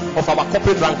potency of our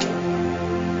corporate ranking.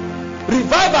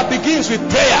 Revival begins with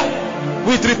prayer,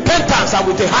 with repentance, and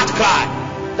with a heart cry.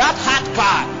 That heart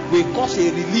cry will cause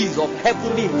a release of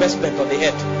heavenly investment on the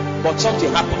earth. But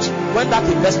something happens. When that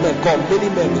investment comes, many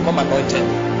men become anointed.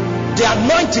 The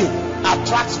anointing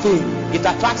attracts fame, it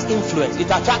attracts influence, it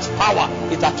attracts power,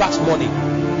 it attracts money.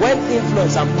 When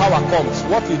influence and power comes,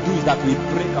 what we do is that we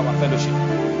break our fellowship.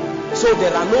 So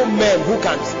there are no men who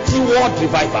can steward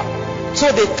revival. So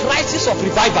the crisis of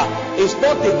revival is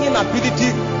not the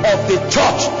inability of the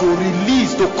church to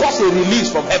release, to cause a release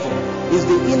from heaven. It's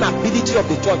the inability of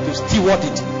the church to steward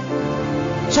it.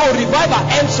 So revival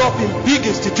ends up in big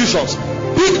institutions,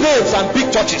 big names and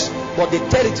big churches, but the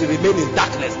territory remains in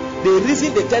darkness. The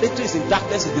reason the territory is in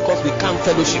darkness is because we can't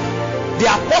fellowship. The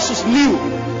apostles knew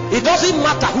it doesn't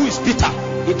matter who is Peter,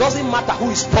 it doesn't matter who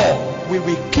is Paul, we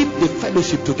will keep the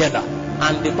fellowship together.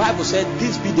 And the Bible said,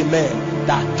 these be the men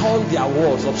that turned their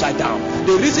walls upside down.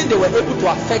 The reason they were able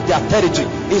to affect their territory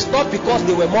is not because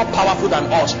they were more powerful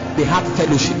than us. They had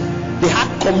fellowship, they had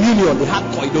communion, they had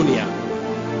koinonia.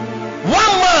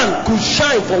 One man could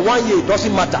shine for 1 year, it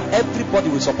doesn't matter. Everybody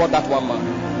will support that one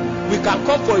man. We can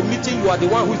come for a meeting, you are the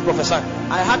one who is prophesying.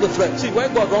 I had a friend. See,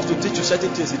 when God wants to teach you certain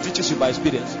things, He teaches you by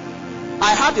experience.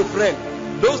 I had a friend,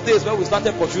 those days when we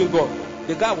started pursuing God,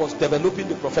 the guy was developing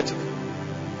the prophetic.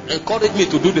 Encouraged me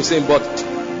to do the same, but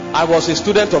I was a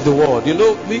student of the world. You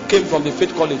know, we came from the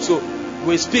faith college, so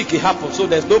we speak, it happens. So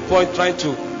there's no point trying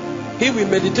to. He will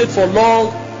meditate for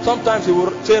long. Sometimes he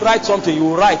will say, write something, you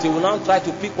will write. He will now try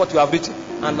to pick what you have written.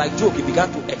 And like joke, he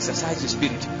began to exercise the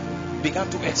spirit.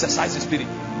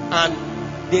 And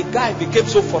the guy became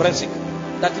so forensic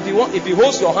that if he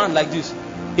holds your hand like this,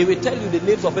 he will tell you the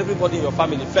names of everybody in your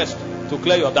family first to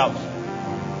clear your doubts.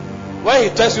 When he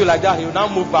tells you like that, he will now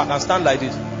move back and stand like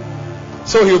this.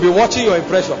 So he will be watching your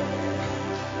impression.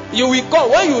 You will come.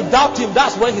 When you doubt him,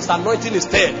 that's when his anointing is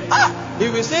there. He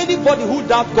will say, anybody who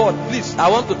doubt God, please, I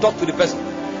want to talk to the person.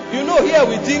 You know, here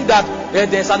we think that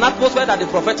there's an atmosphere that the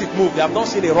prophetic move. They have not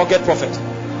seen a rugged prophet.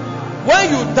 When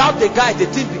you doubt the guy, the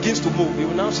thing begins to move. He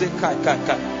will now say, Kai.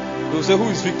 He will say, who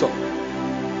is Victor?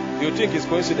 You think it's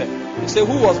coincidence. He say,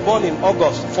 who was born in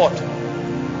August 4th?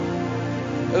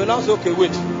 He will now say, okay,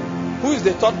 wait. Who is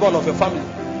the third born of your family?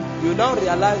 You now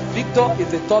realize Victor is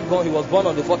the third born. He was born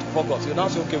on the 4th of August. You now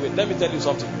say, okay, wait, let me tell you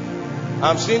something.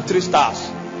 I'm seeing 3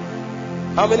 stars.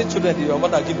 How many children did your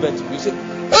mother give birth to? You say,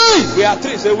 hey, we are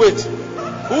 3. Say, wait.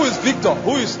 Who is Victor?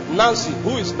 Who is Nancy?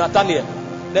 Who is Nathaniel?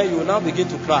 Then you will now begin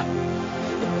to cry.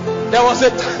 There was a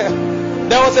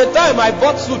time I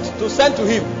bought suit to send to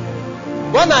him.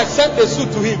 When I sent the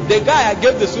suit to him, the guy I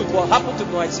gave the suit was happened to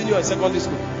be my senior in secondary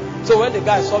school. So when the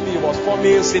guy saw me, he was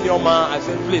forming senior man. I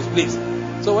said, please.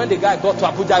 So when the guy got to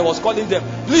Abuja, I was calling them,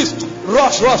 please,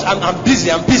 rush, I'm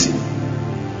busy.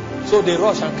 So they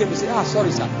rushed and came and said,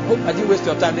 sorry sir, hope I didn't waste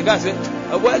your time. The guy said,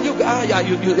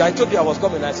 I told you I was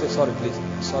coming. I said, sorry, please,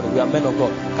 sorry, we are men of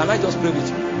God. Can I just pray with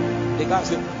you? The guy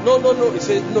said, no. He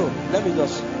said, no, let me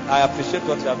just, I appreciate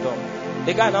what you have done.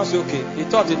 The guy now said, okay. He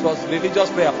thought it was religious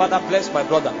prayer. Father, bless my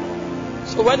brother.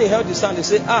 So when he held his hand, he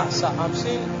said, sir, I'm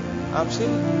seeing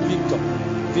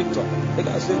Victor. The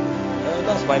guy said,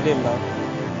 that's my name now.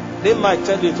 They might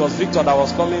tell you it was Victor that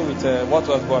was coming with what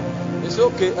was born. He said,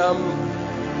 okay,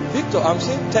 Victor, I'm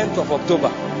seeing 10th of October.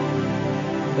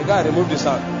 The guy removed his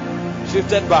hand,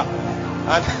 shifted back,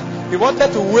 and he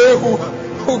wanted to weigh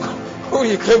who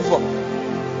he came from.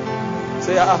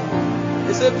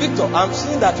 He said, Victor, I'm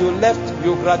seeing that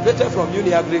you graduated from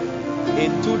Uniagric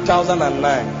in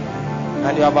 2009,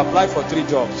 and you have applied for 3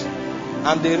 jobs.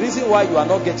 And the reason why you are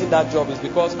not getting that job is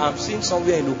because I'm seeing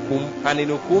somewhere in Ukum, and in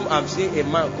Ukum I'm seeing a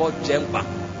man called Jemba.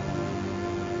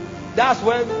 That's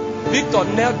when Victor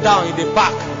knelt down in the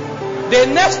back. The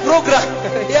next program,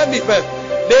 hear me first.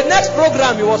 The next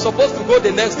program he was supposed to go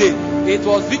the next day. It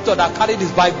was Victor that carried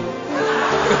his Bible.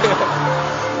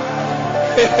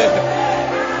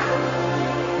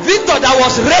 Victor that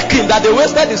was wrecking, that they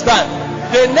wasted his time.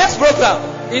 The next program,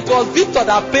 it was Victor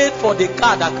that paid for the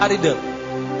car that carried them.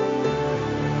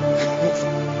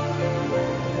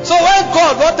 So when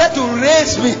God wanted to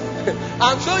raise me,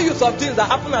 I'm showing you some things that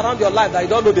happen around your life that you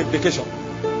don't know the implication.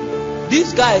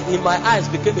 This guy in my eyes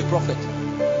became a prophet.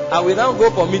 I will now go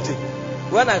for meeting.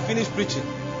 When I finish preaching,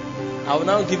 I will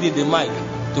now give you the mic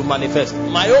to manifest.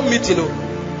 My own meeting,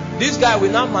 this guy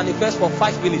will now manifest for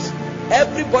 5 minutes.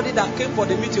 Everybody that came for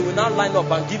the meeting will now line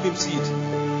up and give him seed.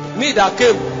 Me that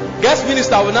came, guest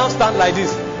minister will now stand like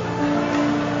this.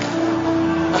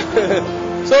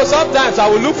 So sometimes I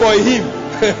will look for a hymn.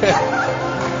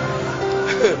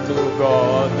 To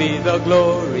God be the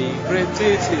glory, great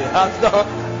things He has done.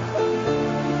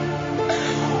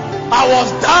 I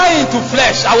was dying to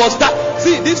flesh.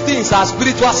 See, these things are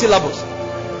spiritual syllables.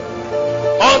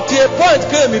 Until a point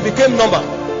came, it became normal.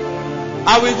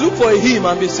 I will look for a hymn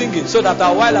and be singing, so that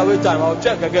while I wait time, I will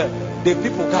check again. The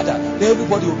people gather. Then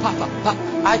everybody will pop.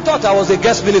 I thought I was a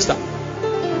guest minister.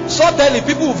 Suddenly,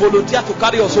 people will volunteer to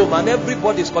carry us home, and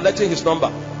everybody is collecting his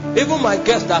number. Even my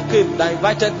guests that came, that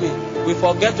invited me, will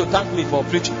forget to thank me for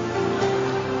preaching.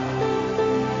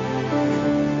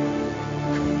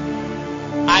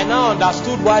 I now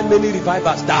understood why many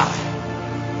revivals die.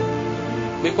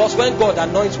 Because when God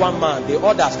anoints one man, the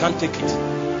others can't take it.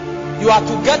 You are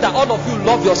together, all of you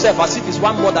love yourself as if it's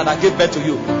one mother that gave birth to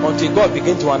you, until God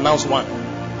begin to announce one.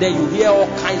 Then you hear all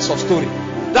kinds of story.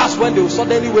 That's when they will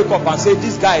suddenly wake up and say,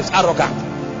 this guy is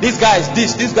arrogant, this guy is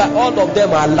this guy. All of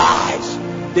them are lies.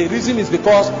 The reason is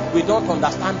because we don't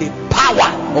understand the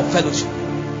power of fellowship.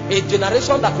 A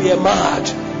generation that we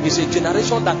emerge is a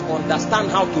generation that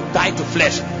understands how to die to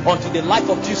flesh until the life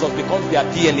of Jesus becomes their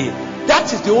DNA.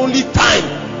 That is the only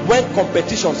time when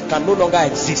competitions can no longer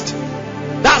exist.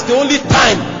 That's the only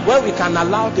time when we can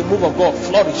allow the move of God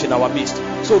flourish in our midst.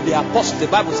 So the apostles, the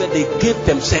Bible said, they gave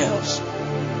themselves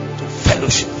to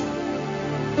fellowship.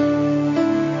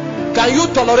 Can you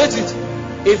tolerate it?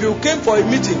 If you came for a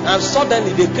meeting and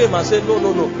suddenly they came and said, no,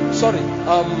 sorry,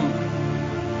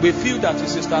 we feel that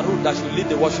it's Sister Ruth that should lead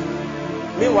the worship.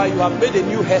 Meanwhile, you have made a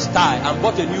new hairstyle and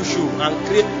bought a new shoe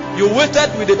and you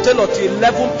waited with the tailor till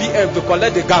 11 p.m. to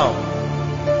collect the gown.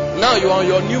 Now you are on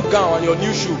your new gown and your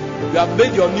new shoe. You have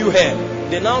made your new hair.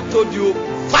 They now told you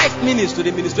 5 minutes to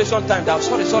the ministration time that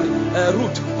sorry,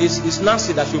 Ruth, it's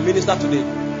Nancy that should minister today.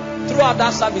 Throughout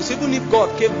that service, even if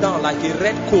God came down like a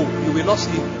red coal, you will not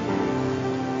see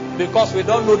him. Because we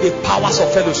don't know the powers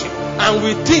of fellowship. And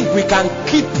we think we can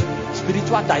keep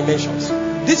spiritual dimensions.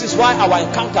 This is why our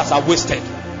encounters are wasted.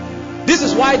 This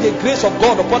is why the grace of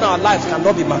God upon our lives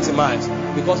cannot be maximized.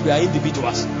 Because we are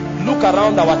individuals. Look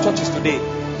around our churches today.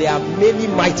 There are many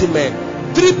mighty men.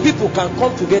 3 people can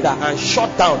come together and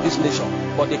shut down this nation.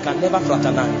 But they can never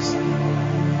fraternize.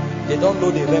 They don't know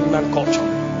the remnant culture.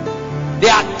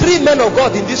 There are 3 men of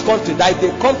God in this country that if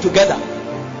they come together,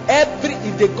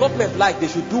 if the government like, they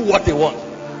should do what they want.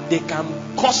 They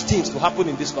can cause things to happen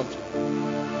in this country.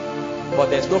 But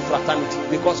there's no fraternity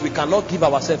because we cannot give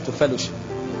ourselves to fellowship.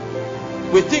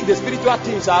 We think the spiritual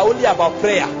things are only about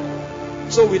prayer.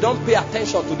 So we don't pay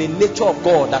attention to the nature of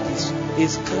God that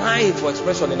is crying for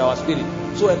expression in our spirit.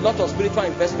 So a lot of spiritual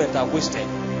investments are wasted.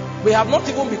 We have not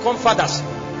even become fathers.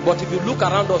 But if you look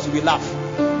around us, you will laugh.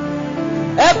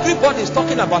 Everybody is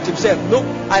talking about himself. No,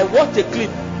 I watched a clip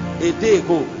a day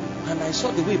ago and I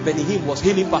saw the way Benny Hinn was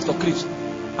healing Pastor Chris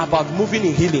about moving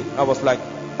in healing. I was like,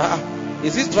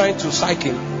 is he trying to psych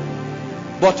him?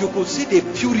 But you could see the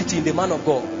purity in the man of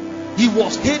God. He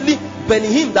was healing Benny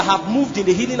Hinn that have moved in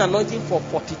the healing anointing for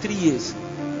 43 years.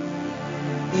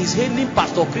 He's healing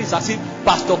Pastor Chris as if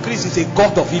Pastor Chris is a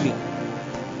God of healing.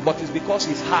 But it's because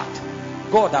his heart,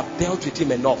 God have dealt with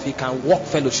him enough. He can walk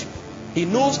fellowship. He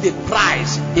knows the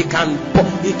price. He can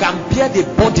bear the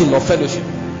burden of fellowship.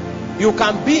 You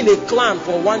can be in a clan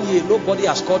for 1 year, nobody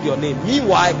has called your name.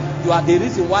 Meanwhile, you are the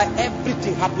reason why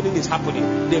everything happening is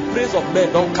happening. The praise of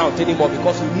men don't count anymore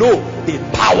because you know the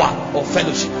power of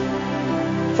fellowship.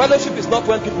 Fellowship is not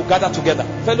when people gather together.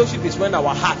 Fellowship is when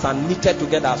our hearts are knitted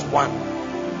together as one.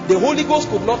 The Holy Ghost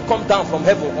could not come down from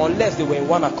heaven unless they were in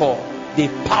one accord. The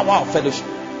power of fellowship.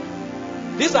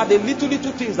 These are the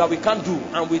little things that we can't do,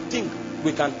 and we think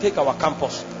we can take our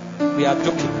campus. We are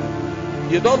joking.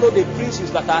 You don't know the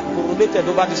princes that are coronated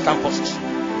over these campuses.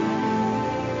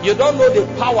 You don't know the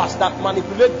powers that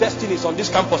manipulate destinies on these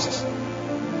campuses.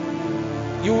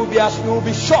 You will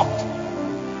be shocked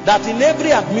that in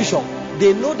every admission,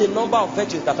 they know the number of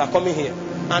virgins that are coming here.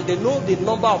 And they know the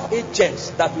number of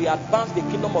agents that will advance the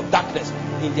kingdom of darkness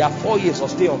in their 4 years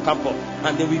of stay on campus.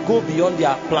 And they will go beyond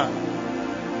their plan.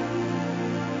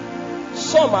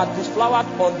 Some are disflowered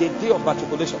on the day of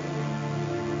matriculation.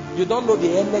 You don't know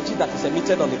the energy that is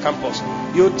emitted on the campus.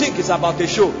 You think it's about a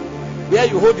show where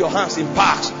you hold your hands in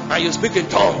parks and you speak in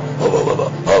tongues.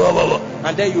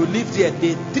 And then you live there.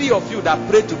 The 3 of you that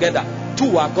pray together,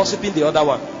 2 are gossiping the other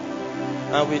one.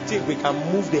 And we think we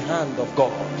can move the hand of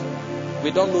God.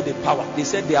 We don't know the power. They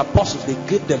said the apostles, they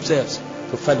gave themselves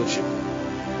to fellowship.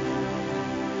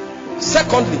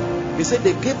 Secondly, they said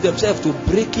they gave themselves to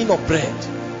breaking of bread.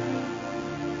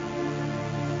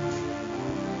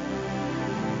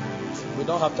 We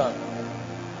don't have time.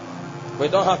 We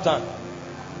don't have time.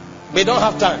 We don't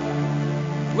have time.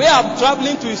 Where I'm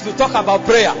traveling to is to talk about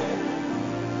prayer.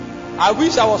 I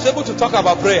wish I was able to talk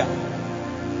about prayer.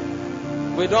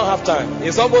 We don't have time.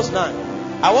 It's almost 9.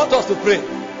 I want us to pray.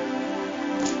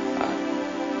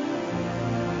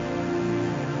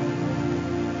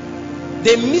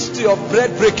 The mystery of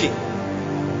bread breaking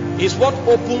is what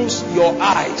opens your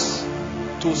eyes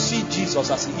to see Jesus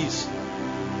as he is.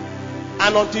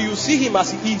 And until you see him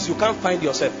as he is, you can't find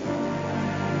yourself.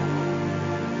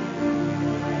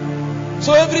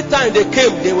 So every time they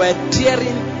came, they were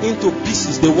tearing into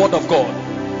pieces the word of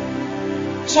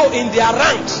God. So in their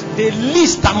ranks, the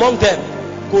least among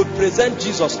them could present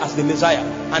Jesus as the Messiah,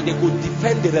 and they could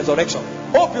defend the resurrection.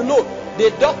 Hope you know,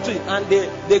 the doctrine and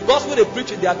the gospel they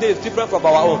preach in their day is different from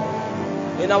our own.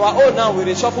 In our own now, we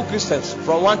reshuffle Christians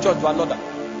from one church to another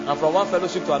and from one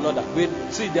fellowship to another. We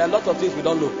see there are a lot of things we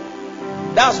don't know.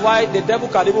 That's why the devil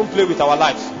can even play with our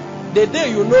lives. The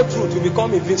day you know truth, you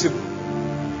become invincible.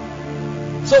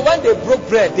 So when they broke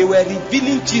bread, they were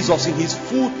revealing Jesus in his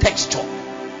full texture.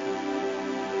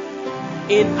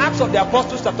 In Acts of the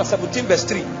Apostles chapter 17 verse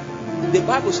 3, the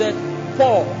Bible said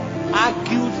Paul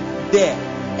argued there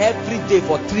every day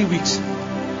for 3 weeks,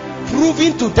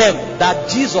 proving to them that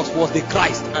Jesus was the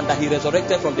Christ and that he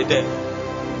resurrected from the dead.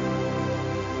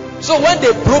 So when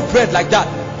they broke bread like that,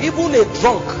 even a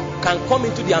drunk can come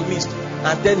into their midst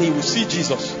and then he will see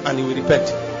Jesus and he will repent.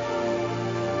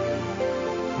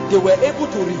 They were able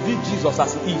to reveal Jesus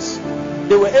as he is.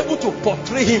 They were able to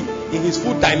portray him in his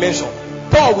full dimension.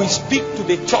 Paul will speak to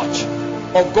the church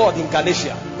of God in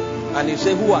Galatia and he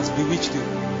said, who has bewitched you?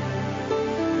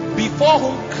 Before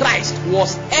whom Christ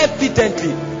was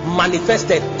evidently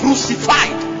manifested,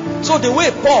 crucified. So the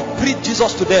way Paul preached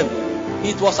Jesus to them,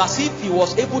 it was as if he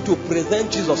was able to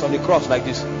present Jesus on the cross like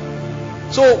this.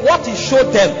 So what he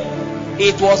showed them,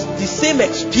 it was the same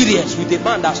experience with a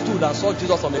man that stood and saw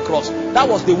Jesus on the cross. That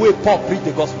was the way Paul preached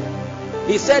the gospel.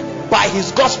 He said by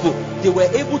his gospel, they were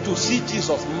able to see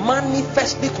Jesus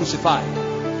manifestly crucified.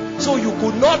 So you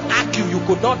could not argue, you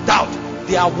could not doubt.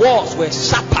 Their words were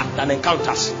sharper than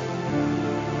encounters.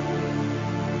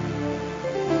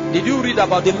 Did you read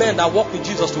about the men that walked with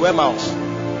Jesus to Emmaus?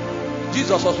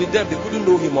 Jesus was with them, they couldn't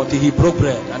know him until he broke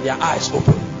bread and their eyes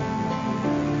opened.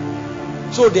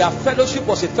 So their fellowship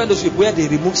was a fellowship where they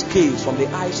removed scales from the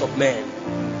eyes of men.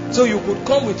 So you could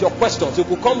come with your questions, you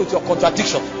could come with your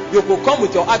contradictions, you could come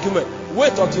with your argument.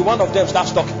 Wait until one of them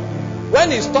starts talking.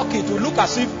 When he's talking, it will look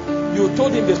as if you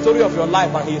told him the story of your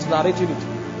life and he is narrating it.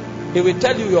 He will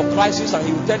tell you your crisis and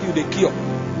he will tell you the cure.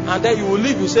 And then you will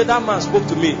leave, you say, that man spoke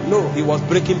to me. No, he was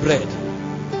breaking bread.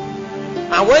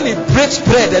 And when he breaks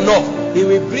bread enough, he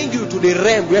will bring you to the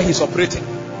realm where he's operating.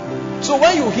 So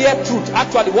when you hear truth,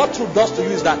 actually what truth does to you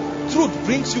is that truth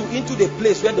brings you into the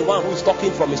place where the one who is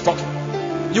talking from is talking.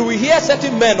 You will hear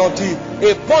certain men until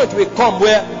a point will come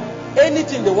where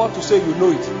anything they want to say, you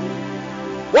know it.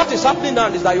 What is happening now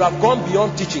is that you have gone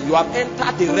beyond teaching. You have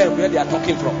entered the realm where they are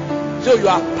talking from. So you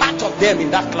are part of them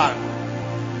in that clan.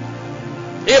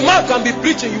 A man can be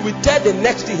preaching, you will tell the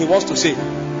next thing he wants to say.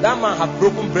 That man have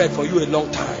broken bread for you a long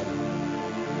time.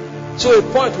 So a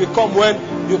point will come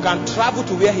when you can travel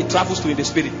to where he travels to in the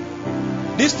spirit.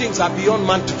 These things are beyond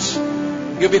mantles.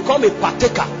 You become a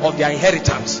partaker of their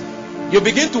inheritance. You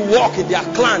begin to walk in their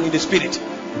clan in the spirit.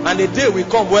 And a day will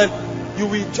come when you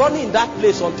will journey in that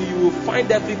place until you will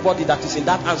find everybody that is in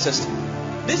that ancestry.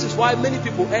 This is why many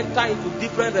people enter into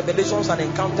different revelations and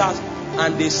encounters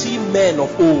and they see men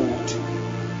of old.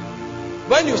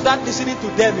 When you start listening to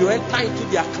them, you enter into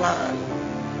their clan.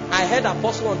 I heard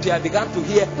apostle until I began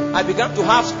to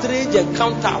have strange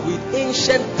encounter with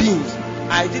ancient beings.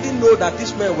 I didn't know that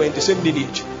these men were in the same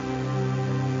lineage.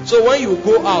 So when you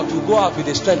go out with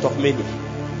the strength of many.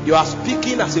 You are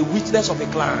speaking as a witness of a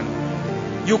clan.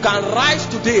 You can rise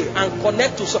today and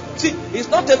connect to some. See, it's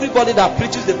not everybody that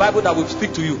preaches the Bible that will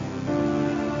speak to you.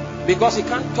 Because he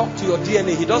can't talk to your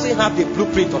DNA. He doesn't have the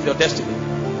blueprint of your destiny.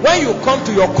 When you come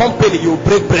to your company, you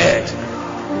break bread.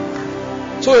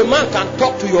 So a man can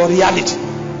talk to your reality.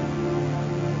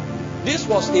 This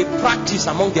was a practice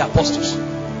among the apostles.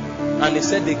 And they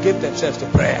said they gave themselves to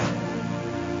prayer.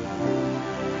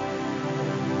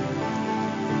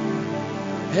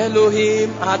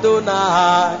 Elohim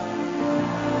Adonai.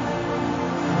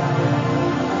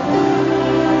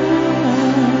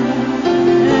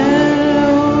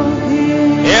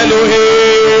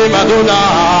 Elohim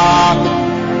Adonai.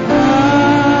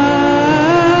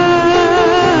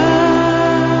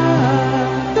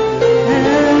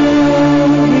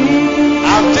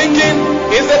 I'm thinking,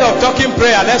 instead of talking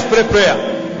prayer, let's pray prayer.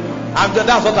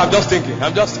 That's what I'm just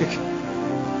thinking.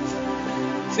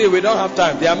 See, we don't have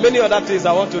time. There are many other things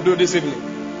I want to do this evening.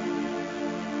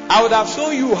 I would have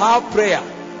shown you how prayer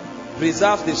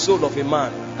preserves the soul of a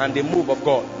man and the move of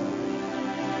God.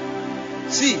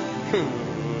 See,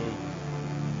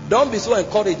 don't be so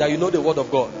encouraged that you know the word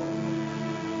of God.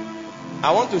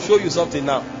 I want to show you something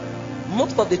now.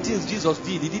 Most of the things Jesus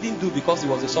did, he didn't do because he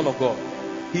was the Son of God.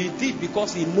 He did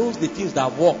because he knows the things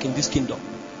that work in this kingdom.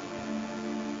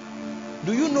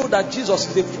 Do you know that Jesus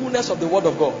is the fullness of the word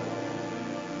of God?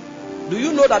 Do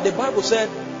you know that the Bible said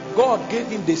God gave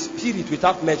him the Spirit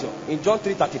without measure in John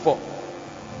 3:34?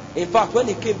 In fact, when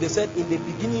he came, they said in the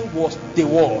beginning was the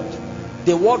Word.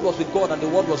 The Word was with God and the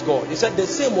Word was God. He said the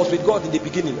same was with God in the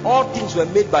beginning. All things were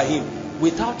made by him.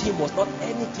 Without him was not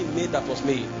anything made that was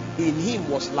made. In him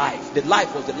was life. The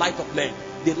life was the light of men.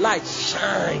 The light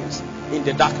shines in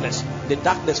the darkness. The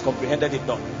darkness comprehended it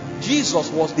not. Jesus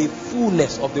was the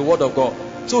fullness of the word of God.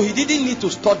 So he didn't need to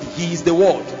study. He is the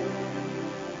word.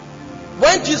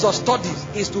 When Jesus studies,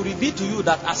 is to reveal to you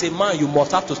that as a man you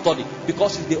must have to study,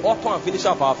 because he's the author and finisher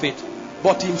of our faith.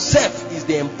 But himself is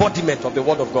the embodiment of the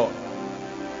word of God.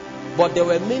 But there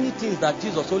were many things that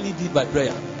Jesus only did by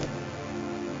prayer.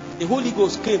 The Holy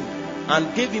Ghost came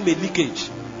and gave him a leakage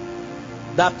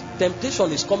that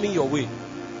temptation is coming your way.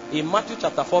 In Matthew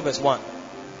chapter 4 verse 1.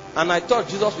 And I thought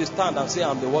Jesus would stand and say,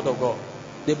 I'm the word of God.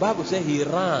 The Bible says he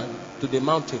ran to the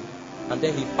mountain and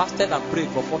then he fasted and prayed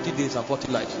for 40 days and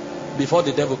 40 nights before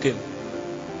the devil came.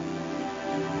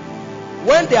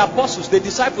 When the apostles, the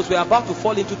disciples were about to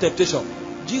fall into temptation,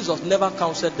 Jesus never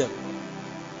counseled them.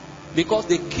 Because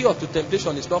the cure to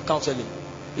temptation is not counseling.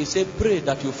 He said, pray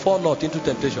that you fall not into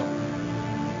temptation.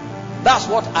 That's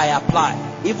what I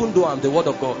apply, even though I'm the word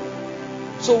of God.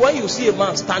 So when you see a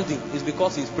man standing, it's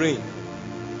because he's praying.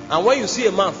 And when you see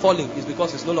a man falling, it's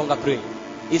because he's no longer praying.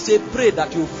 He said, pray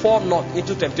that you fall not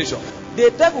into temptation.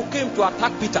 The devil came to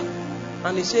attack Peter.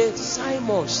 And he said,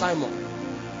 Simon, Simon,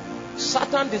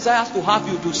 Satan desires to have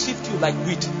you, to sift you like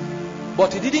wheat.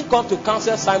 But he didn't come to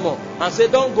counsel Simon and say,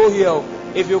 don't go here.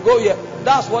 If you go here,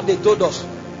 that's what they told us.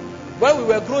 When we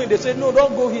were growing, they said, no,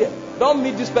 don't go here. Don't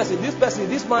meet this person.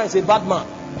 This man is a bad man.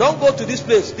 Don't go to this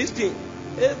place, this thing.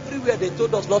 Everywhere they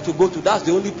told us not to go to, that's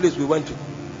the only place we went to.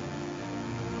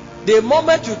 The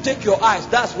moment you take your eyes,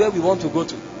 that's where we want to go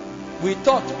to. We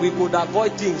thought we could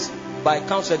avoid things by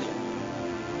counseling.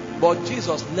 But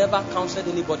Jesus never counseled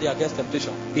anybody against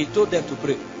temptation. He told them to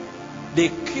pray. The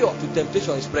cure to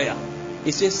temptation is prayer.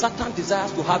 He says, Satan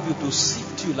desires to have you, to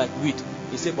sift you like wheat.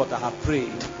 He said, but I have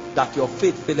prayed that your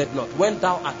faith faileth not. When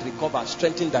thou art recovered,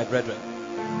 strengthen thy brethren.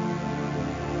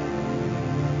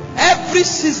 Every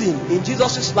season in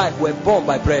Jesus' life were born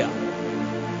by prayer.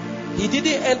 He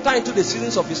didn't enter into the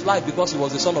seasons of his life because he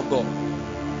was the Son of God.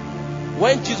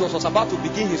 When Jesus was about to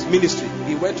begin his ministry,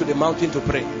 he went to the mountain to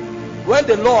pray. When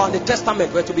the law and the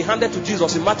testament were to be handed to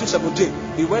Jesus in Matthew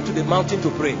 17, he went to the mountain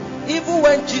to pray. Even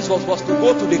when Jesus was to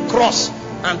go to the cross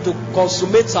and to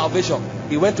consummate salvation,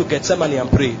 he went to Gethsemane and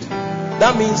prayed.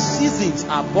 That means seasons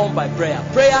are born by prayer.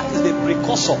 Prayer is the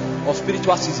precursor of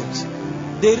spiritual seasons.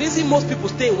 The reason most people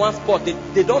stay in one spot,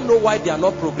 they don't know why they are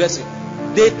not progressing.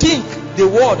 They think the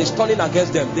world is turning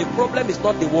against them. The problem is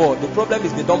not the world. The problem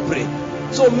is they don't pray.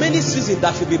 So many seasons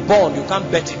that should be born, you can't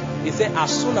bet it. He said,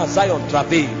 as soon as Zion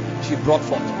travailed, she brought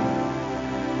forth.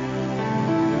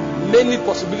 Many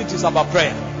possibilities about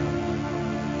prayer.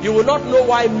 You will not know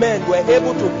why men were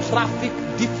able to traffic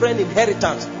different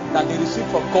inheritance that they received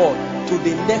from God to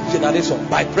the next generation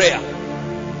by prayer.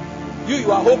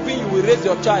 You are hoping you will raise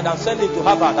your child and send him to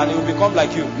Harvard and he will become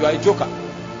like you. You are a joker.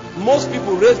 Most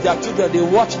people raise their children, they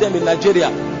watch them in Nigeria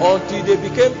until they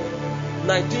became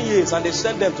 19 years and they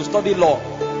sent them to study law.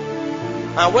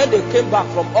 And when they came back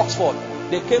from Oxford,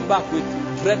 they came back with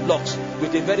dreadlocks,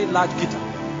 with a very large guitar,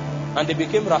 and they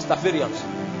became Rastafarians.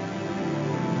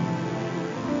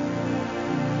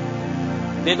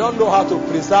 They don't know how to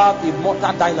preserve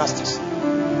immortal dynasties.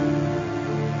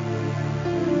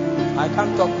 I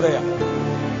can't talk prayer.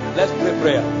 Let's pray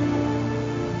prayer.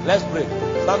 Let's pray.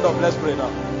 Stand up, let's pray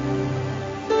now.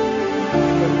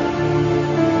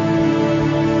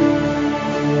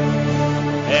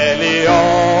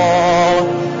 Elion,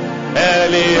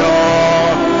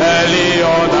 Elion,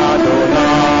 Elion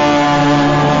Adonai.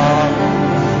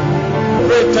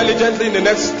 Pray intelligently in the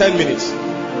next 10 minutes.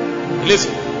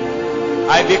 Listen,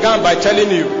 I began by telling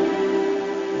you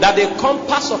that the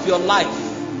compass of your life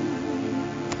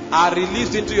are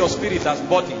released into your spirit as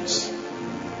bodies.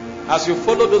 As you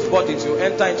follow those bodies, you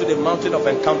enter into the mountain of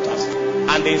encounters,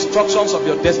 and the instructions of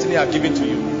your destiny are given to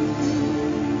you.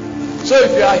 So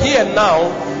if you are here now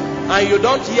and you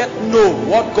don't yet know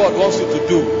what God wants you to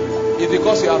do, it's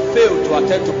because you have failed to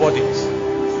attend to bodies.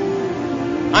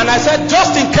 And I said,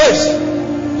 just in case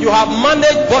you have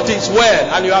managed bodies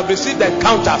well and you have received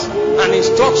encounters and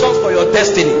instructions for your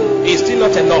destiny, it's still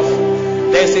not enough.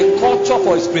 There is a culture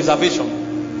for its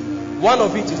preservation. One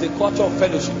of it is the culture of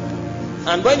fellowship.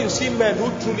 And when you see men who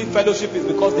truly fellowship, is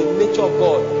because the nature of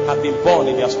God has been born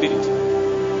in their spirit.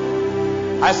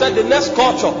 I said the next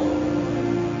culture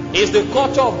is the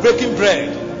culture of breaking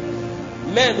bread.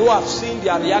 Men who have seen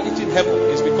their reality in heaven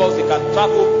is because they can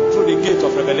travel through the gate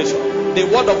of revelation. The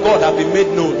word of God has been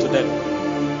made known to them.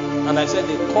 And I said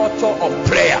the culture of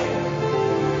prayer.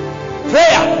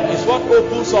 Prayer is what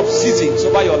opens up seasons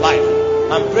over your life.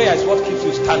 And prayer is what keeps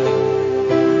you standing.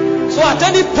 So at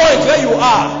any point where you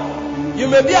are, you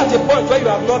may be at a point where you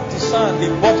have not discerned the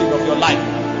burden of your life.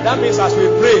 That means as we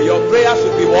pray, your prayer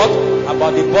should be what?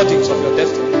 About the burdens of your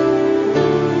destiny.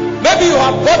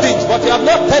 have burdens, but you have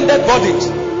not tended burdens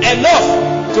enough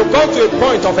to come to a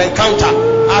point of encounter.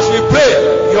 As we pray,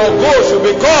 your goal should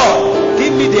be, God,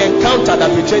 give me the encounter that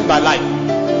will change my life.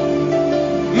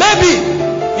 Maybe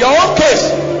your own case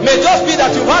may just be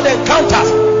that you've had encounters,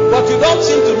 but you don't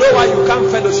seem to know why you can't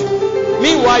fellowship.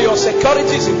 Meanwhile, your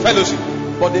security is in fellowship,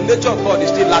 but the nature of God is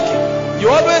still lacking. You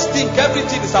always think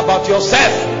everything is about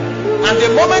yourself, and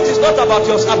the moment it's not about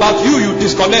you, you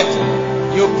disconnect.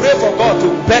 You pray for God to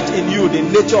birth in you the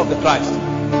nature of the Christ.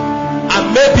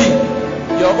 And maybe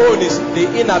your own is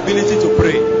the inability to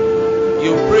pray.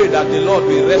 You pray that the Lord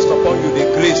will rest upon you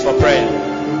the grace for prayer.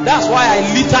 That's why I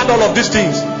littered all of these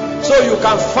things, so you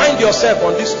can find yourself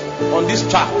on this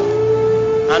track.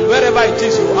 And wherever it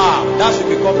is you are, that should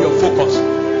become your focus.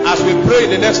 As we pray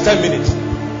in the next 10 minutes.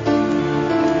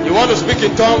 You want to speak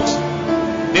in tongues?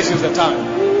 This is the time.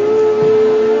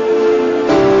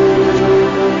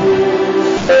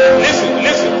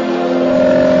 Listen.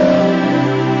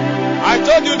 I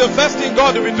told you the first thing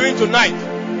God will be doing tonight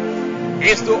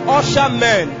is to usher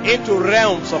men into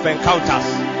realms of encounters.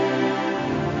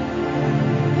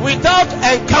 Without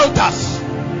encounters,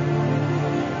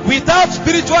 without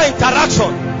spiritual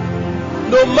interaction,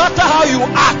 no matter how you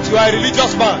act, you are a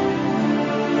religious man.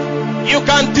 You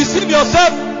can deceive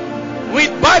yourself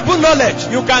with Bible knowledge.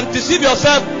 You can deceive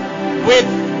yourself with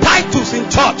titles in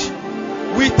church.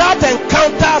 Without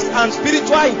encounters and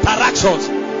spiritual interactions,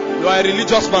 you are a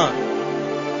religious man.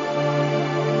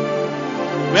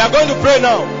 We are going to pray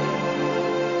now.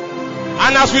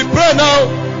 And as we pray now,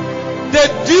 the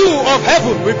dew of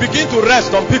heaven will begin to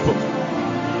rest on people.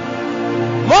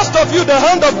 Most of you, the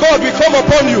hand of God will come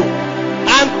upon you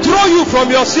and throw you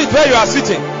from your seat where you are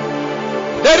sitting.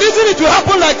 The reason it will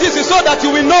happen like this is so that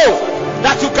you will know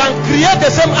that you can create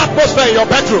the same atmosphere in your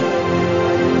bedroom.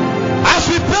 As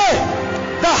we pray,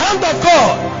 the hand of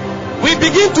God will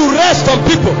begin to rest on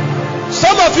people.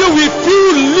 Some of you will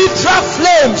feel literal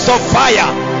flames of fire.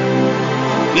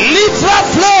 Literal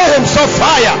flames of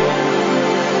fire.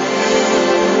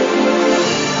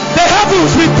 The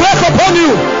heavens will break upon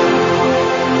you.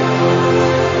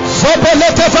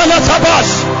 Sobelete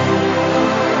vanatabash.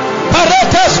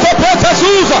 Paretes copetes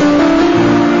usa.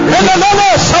 Elelele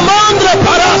samandre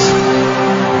paras.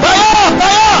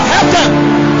 Baya, help them.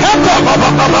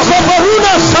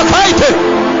 Soforuna sakaite.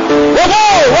 Wago,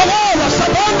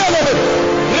 sabandele.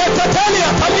 Letatelia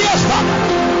taliaspa.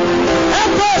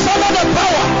 Help us under the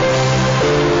power.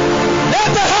 Let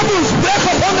the heavens break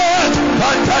upon the earth.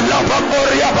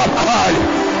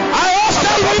 I ask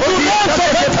them to dance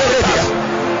of encounters.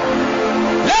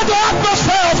 Let the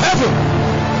atmosphere of heaven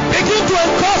begin to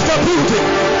engulf the building.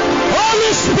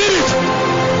 Holy Spirit,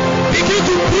 begin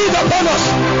to breathe upon us.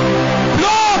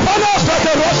 Blow upon us like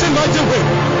a rushing mighty wind.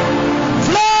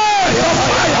 Flames of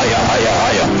fire.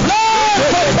 Flames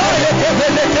of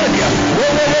fire.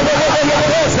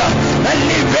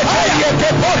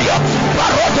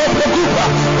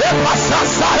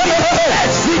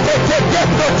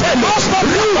 Most of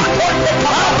you are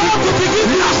about to begin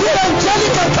to see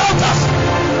angelic encounters.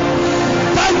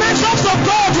 Dimensions of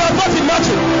God you have not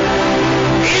imagined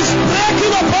is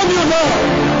breaking upon you now.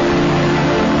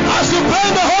 As you pray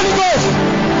in the Holy Ghost,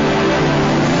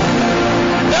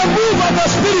 the move of the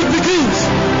Spirit begins.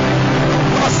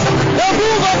 The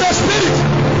move of the Spirit.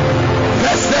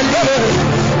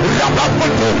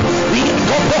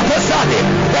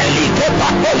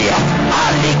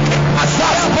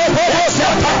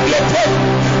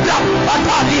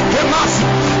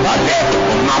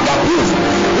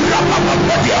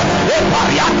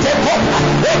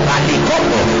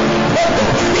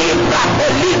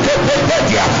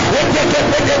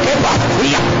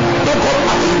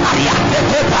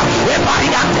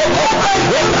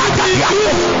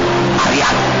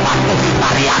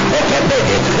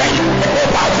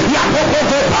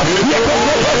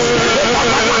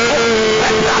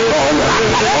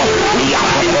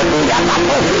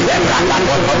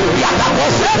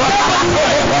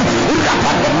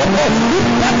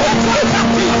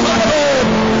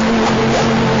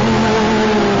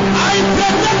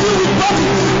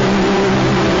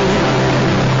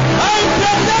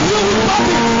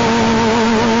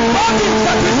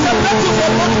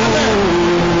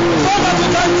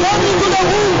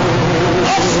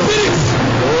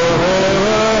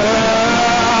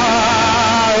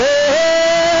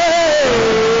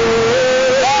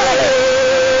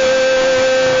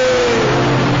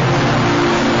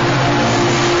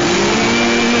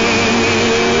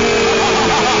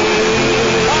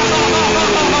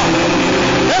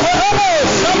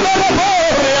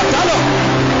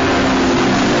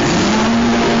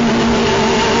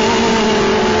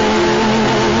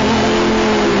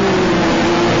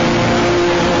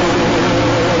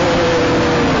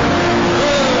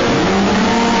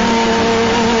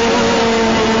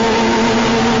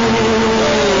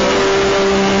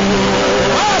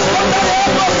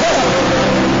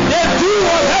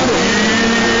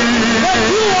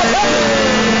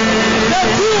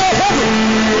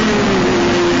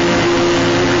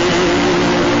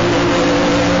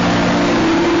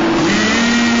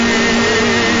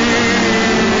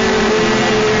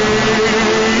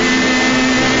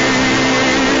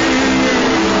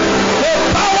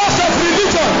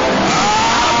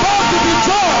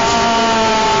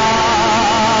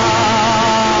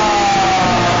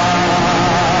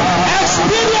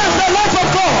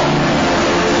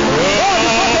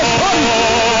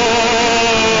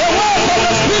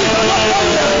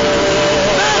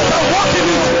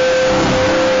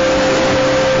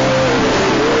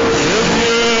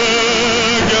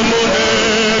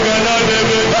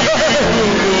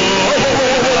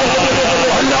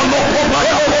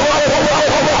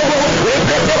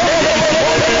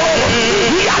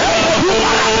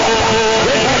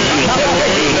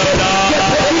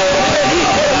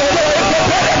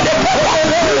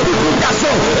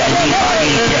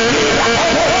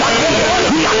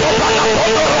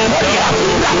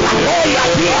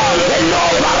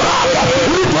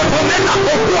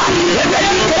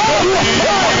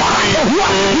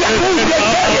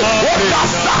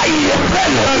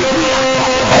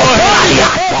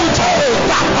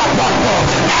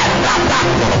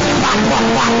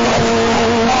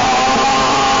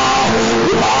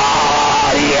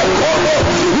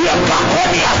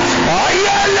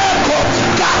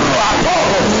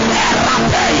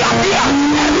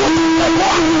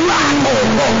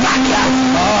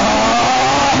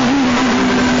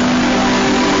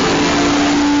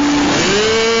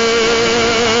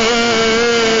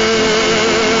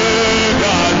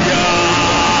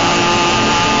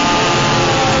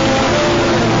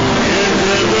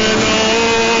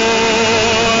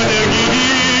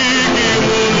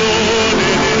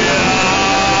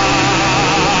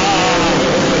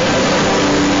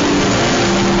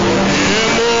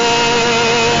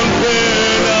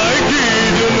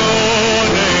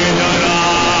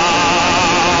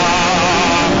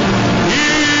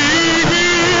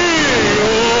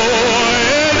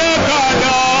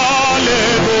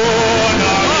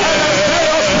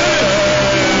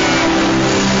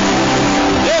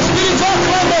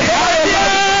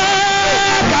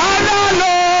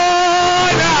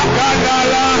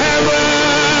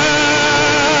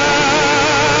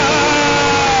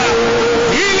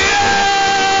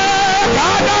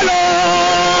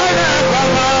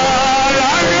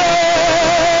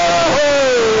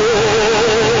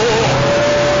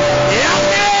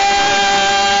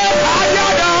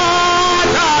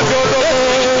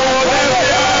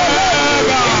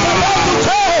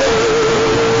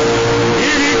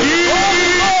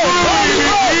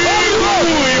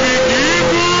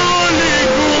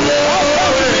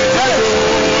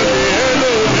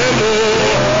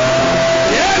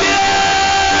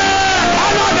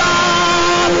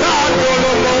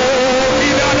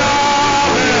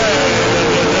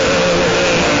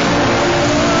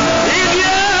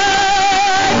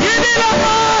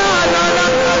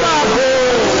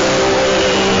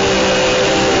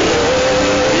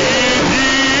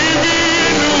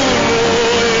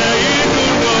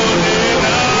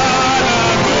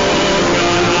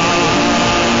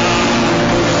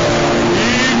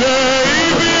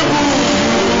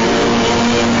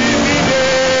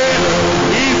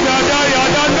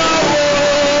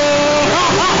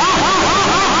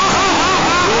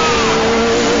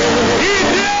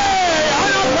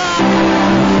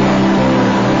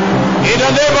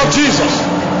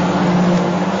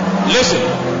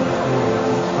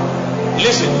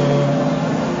 Listen.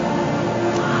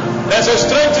 There's a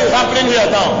strange thing happening here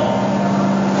now.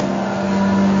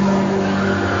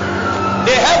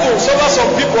 The heavens over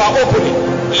some people are opening.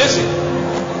 Listen.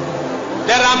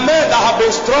 There are men that have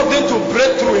been struggling to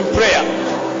break through in prayer.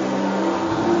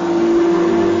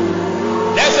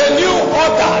 There's a new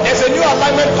order, there's a new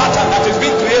alignment pattern that is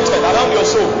being created around your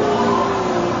soul.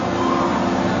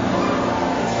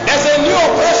 There's a new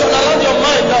operation around your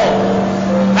mind now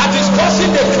that is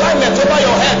causing the climate over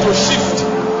your head to shift.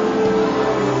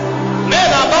 Men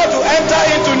are about to enter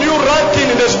into new ranking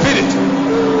in the spirit.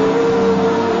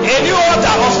 A new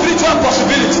order of spiritual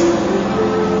possibility.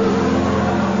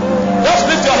 Just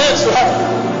lift your hands to heaven.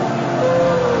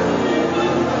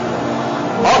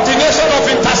 Ordination of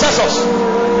intercessors.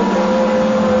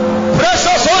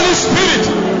 Precious Holy Spirit.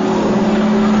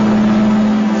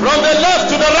 From the left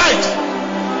to the right.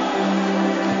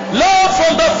 Lord,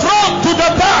 from the front to the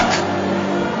back.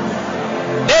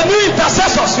 The new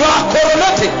intercessors you are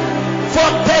coronating for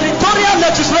territorial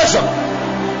legislation.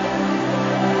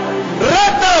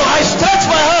 Right now, I stretch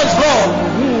my hands, Lord.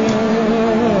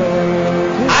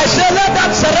 I say, let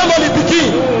that ceremony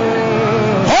begin.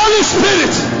 Holy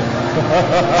Spirit,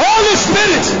 Holy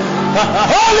Spirit,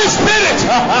 Holy Spirit,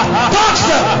 touch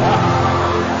them,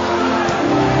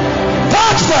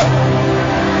 touch them,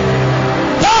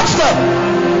 touch them.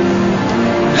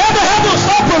 Let the heavens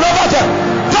open over them.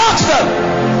 Touch them,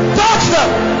 touch them,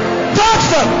 touch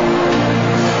them.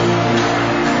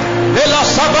 Ela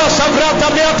sabah sabrata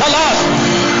miatalas.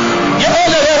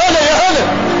 Yehole, yehole, yehole.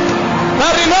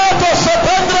 Marinato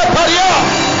sependre paria.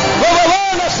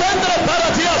 Govavana sendre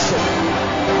paratiaso.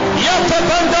 Yate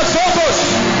panda zozos.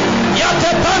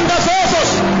 Yate panda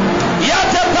zozos.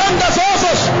 Yate panda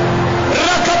zozos.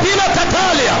 Rakabina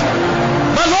tatalia.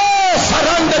 Malo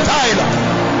sarande taila.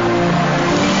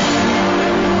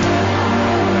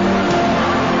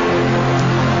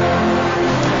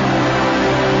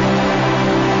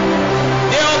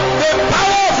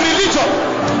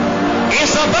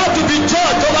 It's about to be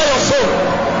judged over your soul.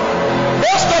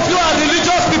 Most of you are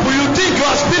religious people. You think you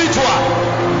are spiritual.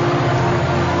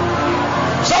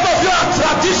 Some of you are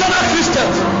traditional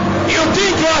Christians. You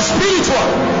think you are spiritual.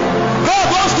 God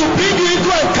wants to bring you into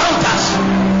encounters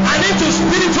and into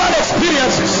spiritual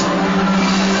experiences.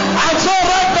 And so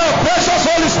right now, precious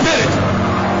Holy Spirit,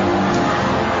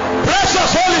 precious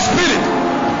Holy Spirit,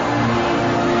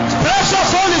 precious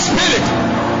Holy Spirit,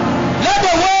 let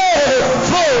the word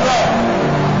flow now.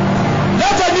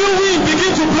 Let a new wind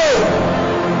begin to blow.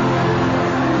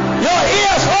 Your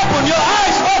ears open, your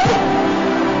eyes open.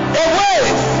 A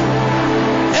wave.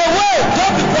 A wave.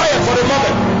 Don't be quiet for a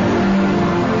moment.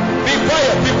 Be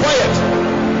quiet, be quiet.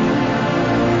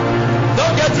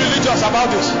 Don't get religious about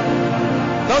this.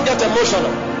 Don't get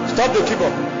emotional. Stop the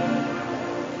keyboard.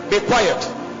 Be quiet.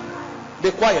 Be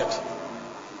quiet.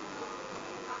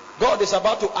 God is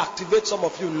about to activate some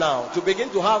of you now to begin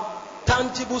to have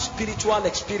tangible spiritual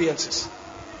experiences.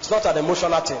 It's not an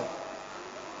emotional thing.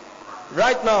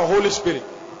 Right now, Holy Spirit,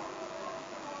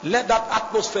 let that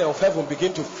atmosphere of heaven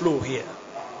begin to flow here.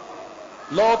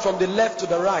 Lord, from the left to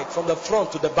the right, from the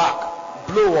front to the back,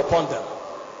 blow upon them.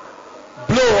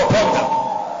 Blow upon them.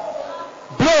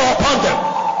 Blow upon them.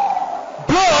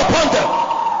 Blow upon them.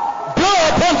 Blow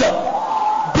upon them.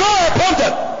 Blow upon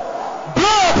them.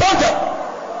 Blow upon them.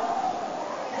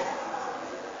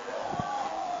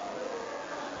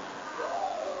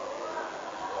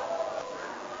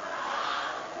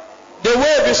 The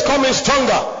wave is coming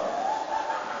stronger.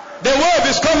 The wave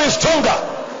is coming stronger.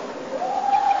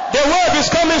 The wave is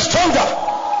coming stronger.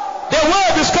 The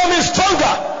wave is coming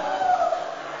stronger.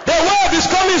 The wave is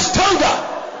coming stronger.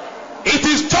 It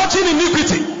is touching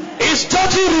iniquity. It's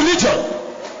touching religion.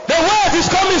 The wave is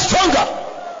coming stronger.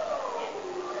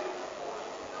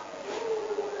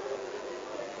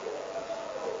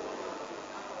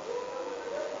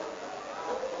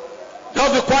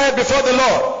 Just be quiet before the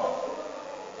Lord.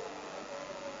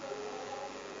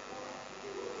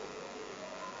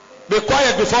 Be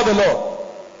quiet before the Lord.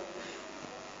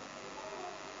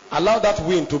 Allow that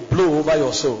wind to blow over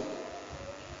your soul.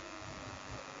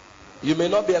 You may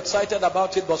not be excited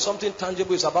about it, but something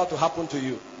tangible is about to happen to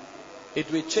you.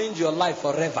 It will change your life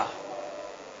forever.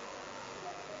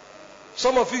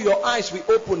 Some of you, your eyes will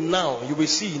open now. You will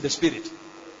see in the spirit.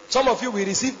 Some of you will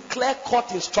receive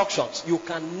clear-cut instructions. You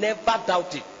can never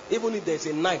doubt it, even if there's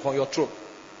a knife on your throat.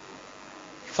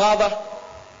 Father,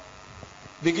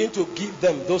 begin to give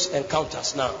them those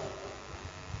encounters now.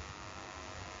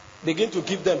 Begin to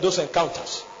give them those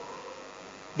encounters.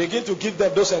 Begin to give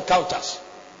them those encounters.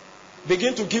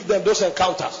 Begin to give them those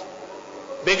encounters.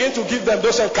 Begin to give them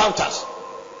those encounters.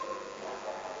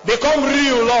 Become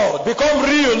real, Lord. Become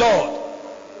real, Lord.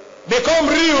 Become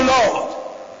real, Lord.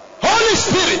 Holy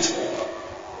Spirit.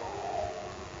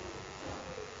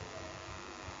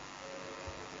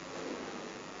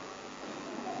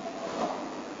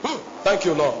 Thank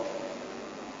you, Lord.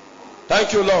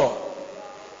 Thank you, Lord.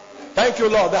 Thank you,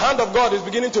 Lord. The hand of God is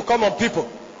beginning to come on people.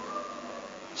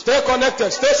 Stay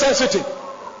connected. Stay sensitive.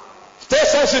 Stay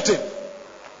sensitive.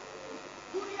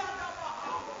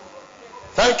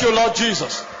 Thank you, Lord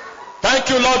Jesus. Thank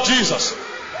you, Lord Jesus.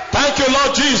 Thank you,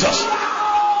 Lord Jesus.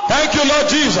 Thank you, Lord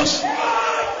Jesus.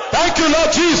 Thank you,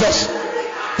 Lord Jesus.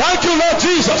 Thank you, Lord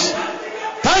Jesus.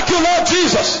 Thank you, Lord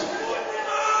Jesus.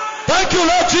 Thank you,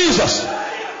 Lord Jesus.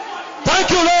 Thank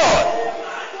you, Lord.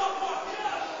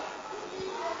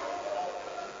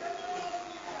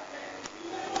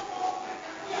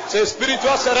 It's a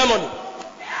spiritual ceremony.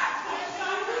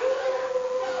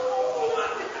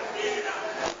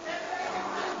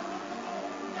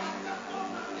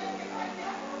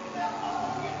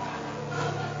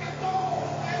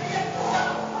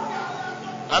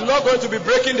 I'm not going to be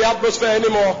breaking the atmosphere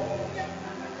anymore.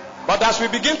 But as we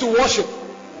begin to worship,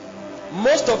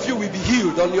 most of you will be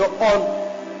healed on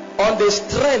the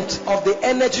strength of the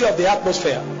energy of the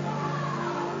atmosphere.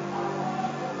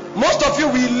 Most of you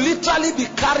will literally be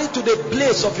carried to the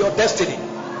place of your destiny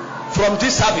from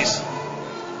this service.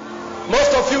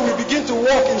 Most of you will begin to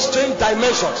walk in strange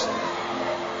dimensions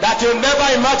that you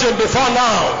never imagined before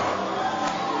now.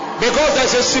 Because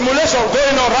there's a simulation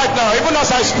going on right now, even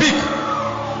as I speak.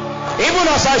 Even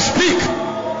as I speak.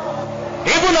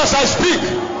 Even as I speak.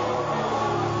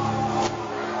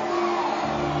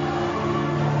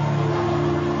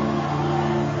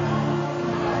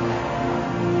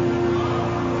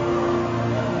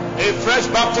 A fresh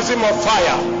baptism of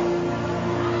fire.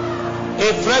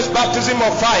 A fresh baptism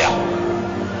of fire.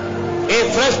 A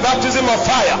fresh baptism of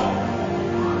fire.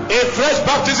 A fresh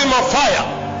baptism of fire.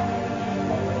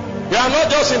 You are not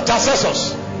just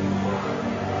intercessors.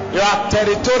 You are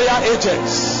territorial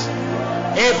agents.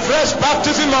 A fresh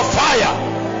baptism of fire.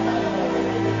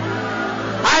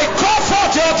 I call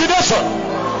forth your ordination.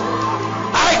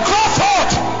 I call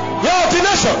forth your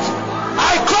ordination.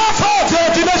 I call forth your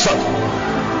ordination.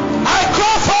 I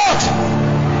call forth.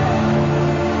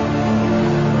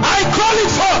 I call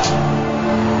it forth.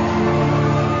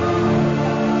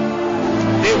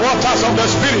 The waters of the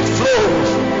Spirit flow.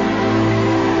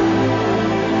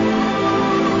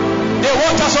 The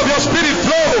waters of your Spirit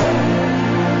flow.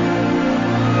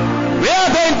 Where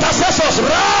the intercessors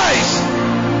rise.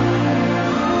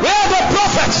 Where the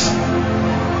prophets.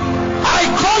 I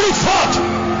call it forth.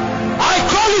 I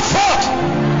call it forth.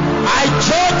 I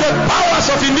judge the powers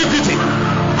of iniquity.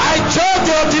 I judge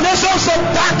the ordinations of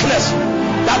darkness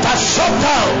that have shut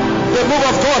down the move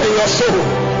of God in your soul.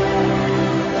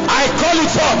 I call it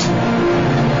forth.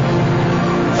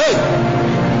 Hey.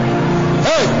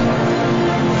 Hey.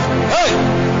 Hey.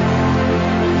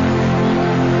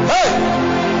 Hey.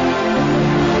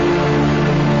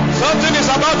 Something is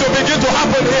about to begin to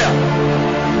happen here.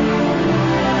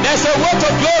 There's a weight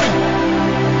of glory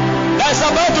that's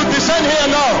about to descend here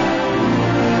now.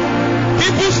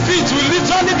 People's feet will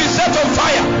literally be set on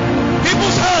fire.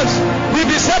 People's hands will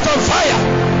be set on fire.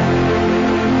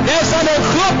 There's an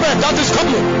enclosure that is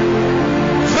coming.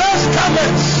 Fresh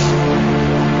garments.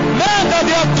 Men that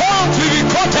their tongues will be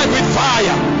coated with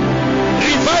fire.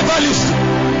 Revivalists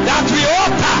that will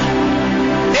alter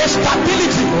the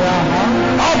stability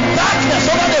of darkness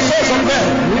over the souls of men.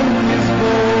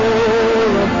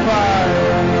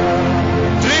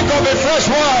 Drink of a fresh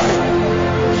wine.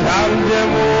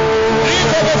 Drink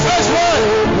of a fresh wine.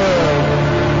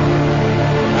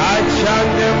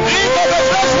 Drink of a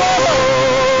fresh wine.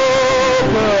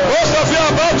 Most of you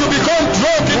are about to become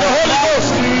drunk in the Holy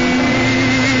Ghost.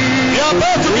 You are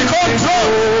about to become drunk.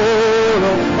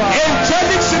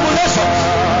 Angelic simulations.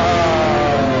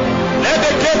 Let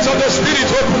the gates of the Spirit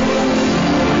open.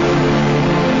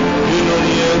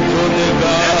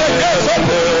 Let the gates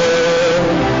open.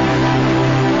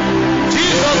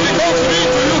 Jesus becomes real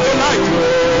to you tonight.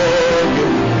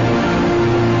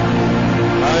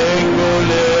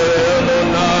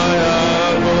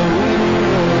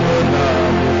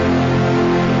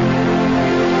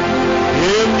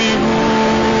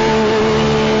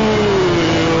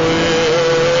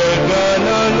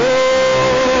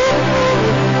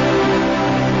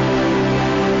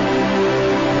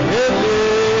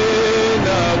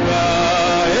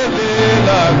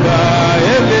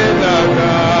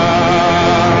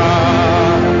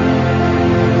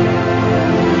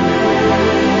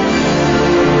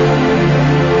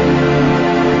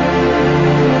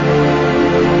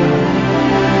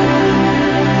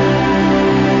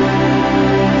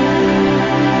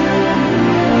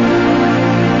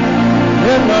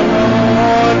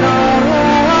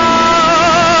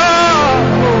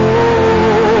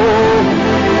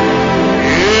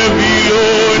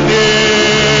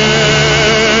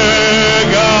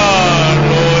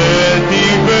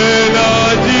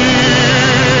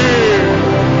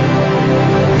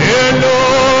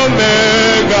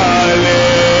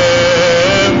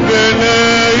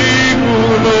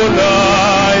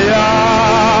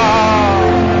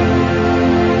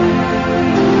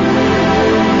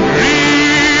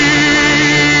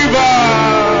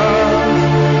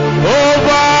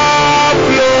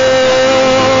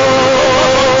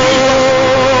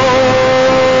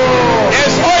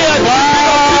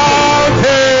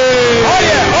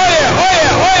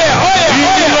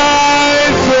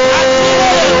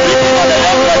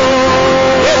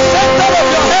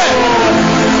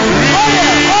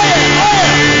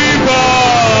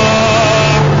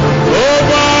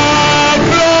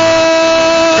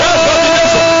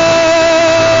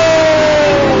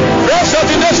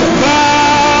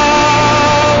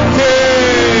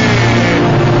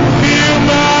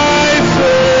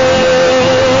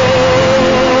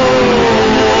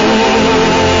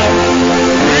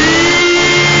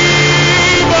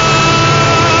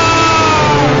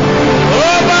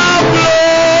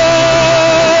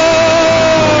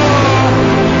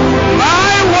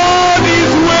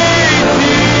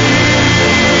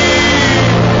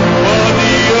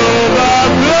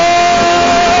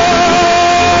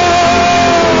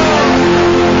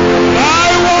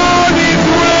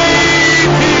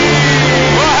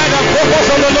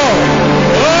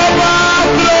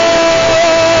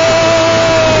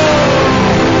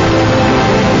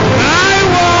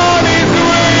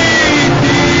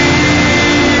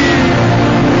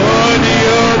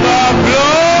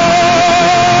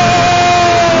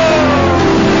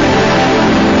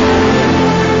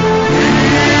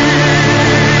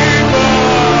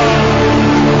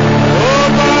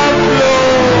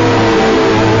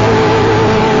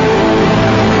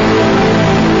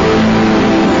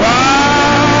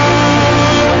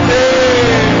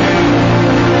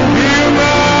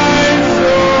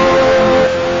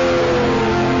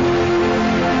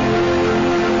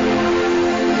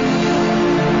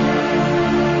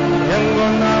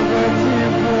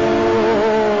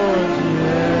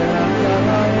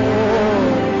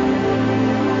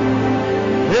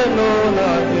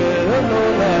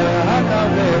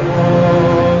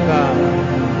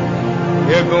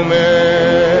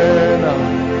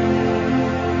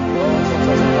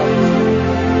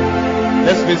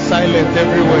 just be silent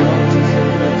everywhere.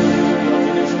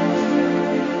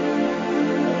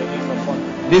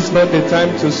 This is not the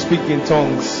time to speak in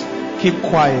tongues. Keep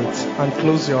quiet and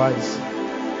close your eyes.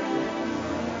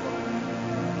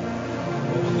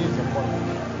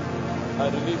 I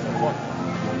release upon you.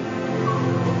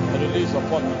 I release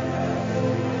upon you.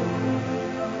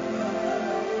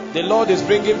 The Lord is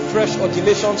bringing fresh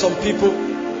ordinations on people.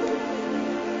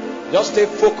 Just stay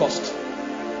focused.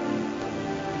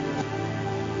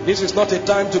 This is not a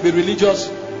time to be religious.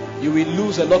 You will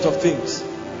lose a lot of things.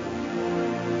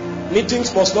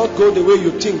 Meetings must not go the way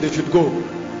you think they should go.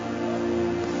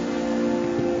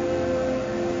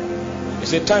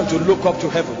 It's a time to look up to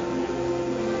heaven.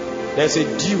 There's a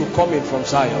dew coming from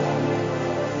Zion.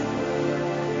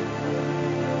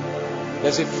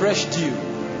 There's a fresh dew.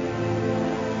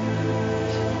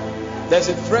 There's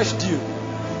a fresh dew.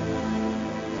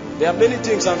 There are many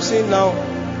things I'm seeing now,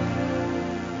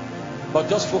 but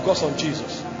just focus on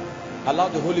Jesus. Allow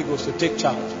the Holy Ghost to take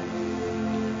charge.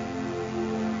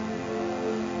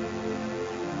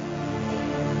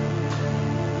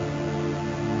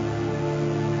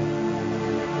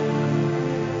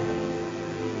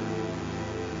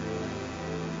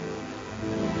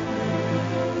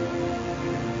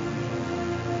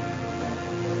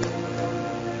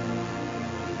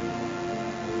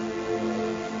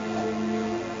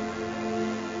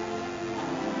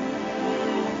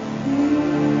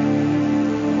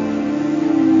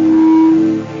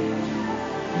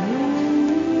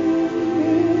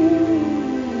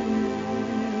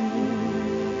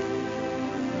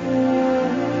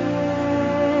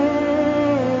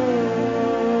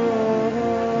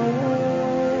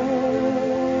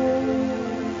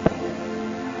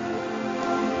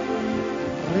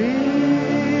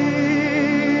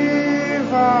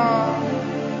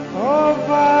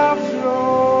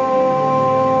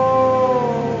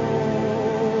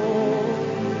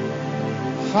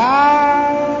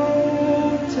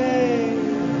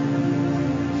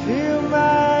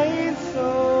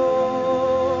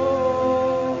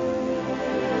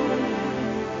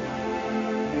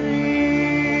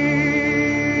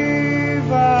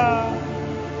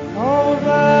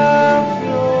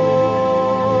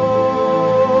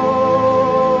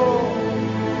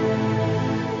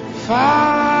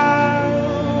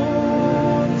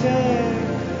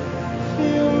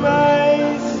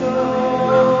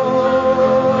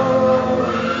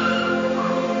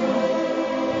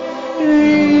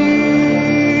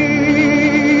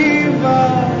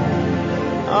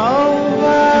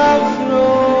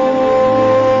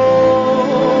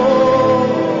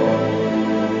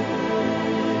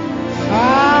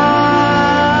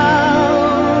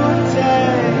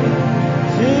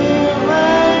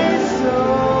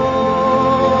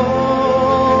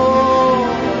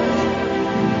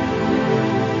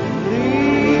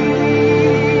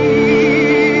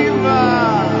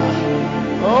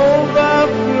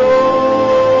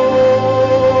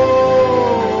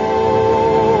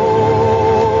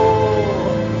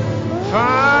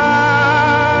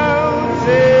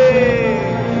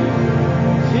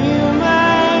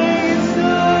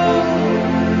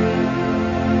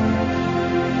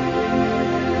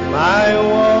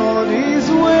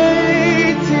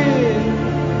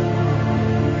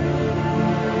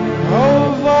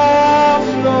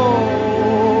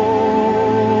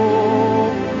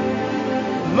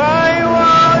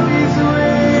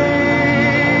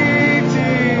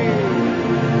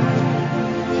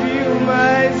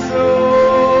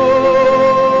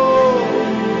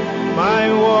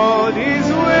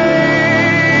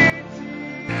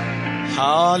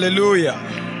 Hallelujah.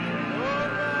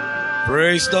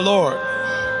 Praise the Lord.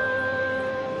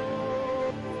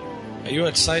 Are you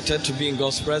excited to be in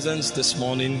God's presence this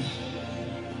morning?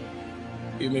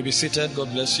 You may be seated.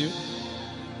 God bless you.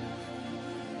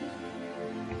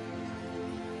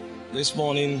 This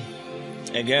morning,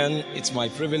 again, it's my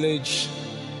privilege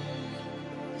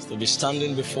to be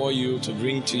standing before you to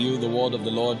bring to you the word of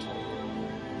the Lord.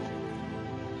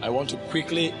 I want to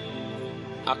quickly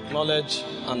acknowledge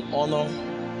and honor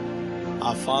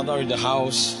our father in the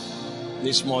house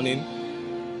this morning,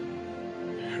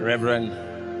 Reverend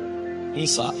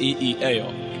Nsa E.E. Ayo.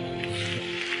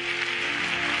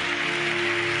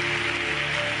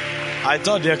 I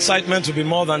thought the excitement would be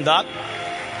more than that.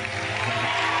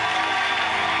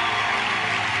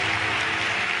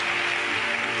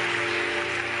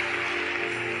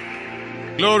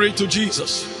 Glory to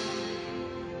Jesus.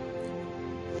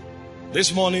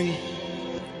 This morning,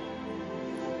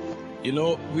 you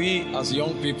know, we as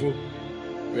young people,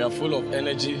 we are full of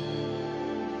energy.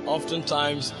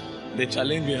 Oftentimes, the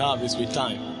challenge we have is with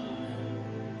time.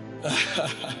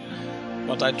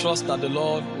 But I trust that the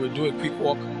Lord will do a quick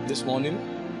walk this morning.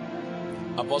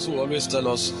 Apostle will always tell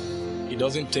us it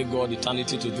doesn't take God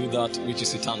eternity to do that which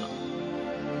is eternal.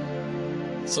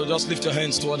 So just lift your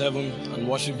hands toward heaven and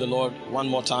worship the Lord one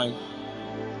more time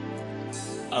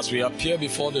as we appear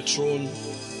before the throne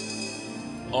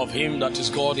of Him that is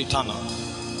God eternal.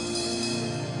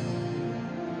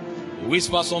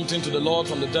 Whisper something to the Lord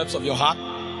from the depths of your heart.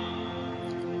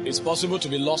 It's possible to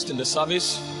be lost in the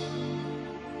service.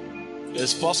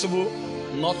 It's possible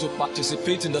not to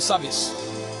participate in the service.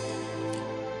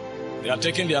 They are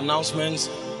taking the announcements.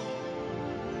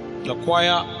 The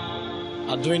choir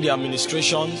are doing the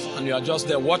administrations, and you are just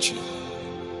there watching.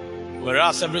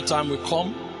 Whereas every time we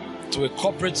come to a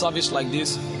corporate service like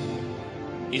this,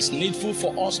 it's needful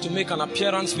for us to make an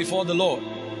appearance before the Lord.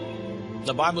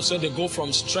 The Bible said they go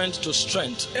from strength to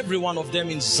strength, every one of them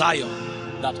in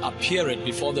Zion that appeareth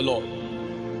before the Lord.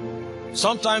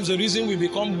 Sometimes the reason we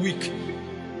become weak,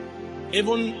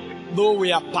 even though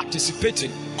we are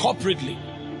participating corporately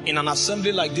in an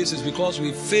assembly like this, is because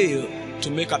we fail to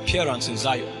make appearance in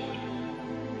Zion.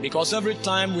 Because every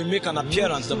time we make an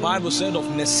appearance, the Bible said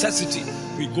of necessity,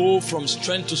 we go from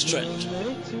strength to strength.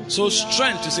 So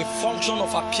strength is a function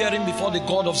of appearing before the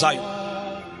God of Zion.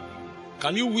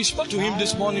 Can you whisper to Him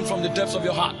this morning from the depths of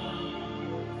your heart?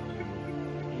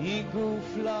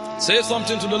 Say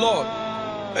something to the Lord.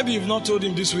 Maybe you've not told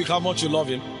Him this week how much you love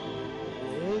Him.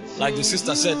 Like the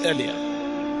sister said earlier.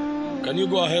 Can you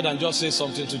go ahead and just say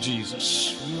something to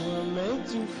Jesus?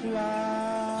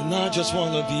 And I just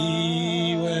want to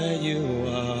be where you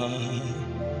are,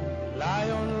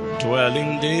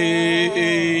 dwelling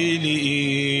daily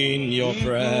in your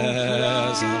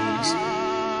presence.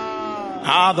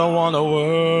 I don't want to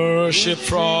worship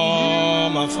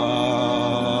from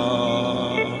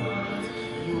afar.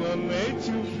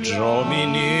 Draw me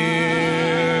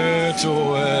near to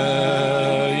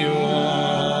where you are.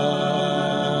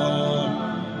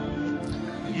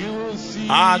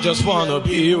 I just want to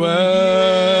be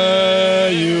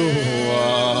where you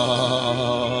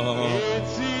are,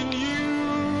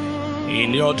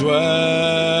 in your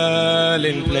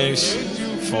dwelling place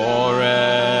forever.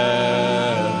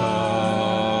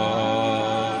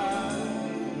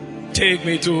 Take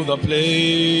me to the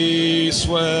place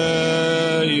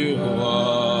where you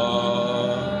are.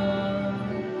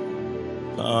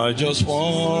 I just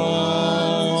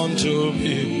want to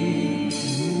be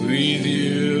with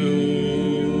you.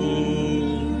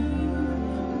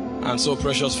 And so,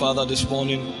 precious Father, this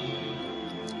morning,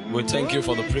 we thank you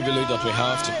for the privilege that we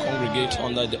have to congregate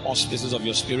under the auspices of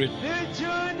your Spirit.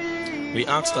 We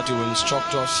ask that you will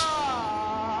instruct us.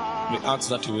 We ask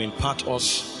that you will impart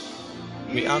us.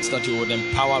 We ask that you would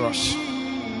empower us,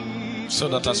 so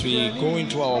that as we go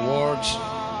into our words,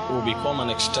 we will become an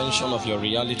extension of your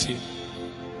reality,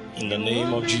 in the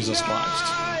name of Jesus Christ.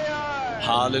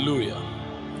 Hallelujah.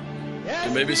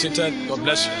 You may be seated. God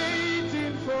bless you.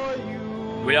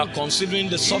 We are considering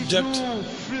the subject,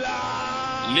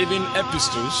 living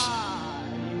epistles.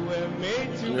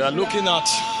 We are looking at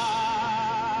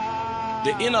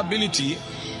the inability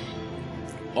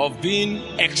of being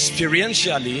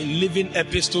experientially living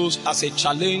epistles as a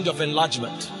challenge of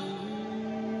enlargement.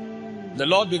 The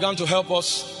Lord began to help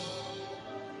us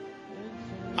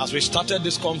as we started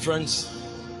this conference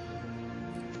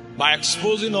by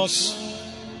exposing us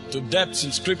to depths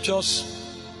in scriptures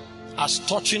as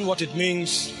touching what it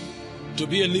means to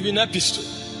be a living epistle.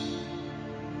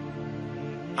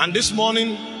 And this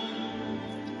morning,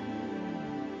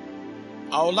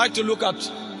 I would like to look at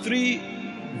three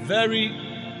very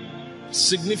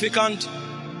significant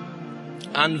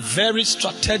and very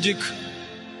strategic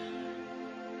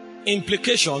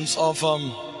implications of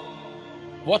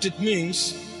what it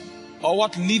means, or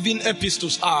what living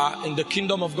epistles are in the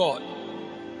kingdom of God.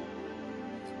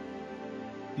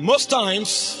 Most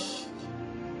times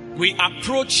we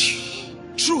approach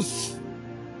truth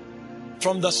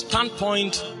from the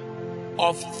standpoint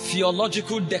of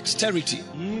theological dexterity.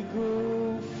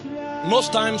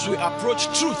 Most times we approach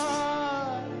truth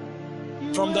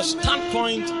from the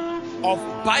standpoint of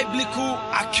biblical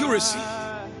accuracy.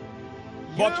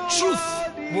 But truth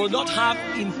will not have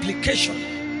implication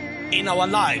in our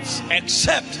lives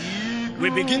except we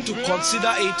begin to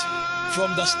consider it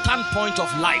from the standpoint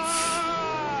of life.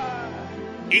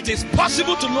 It is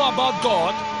possible to know about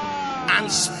God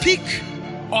and speak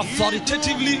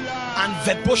authoritatively and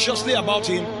verbosely about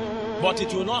Him, but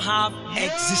it will not have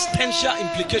existential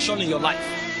implication in your life.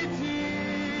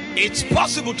 It's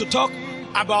possible to talk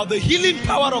about the healing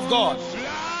power of God,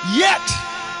 yet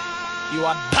you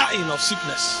are dying of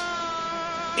sickness.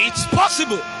 It's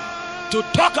possible to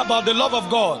talk about the love of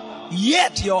God,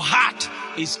 yet your heart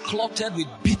is clotted with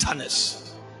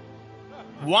bitterness.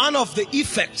 One of the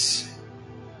effects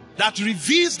that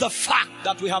reveals the fact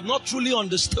that we have not truly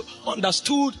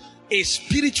understood a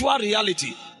spiritual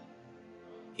reality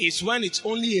is when it's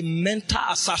only a mental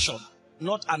assertion,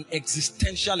 not an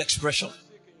existential expression.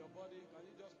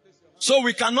 So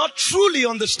we cannot truly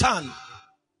understand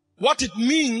what it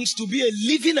means to be a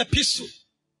living epistle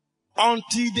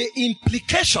until the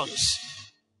implications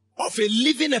of a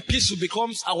living epistle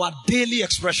becomes our daily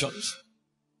expressions.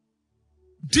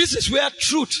 This is where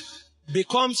truth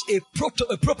becomes a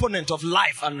proponent of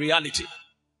life and reality.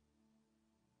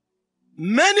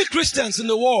 Many Christians in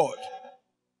the world,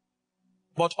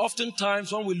 but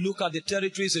oftentimes when we look at the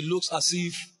territories, it looks as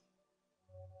if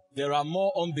there are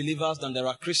more unbelievers than there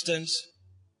are Christians.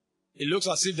 It looks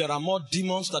as if there are more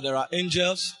demons than there are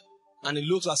angels. And it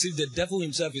looks as if the devil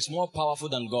himself is more powerful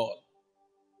than God.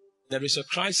 There is a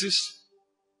crisis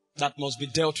that must be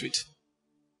dealt with.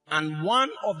 And one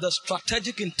of the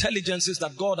strategic intelligences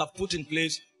that God has put in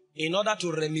place in order to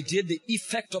remediate the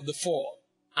effect of the fall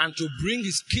and to bring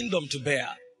his kingdom to bear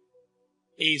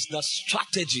is the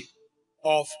strategy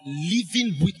of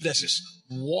living witnesses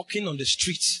walking on the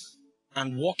streets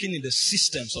and walking in the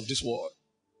systems of this world.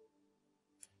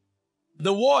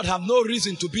 The world have no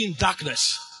reason to be in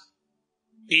darkness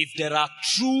if there are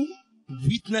true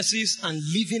witnesses and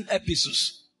living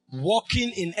epistles walking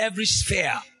in every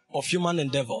sphere of human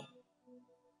endeavor.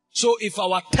 So if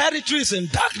our territory is in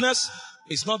darkness,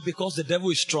 it's not because the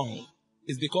devil is strong.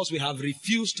 It's because we have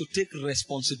refused to take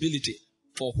responsibility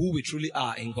for who we truly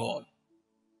are in God.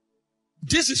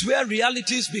 This is where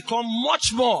realities become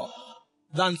much more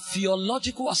than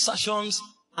theological assertions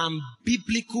and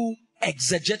biblical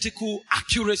exegetical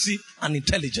accuracy and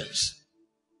intelligence.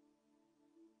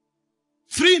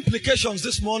 3 implications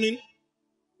this morning,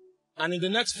 and in the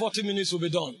next 40 minutes we'll be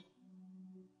done.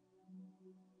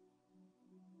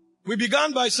 We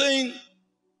began by saying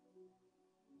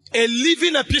a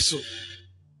living epistle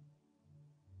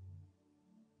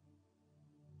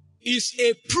is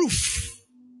a proof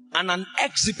and an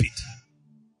exhibit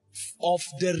of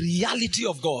the reality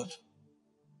of God.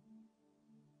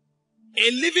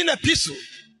 A living epistle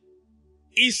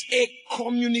is a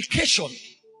communication,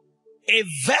 a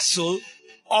vessel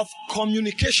of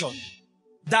communication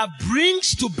that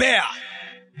brings to bear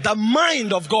the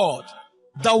mind of God,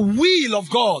 the will of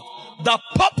God, the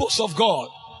purpose of God,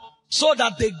 so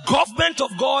that the government of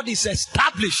God is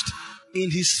established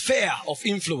in his sphere of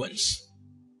influence.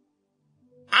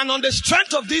 And on the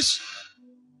strength of this,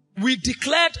 we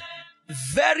declared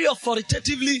very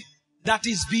authoritatively that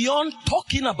is beyond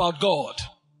talking about God.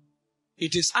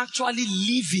 It is actually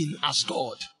living as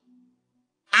God.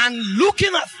 And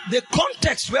looking at the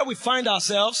context where we find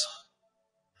ourselves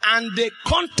and the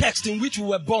context in which we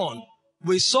were born,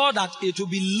 we saw that it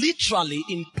would be literally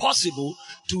impossible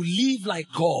to live like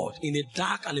God in a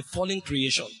dark and a fallen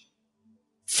creation.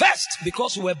 First,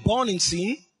 because we were born in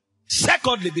sin.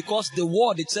 Secondly, because the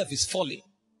world itself is fallen.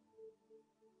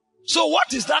 So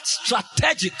what is that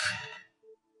strategic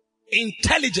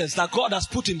intelligence that God has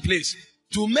put in place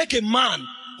to make a man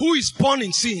who is born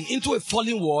in sin into a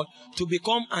fallen world to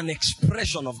become an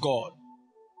expression of God?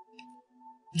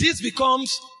 This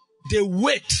becomes the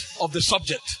weight of the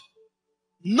subject.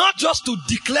 Not just to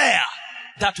declare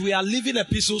that we are living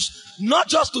epistles, not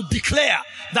just to declare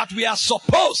that we are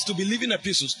supposed to be living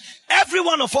epistles. Every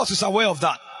one of us is aware of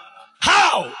that.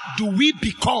 How do we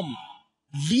become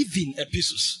living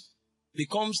epistles?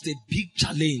 Becomes the big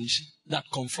challenge that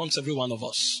confronts every one of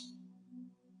us.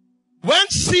 When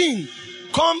sin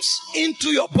comes into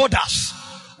your borders,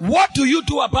 what do you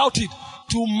do about it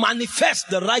to manifest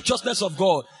the righteousness of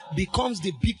God? Becomes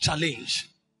the big challenge.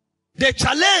 The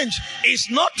challenge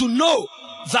is not to know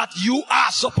that you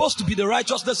are supposed to be the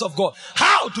righteousness of God.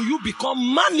 How do you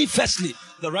become manifestly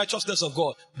the righteousness of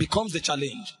God? Becomes the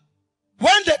challenge.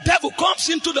 When the devil comes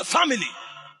into the family,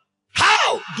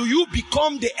 how do you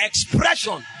become the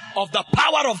expression of the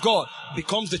power of God?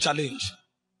 Becomes the challenge.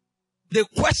 The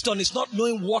question is not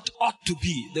knowing what ought to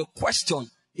be. The question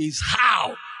is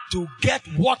how to get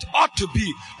what ought to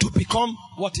be to become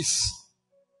what is.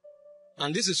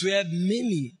 And this is where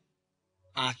many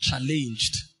are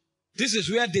challenged. This is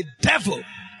where the devil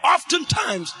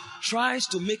oftentimes tries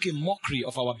to make a mockery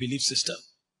of our belief system.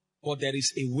 But there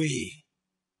is a way.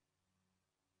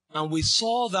 And we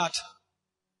saw that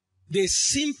the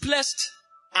simplest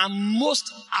and most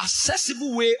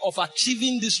accessible way of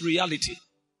achieving this reality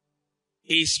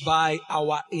is by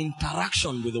our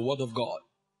interaction with the Word of God.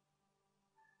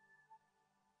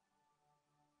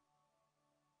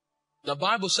 The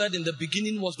Bible said in the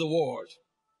beginning was the Word,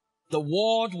 The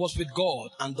Word was with God,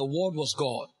 and the Word was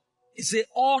God. He said,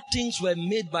 all things were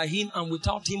made by him, and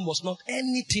without him was not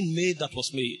anything made that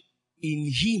was made.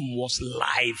 In him was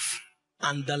life,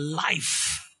 and the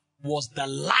life was the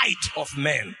light of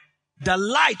men. The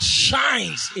light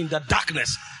shines in the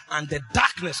darkness, and the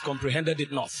darkness comprehended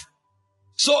it not.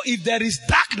 So if there is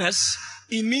darkness,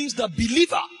 it means the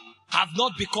believer have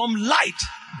not become light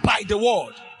by the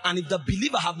word. And if the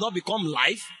believer have not become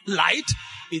light,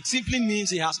 it simply means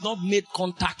he has not made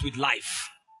contact with life.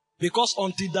 Because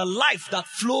until the life that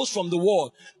flows from the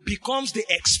word becomes the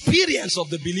experience of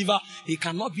the believer, he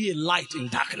cannot be a light in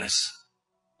darkness.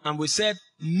 And we said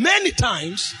many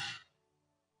times,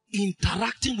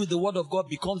 interacting with the word of God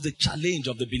becomes the challenge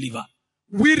of the believer.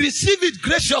 We receive it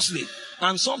graciously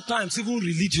and sometimes even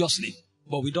religiously,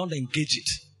 but we don't engage it.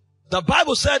 The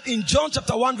Bible said in John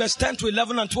chapter 1 verse 10 to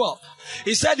 11 and 12,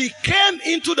 he said he came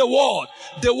into the world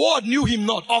knew him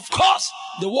not. Of course,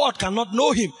 the world cannot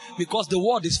know him because the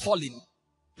world is fallen.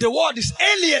 The world is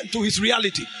alien to his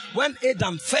reality. When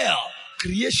Adam fell,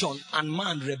 creation and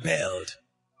man rebelled.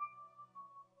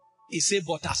 He said,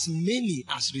 but as many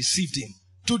as received him,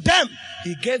 to them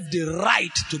he gave the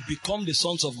right to become the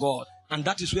sons of God. And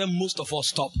that is where most of us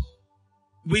stop.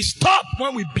 We stop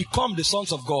when we become the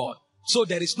sons of God. So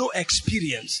there is no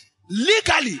experience.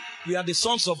 Legally, we are the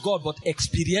sons of God, but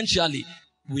experientially,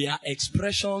 we are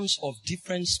expressions of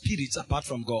different spirits apart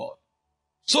from God.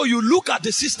 So you look at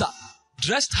the sister,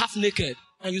 dressed half naked,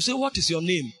 and you say, what is your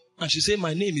name? And she say,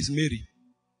 my name is Mary.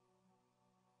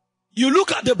 You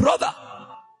look at the brother,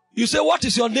 you say, what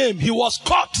is your name? He was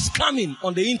caught scamming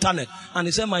on the internet, and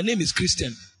he said, my name is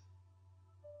Christian.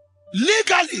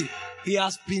 Legally, he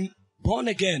has been born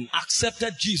again,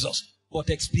 accepted Jesus. But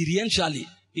experientially,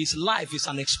 his life is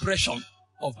an expression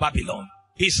of Babylon.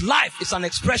 His life is an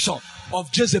expression of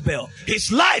Jezebel.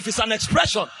 His life is an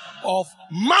expression of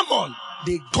Mammon,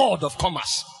 the god of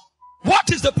commerce. What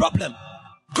is the problem?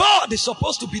 God is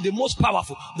supposed to be the most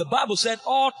powerful. The Bible said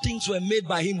all things were made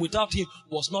by him. Without him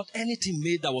was not anything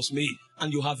made that was made.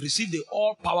 And you have received the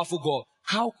all-powerful God.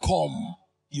 How come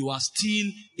you are still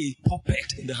a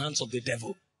puppet in the hands of the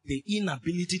devil? The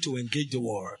inability to engage the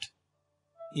word.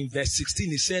 In verse 16,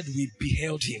 he said, we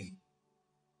beheld him.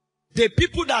 The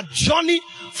people that journey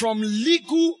from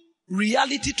legal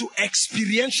reality to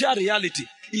experiential reality,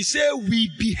 he said, we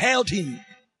beheld him.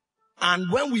 And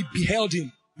when we beheld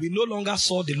him, we no longer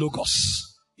saw the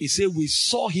Logos. He said, we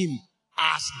saw him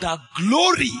as the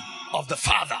glory of the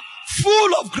Father,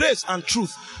 full of grace and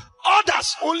truth.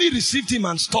 Others only received him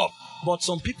and stopped. But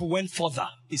some people went further.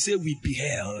 He said, we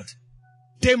beheld.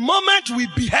 The moment we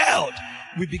beheld,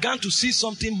 we began to see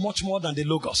something much more than the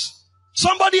Logos.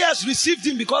 Somebody else received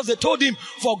him because they told him,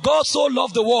 for God so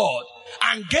loved the world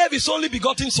and gave his only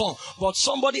begotten son. But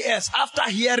somebody else, after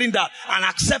hearing that and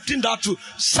accepting that truth,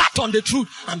 sat on the truth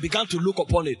and began to look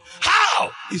upon it.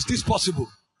 How is this possible?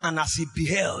 And as he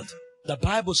beheld, the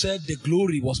Bible said the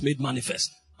glory was made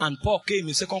manifest. And Paul came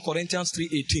in 2 Corinthians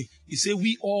 3:18. He said,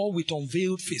 we all with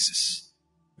unveiled faces.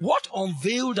 What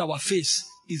unveiled our face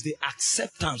is the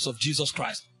acceptance of Jesus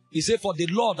Christ. He said, for the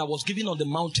law that was given on the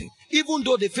mountain, even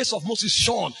though the face of Moses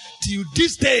shone, till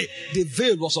this day, the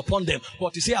veil was upon them.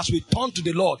 But he said, as we turn to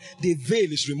the Lord, the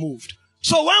veil is removed.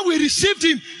 So when we received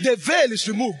him, the veil is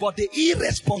removed. But the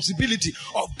irresponsibility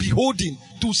of beholding,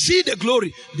 to see the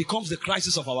glory, becomes the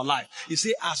crisis of our life. He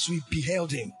said, as we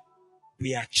beheld him,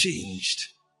 we are changed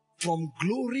from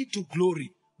glory to glory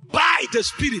by the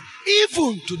Spirit,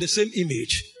 even to the same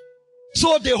image.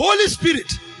 So the Holy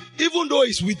Spirit, even though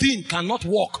it's within, cannot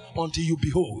walk until you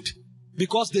behold.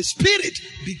 Because the Spirit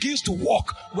begins to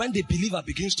walk when the believer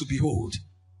begins to behold.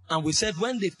 And we said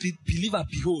when the believer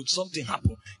beholds, something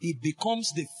happens. It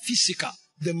becomes the physical,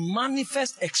 the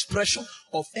manifest expression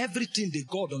of everything the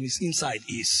God on his inside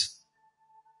is.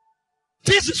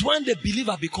 This is when the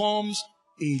believer becomes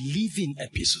a living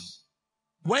epistle.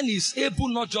 When he is able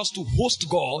not just to host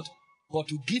God, but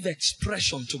to give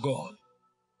expression to God.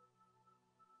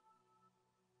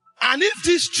 And if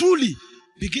this truly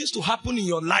begins to happen in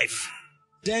your life,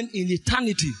 then in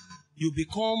eternity, you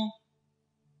become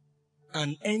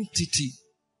an entity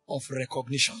of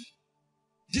recognition.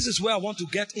 This is where I want to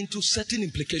get into certain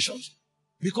implications.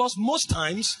 Because most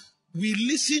times, we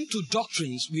listen to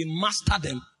doctrines, we master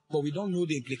them, but we don't know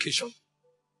the implication.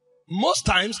 Most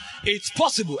times, it's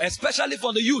possible, especially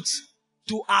for the youth,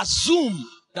 to assume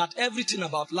that everything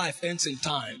about life ends in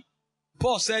time.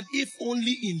 Paul said, if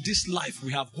only in this life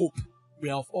we have hope, we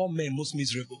are of all men most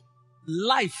miserable.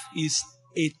 Life is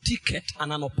a ticket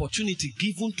and an opportunity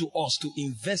given to us to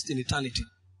invest in eternity.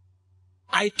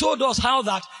 I told us how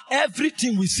that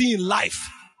everything we see in life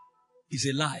is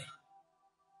a lie.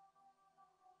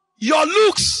 Your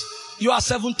looks, you are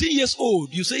 17 years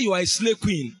old. You say you are a slave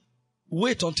queen.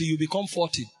 Wait until you become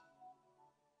 40.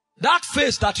 That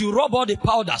face that you rub all the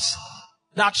powders,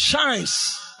 that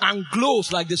shines and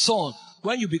glows like the sun.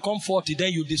 When you become 40,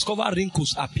 then you discover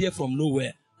wrinkles appear from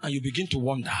nowhere and you begin to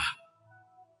wonder.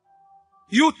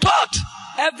 You thought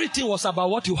everything was about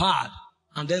what you had,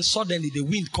 and then suddenly the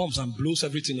wind comes and blows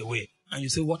everything away. And you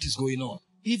say, what is going on?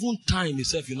 Even time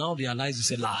itself, you now realize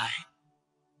it's a lie.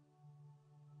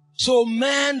 So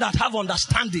men that have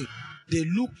understanding, they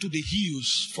look to the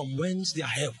hills from whence their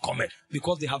help cometh,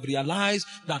 because they have realized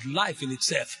that life in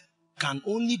itself can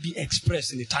only be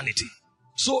expressed in eternity.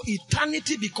 So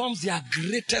eternity becomes their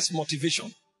greatest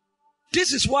motivation.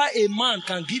 This is why a man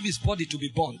can give his body to be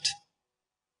burnt.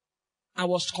 I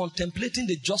was contemplating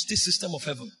the justice system of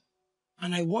heaven,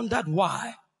 and I wondered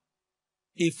why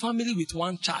a family with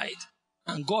one child,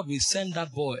 and God will send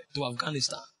that boy to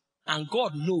Afghanistan, and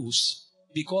God knows,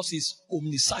 because he's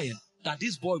omniscient, that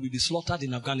this boy will be slaughtered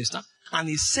in Afghanistan, and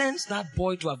he sends that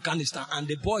boy to Afghanistan, and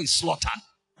the boy is slaughtered.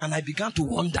 And I began to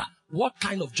wonder, what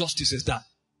kind of justice is that?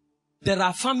 There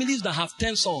are families that have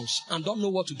 10 sons and don't know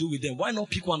what to do with them. Why not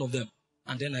pick one of them?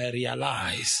 And then I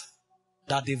realized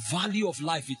that the value of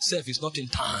life itself is not in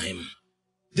time.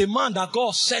 The man that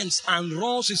God sends and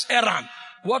runs his errand,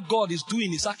 what God is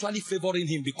doing is actually favoring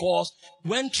him, because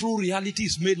when true reality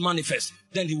is made manifest,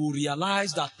 then he will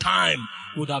realize that time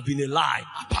would have been a lie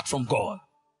apart from God.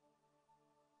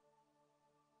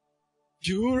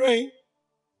 You reign,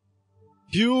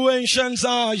 you ancient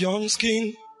Zion's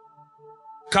king,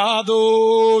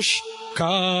 Kadosh,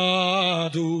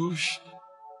 Kadosh,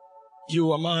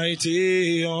 you are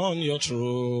mighty on your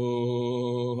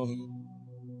throne.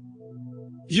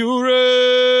 You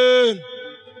reign,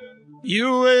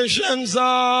 you ancient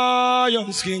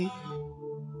Zion's king,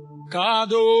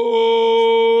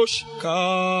 Kadosh,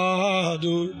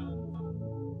 Kadosh,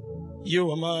 you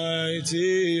are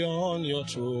mighty on your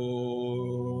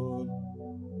throne.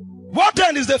 What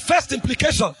then is the first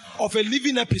implication of a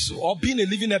living epistle, or being a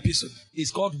living epistle?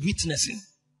 It's called witnessing.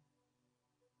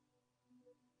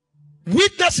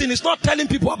 Witnessing is not telling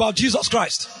people about Jesus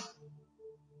Christ.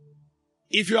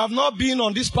 If you have not been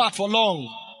on this path for long,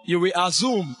 you will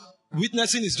assume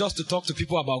witnessing is just to talk to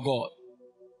people about God.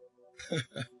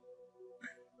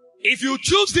 If you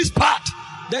choose this path,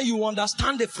 then you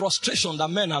understand the frustration that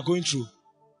men are going through.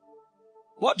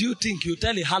 What do you think? You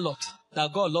tell a harlot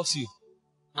that God loves you,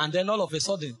 and then all of a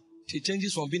sudden, she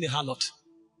changes from being a harlot.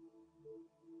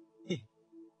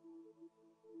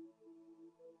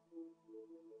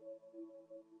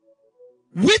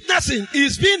 Witnessing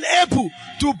is being able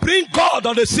to bring God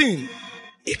on the scene.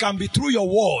 It can be through your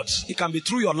words. It can be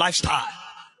through your lifestyle.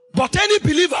 But any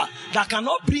believer that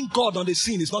cannot bring God on the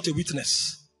scene is not a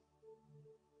witness.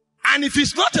 And if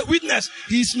he's not a witness,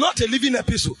 he's not a living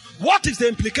epistle. What is the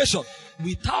implication?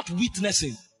 Without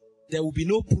witnessing, there will be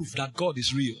no proof that God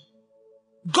is real.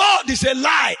 God is a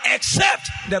lie, except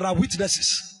there are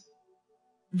witnesses.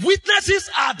 Witnesses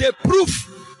are the proof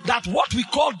that what we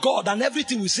call God and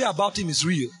everything we say about him is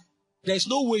real. There is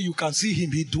no way you can see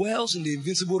him. He dwells in the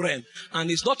invincible realm, and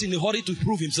he's not in a hurry to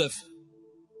prove himself.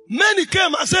 Many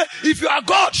came and said, if you are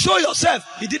God, show yourself.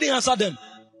 He didn't answer them.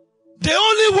 The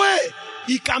only way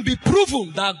it can be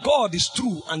proven that God is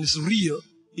true and is real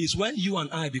is when you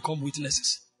and I become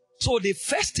witnesses. So the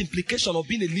first implication of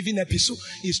being a living epistle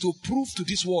is to prove to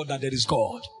this world that there is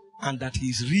God and that he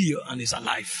is real and is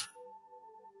alive.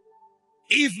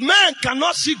 If man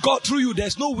cannot see God through you,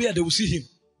 there's nowhere they will see him.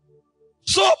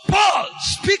 So Paul,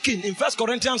 speaking in 1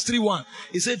 Corinthians 3:1,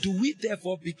 he said, do we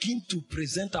therefore begin to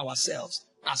present ourselves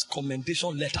as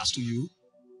commendation letters to you?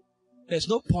 There's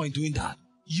no point doing that.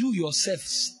 You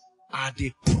yourselves are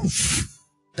the proof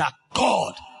that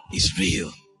God is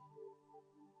real.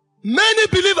 Many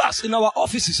believers in our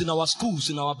offices, in our schools,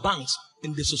 in our banks,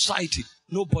 in the society,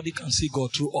 nobody can see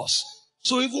God through us.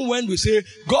 So even when we say,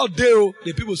 God did,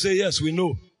 the people say, yes, we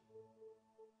know.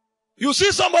 You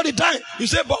see somebody dying, you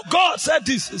say, but God said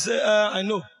this. You say, I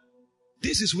know.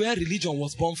 This is where religion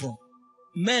was born from.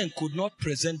 Men could not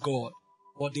present God,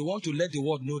 but they want to let the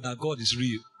world know that God is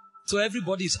real. So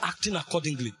everybody is acting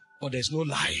accordingly, but there's no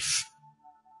life.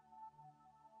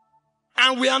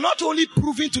 And we are not only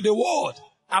proving to the world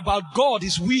about God,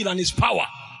 his will and his power.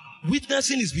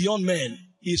 Witnessing is beyond men,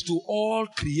 is to all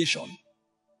creation.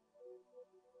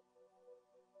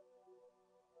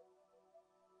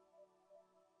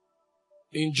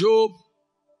 In Job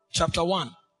chapter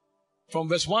 1, from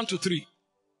verse 1 to 3,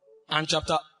 and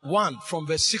chapter 1 from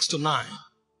verse 6 to 9,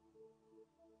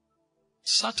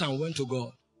 Satan went to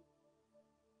God.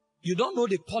 You don't know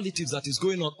the politics that is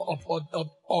going on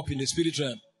up in the spirit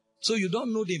realm. So you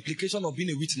don't know the implication of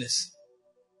being a witness.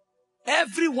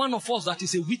 Every one of us that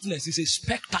is a witness is a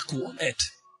spectacle on earth,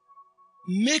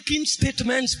 making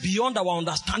statements beyond our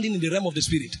understanding in the realm of the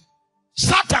spirit.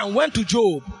 Satan went to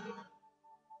Job,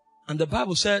 and the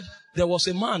Bible said there was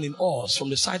a man in Oz from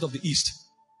the side of the east.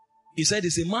 He said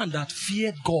it's a man that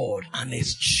feared God and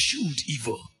eschewed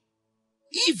evil.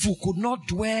 Evil could not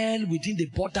dwell within the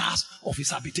borders of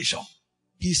his habitation.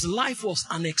 His life was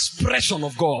an expression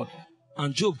of God.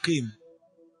 And Job came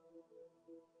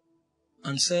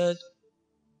and said,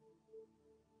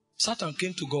 Satan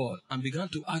came to God and began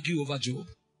to argue over Job.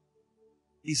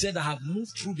 He said, I have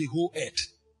moved through the whole earth.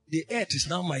 The earth is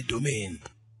now my domain.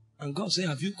 And God said,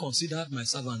 have you considered my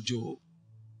servant Job?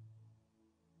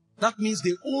 That means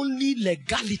the only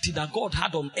legality that God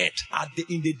had on earth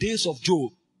in the days of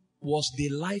Job was the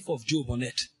life of Job on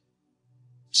earth.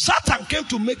 Satan came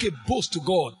to make a boast to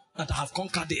God that I have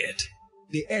conquered the earth.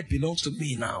 The earth belongs to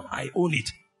me now. I own it.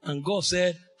 And God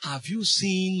said, have you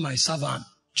seen my servant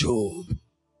Job?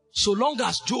 So long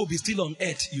as Job is still on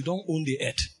earth, you don't own the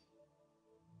earth.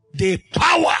 The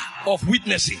power of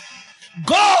witnessing.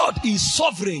 God is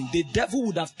sovereign. The devil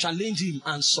would have challenged him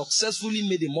and successfully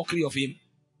made a mockery of him,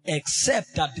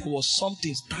 except that there was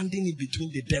something standing in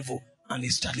between the devil and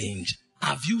his challenge.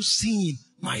 Have you seen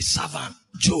my servant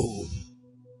Job?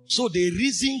 So the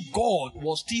reason God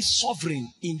was still sovereign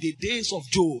in the days of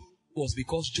Job was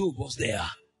because Job was there.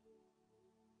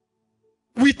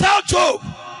 Without Job,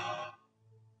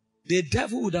 the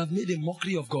devil would have made a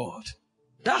mockery of God.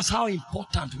 That's how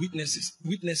important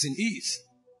witnessing is.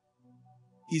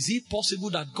 Is it possible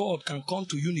that God can come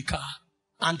to Unica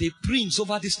and the prince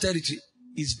over this territory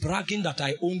is bragging that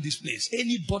I own this place?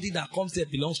 Anybody that comes there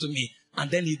belongs to me. And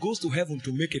then he goes to heaven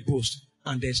to make a boast.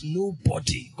 And there's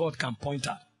nobody God can point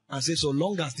at and say, so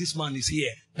long as this man is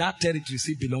here, that territory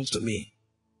still belongs to me.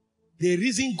 The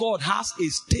reason God has a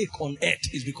stake on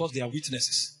earth is because they are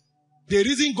witnesses. The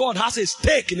reason God has a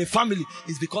stake in a family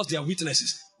is because they are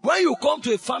witnesses. When you come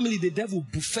to a family, the devil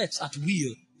buffets at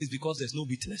will is because there's no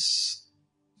witness.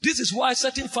 This is why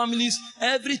certain families,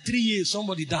 every 3 years,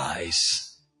 somebody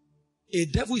dies. A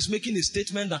devil is making a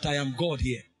statement that I am God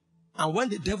here. And when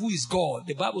the devil is God,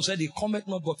 the Bible said he cometh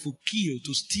not but to kill,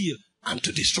 to steal, and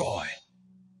to destroy.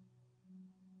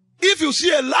 If you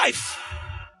see a life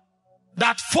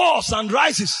that falls and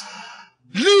rises,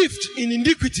 lived in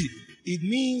iniquity, it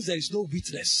means there is no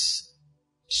witness.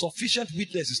 Sufficient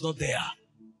witness is not there.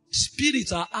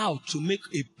 Spirits are out to make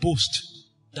a boast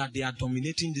that they are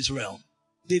dominating this realm.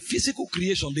 The physical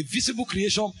creation, the visible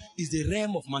creation is the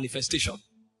realm of manifestation.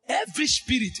 Every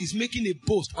spirit is making a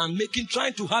boast and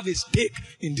trying to have a stake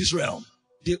in this realm.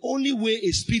 The only way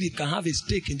a spirit can have a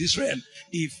stake in this realm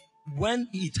is when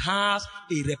it has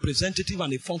a representative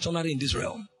and a functionary in this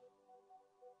realm.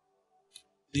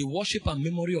 The worship and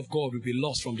memory of God will be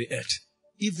lost from the earth,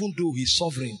 even though He is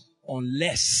sovereign,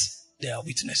 unless there are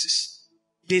witnesses.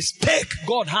 The stake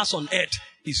God has on earth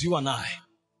is you and I.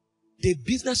 The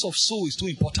business of soul is too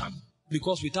important,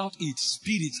 because without it,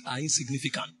 spirits are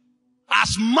insignificant.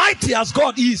 As mighty as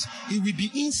God is, He will be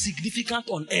insignificant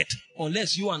on earth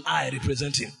unless you and I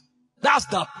represent Him. That's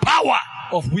the power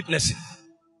of witnessing.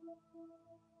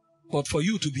 But for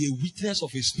you to be a witness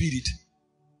of a spirit,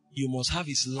 you must have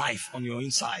His life on your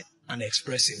inside and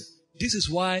express Him. This is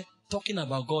why talking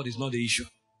about God is not the issue.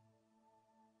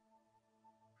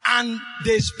 And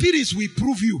the spirits will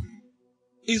prove you.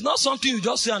 It's not something you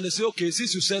just say and they say, okay,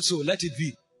 since you said so, let it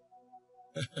be.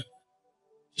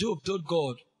 Job told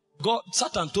God,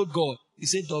 Satan told God, he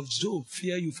said, does Job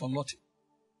fear you for nothing?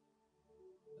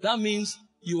 That means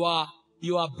you are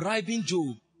bribing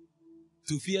Job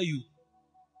to fear you.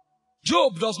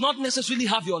 Job does not necessarily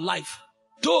have your life.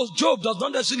 Job does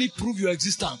not necessarily prove your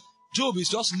existence. Job is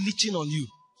just leeching on you.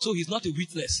 So he's not a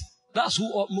witness. That's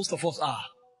who most of us are.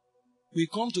 We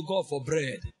come to God for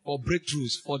bread, for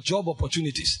breakthroughs, for job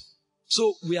opportunities.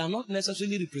 So we are not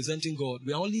necessarily representing God.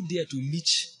 We are only there to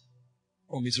leech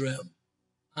from His realm.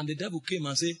 And the devil came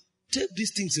and said, take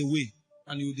these things away,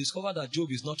 and you will discover that Job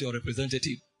is not your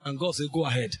representative. And God said, go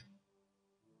ahead.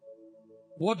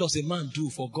 What does a man do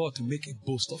for God to make a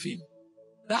boast of him?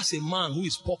 That's a man who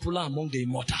is popular among the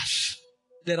immortals.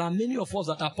 There are many of us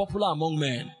that are popular among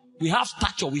men. We have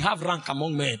stature, we have rank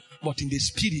among men, but in the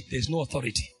spirit, there's no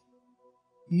authority.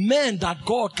 Men that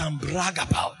God can brag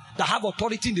about, that have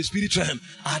authority in the spirit realm,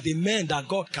 are the men that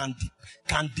God can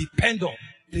depend on,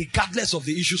 regardless of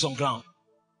the issues on ground.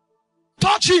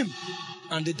 Touch him!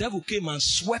 And the devil came and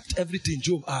swept everything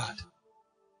Job had.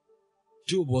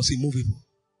 Job was immovable.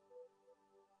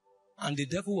 And the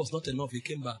devil was not enough. He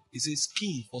came back. He said,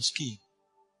 skin for skin.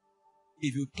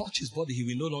 If you touch his body, he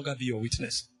will no longer be your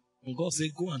witness. And God said,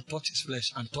 go and touch his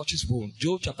flesh and touch his bone.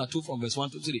 Job chapter 2 from verse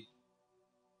 1 to 3.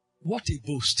 What a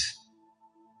boast.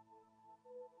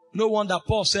 No wonder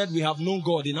Paul said, we have known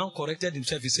God. He now corrected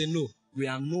himself. He said, no, we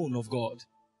are known of God.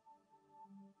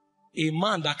 A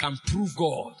man that can prove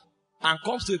God and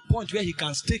comes to a point where he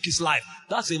can stake his life,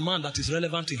 that's a man that is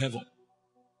relevant in heaven.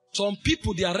 Some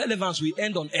people, their relevance will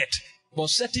end on earth, but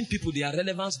certain people, their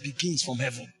relevance begins from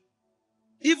heaven.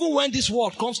 Even when this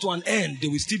world comes to an end, they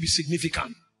will still be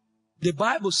significant. The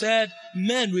Bible said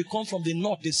men will come from the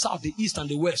north, the south, the east, and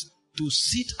the west to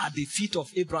sit at the feet of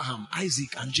Abraham,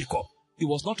 Isaac, and Jacob. He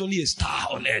was not only a star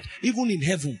on earth, even in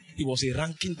heaven, he was a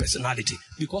ranking personality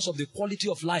because of the quality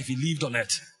of life he lived on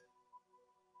earth.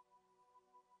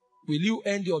 Will you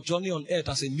end your journey on earth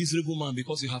as a miserable man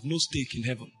because you have no stake in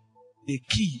heaven? The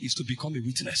key is to become a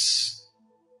witness.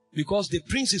 Because the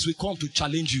princes will come to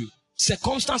challenge you.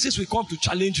 Circumstances will come to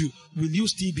challenge you. Will you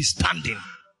still be standing?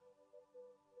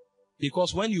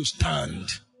 Because when you stand,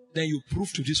 then you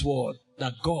prove to this world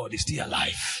that God is still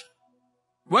alive.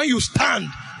 When you stand,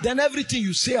 then everything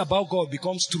you say about God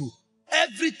becomes true.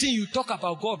 Everything you talk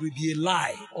about God will be a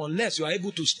lie unless you are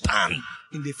able to stand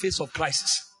in the face of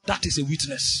crisis. That is a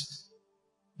witness.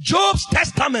 Job's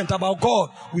testament about God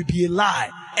will be a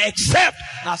lie, except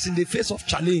as in the face of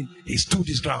challenge, he stood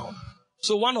his ground.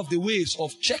 So one of the ways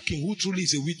of checking who truly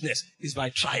is a witness is by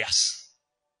trials.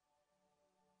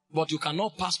 But you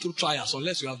cannot pass through trials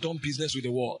unless you have done business with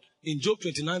the world. In Job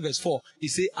 29 verse 4, he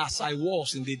says, as I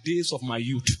was in the days of my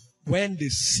youth, when the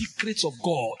secrets of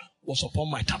God was upon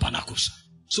my tabernacles.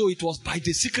 So it was by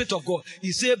the secret of God.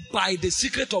 He said, by the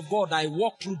secret of God, I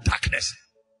walked through darkness.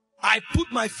 I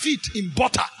put my feet in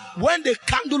butter when the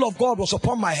candle of God was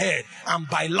upon my head, and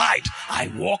by light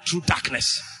I walked through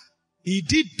darkness. He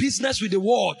did business with the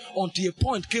world until a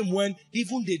point came when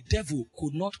even the devil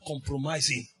could not compromise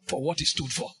him for what he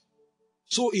stood for.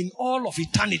 So in all of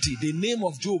eternity, the name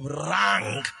of Job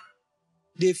rang.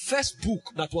 The first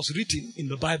book that was written in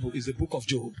the Bible is the book of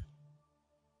Job.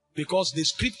 Because the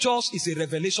scriptures is a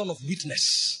revelation of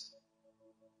witness.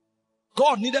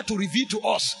 God needed to reveal to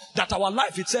us that our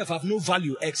life itself have no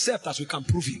value except as we can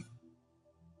prove him.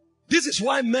 This is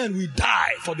why men will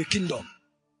die for the kingdom.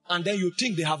 And then you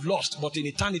think they have lost, but in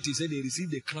eternity, say they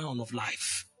receive the crown of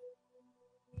life.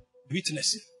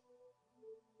 Witnessing.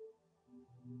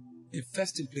 The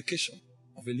first implication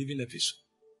of a living epistle.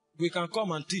 We can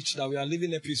come and teach that we are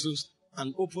living epistles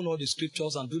and open all the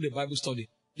scriptures and do the Bible study.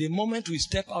 The moment we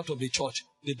step out of the church,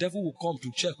 the devil will come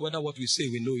to check whether what we say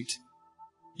we know it.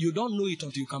 You don't know it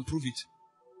until you can prove it.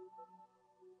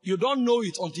 You don't know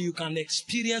it until you can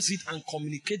experience it and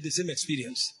communicate the same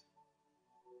experience.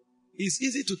 It's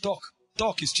easy to talk.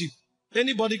 Talk is cheap.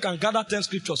 Anybody can gather 10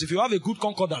 scriptures. If you have a good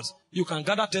concordance, you can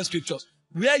gather 10 scriptures.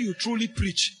 Where you truly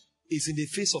preach is in the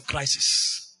face of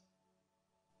crisis.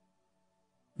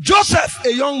 Joseph,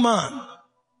 a young man,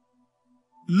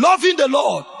 loving the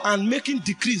Lord and making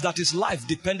decrees that his life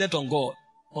depended on God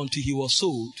until he was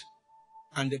sold.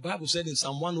 And the Bible said in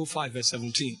Psalm 105 verse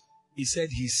 17, he said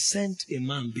he sent a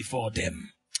man before them.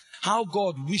 How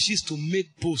God wishes to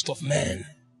make boast of men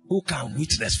who can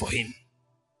witness for him.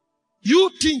 You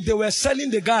think they were selling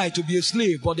the guy to be a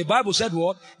slave, but the Bible said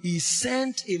what? He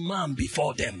sent a man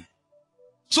before them.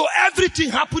 So everything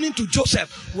happening to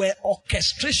Joseph were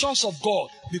orchestrations of God,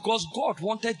 because God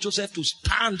wanted Joseph to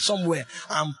stand somewhere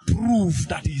and prove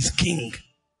that he is king.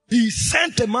 He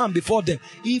sent a man before them,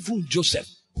 even Joseph,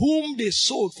 whom they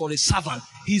sold for a servant.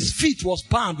 His feet was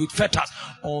bound with fetters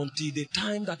until the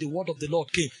time that the word of the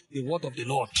Lord came. The word of the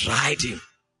Lord tried him.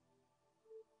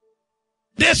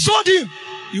 They sold him.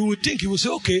 You would think he would say,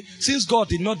 okay, since God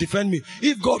did not defend me,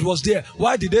 if God was there,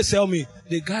 why did they sell me?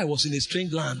 The guy was in a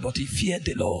strange land, but he feared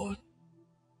the Lord.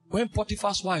 When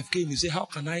Potiphar's wife came, he said, how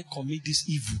can I commit this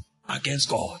evil against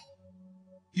God?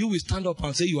 You will stand up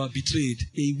and say you are betrayed.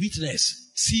 A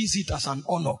witness sees it as an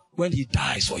honor when he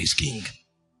dies for his king.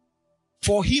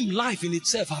 For him, life in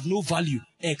itself have no value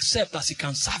except as he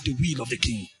can serve the will of the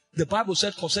king. The Bible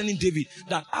said concerning David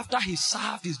that after he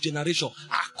served his generation,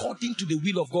 according to the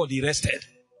will of God, he rested.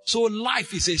 So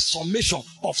life is a summation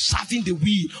of serving the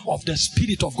will of the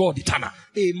Spirit of God eternal.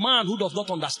 A man who does not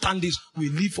understand this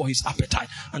will live for his appetite.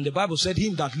 And the Bible said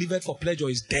him that liveth for pleasure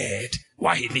is dead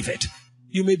while he liveth.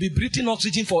 You may be breathing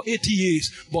oxygen for 80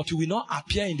 years, but you will not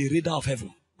appear in the radar of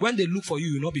heaven. When they look for you,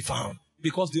 you will not be found.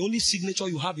 Because the only signature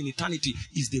you have in eternity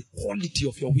is the quality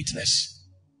of your witness.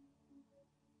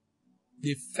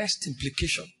 The first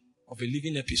implication of a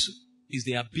living epistle is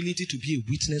the ability to be a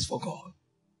witness for God.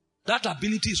 That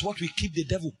ability is what will keep the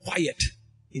devil quiet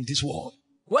in this world.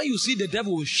 When you see the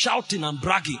devil shouting and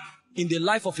bragging, in the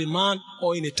life of a man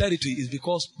or in a territory is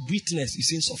because witness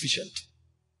is insufficient.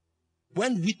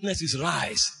 When witnesses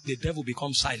rise, the devil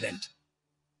becomes silent.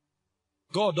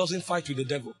 God doesn't fight with the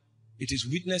devil. It is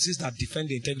witnesses that defend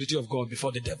the integrity of God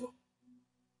before the devil.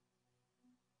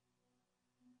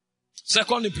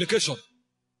 Second implication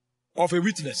of a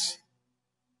witness.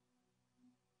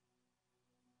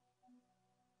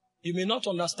 You may not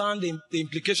understand the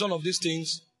implication of these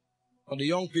things for the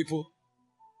young people,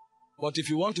 but if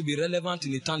you want to be relevant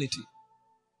in eternity,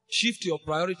 shift your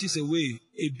priorities away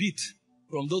a bit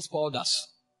from those powders,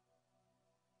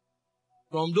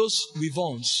 from those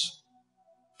weave-ons,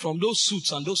 from those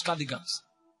suits and those cardigans.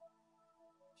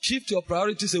 Shift your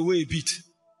priorities away a bit.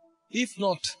 If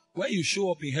not, when you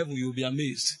show up in heaven, you'll be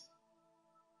amazed.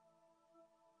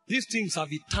 These things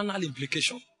have eternal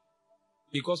implication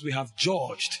because we have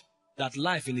judged that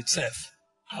life in itself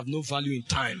have no value in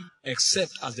time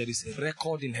except as there is a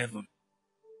record in heaven.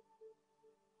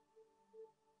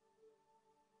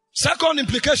 Second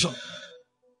implication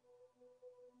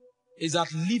is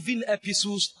that living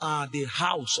epistles are the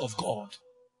house of God.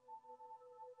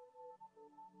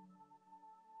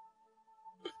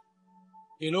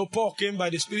 You know, Paul came by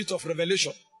the spirit of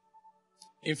revelation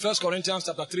in 1 Corinthians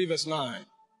chapter 3 verse 9.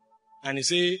 And he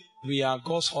said, we are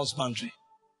God's husbandry.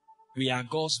 We are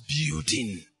God's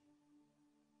building.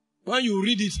 When you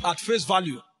read it at face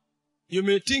value, you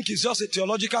may think it's just a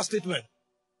theological statement.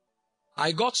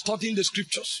 I got studying the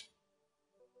scriptures.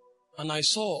 And I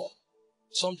saw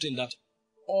something that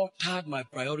altered my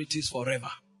priorities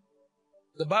forever.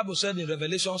 The Bible said in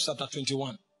Revelation chapter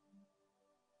 21,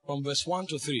 from verse 1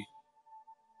 to 3,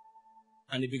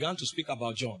 and he began to speak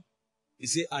about John. He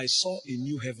said, I saw a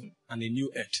new heaven and a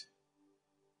new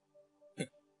earth.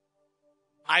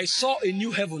 I saw a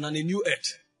new heaven and a new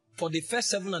earth. For the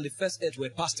first heaven and the first earth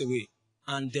were passed away,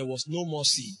 and there was no more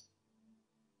sea.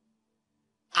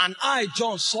 And I,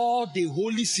 John, saw the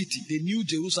holy city, the new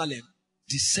Jerusalem,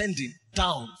 descending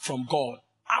down from God,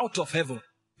 out of heaven,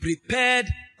 prepared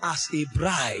as a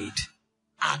bride,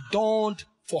 adorned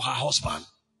for her husband.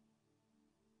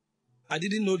 I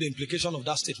didn't know the implication of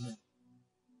that statement.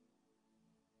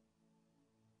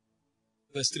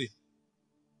 Verse 3.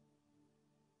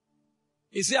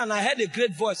 He said, and I heard a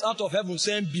great voice out of heaven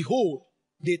saying, behold,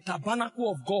 the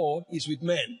tabernacle of God is with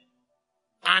men,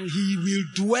 and he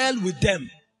will dwell with them,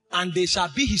 and they shall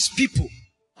be his people,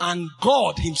 and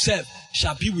God himself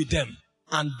shall be with them,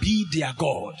 and be their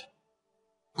God.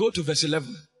 Go to verse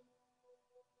 11.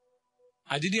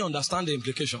 I didn't understand the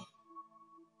implication.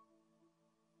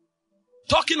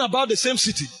 Talking about the same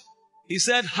city, he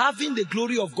said, having the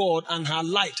glory of God, and her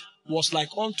light was like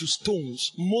unto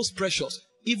stones, most precious,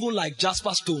 even like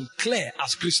jasper stone, clear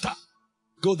as crystal.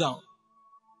 Go down.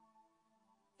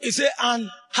 He said, and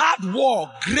had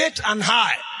wall great and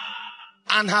high,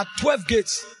 and had 12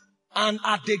 gates, and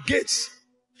at the gates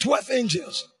 12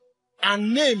 angels,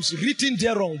 and names written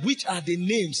thereon, which are the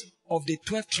names of the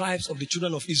 12 tribes of the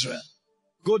children of Israel.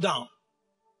 Go down.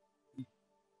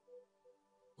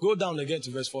 Go down again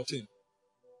to verse 14.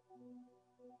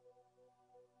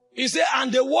 He said,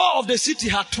 and the wall of the city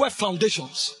had 12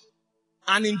 foundations,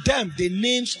 and in them the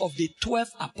names of the 12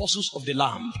 apostles of the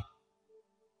Lamb.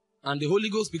 And the Holy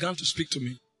Ghost began to speak to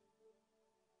me.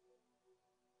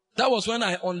 That was when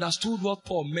I understood what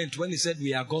Paul meant when he said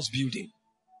we are God's building.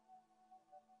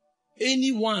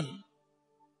 Anyone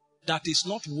that is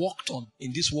not walked on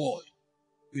in this world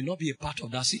will not be a part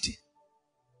of that city.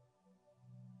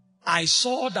 I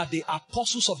saw that the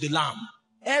apostles of the Lamb,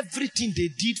 everything they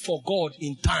did for God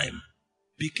in time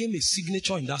became a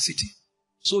signature in that city.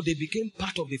 So they became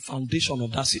part of the foundation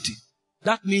of that city.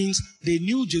 That means the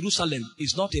new Jerusalem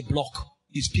is not a block,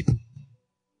 it's people.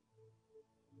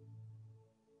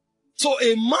 So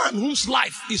a man whose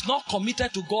life is not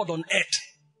committed to God on earth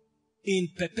in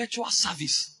perpetual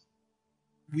service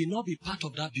will not be part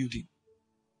of that building.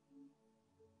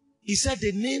 He said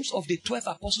the names of the 12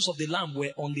 apostles of the Lamb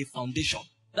were on the foundation.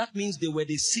 That means they were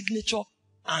the signature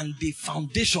and the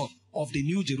foundation of the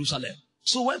new Jerusalem.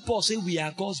 So when Paul said we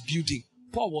are God's building,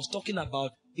 Paul was talking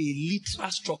about a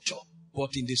literal structure,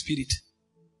 but in the spirit.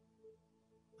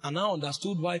 And I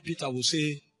understood why Peter will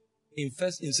say in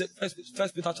First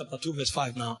Peter chapter 2 verse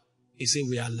 5 now, he said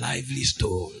we are lively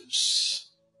stones.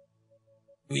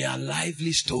 We are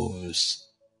lively stones.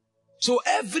 So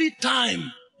every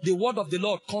time the word of the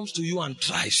Lord comes to you and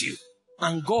tries you,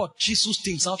 and God chisels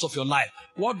things out of your life,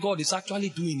 what God is actually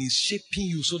doing is shaping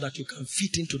you so that you can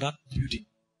fit into that building.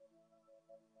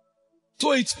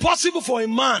 So it's possible for a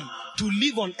man to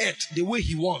live on earth the way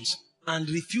he wants and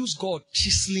refuse God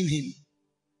chiseling him.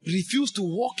 Refuse to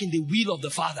walk in the will of the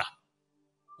Father.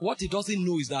 What he doesn't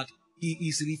know is that he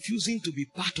is refusing to be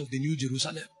part of the New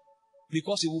Jerusalem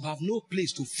because he will have no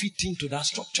place to fit into that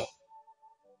structure.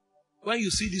 When you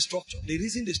see this structure, the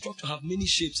reason the structure have many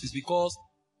shapes is because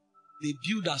the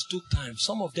builders took time.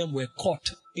 Some of them were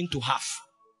cut into half,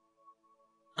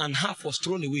 and half was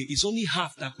thrown away. It's only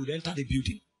half that could enter the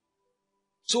building.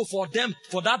 So for them,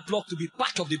 for that block to be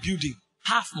part of the building,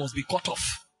 half must be cut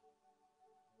off.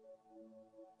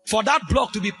 For that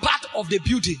block to be part of the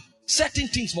building, certain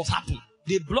things must happen.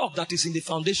 The block that is in the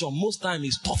foundation most time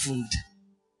is toughened.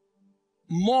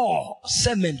 More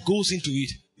cement goes into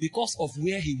it because of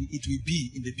where it will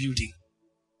be in the building.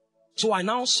 So I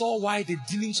now saw why the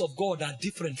dealings of God are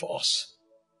different for us.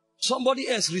 Somebody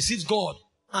else receives God,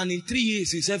 and in 3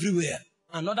 years he's everywhere.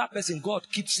 Another person, God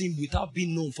keeps him without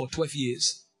being known for 12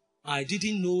 years. I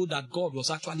didn't know that God was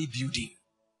actually building.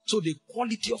 So the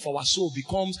quality of our soul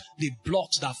becomes the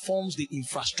blocks that forms the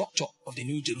infrastructure of the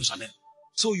New Jerusalem.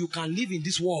 So you can live in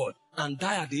this world and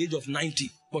die at the age of 90,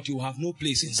 but you have no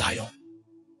place in Zion.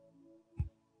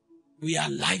 We are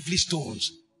lively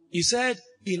stones. He said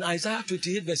in Isaiah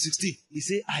 28 verse 16, he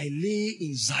said, I lay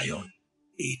in Zion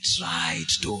a tried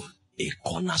stone, a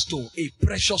cornerstone, a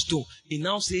precious stone. He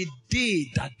now said, they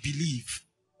that believe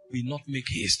will not make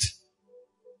haste.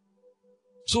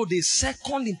 So the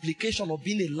second implication of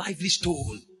being a lively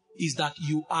stone is that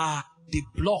you are the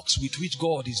blocks with which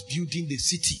God is building the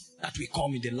city that will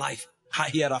come in the life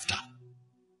hereafter.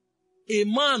 A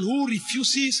man who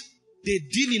refuses the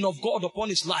dealing of God upon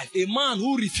his life, a man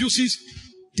who refuses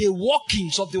the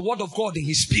workings of the word of God in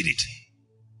his spirit,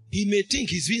 he may think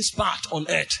he's being smart on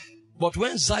earth, but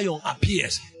when Zion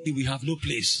appears, he will have no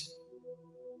place.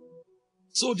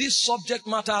 So these subject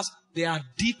matters, they are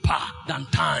deeper than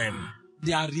time.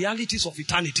 They are realities of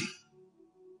eternity.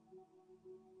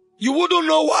 You wouldn't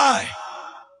know why.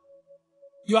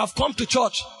 You have come to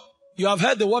church, you have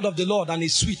heard the word of the Lord and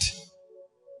it's sweet.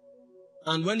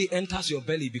 And when it enters your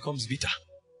belly, it becomes bitter.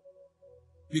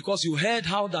 Because you heard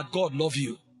how that God loves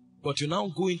you, but you now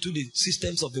go into the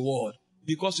systems of the world.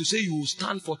 Because you say you will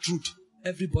stand for truth,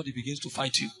 everybody begins to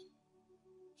fight you.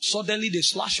 Suddenly they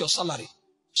slash your salary.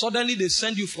 Suddenly they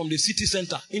send you from the city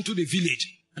center into the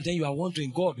village. And then you are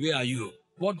wondering, God, where are you?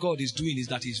 What God is doing is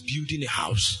that He's building a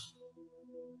house.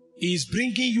 He is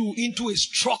bringing you into a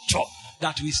structure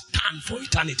that will stand for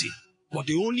eternity. But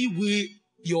the only way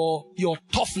your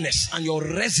toughness and your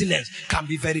resilience can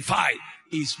be verified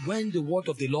is when the word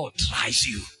of the Lord tries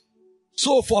you.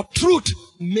 So for truth,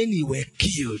 many were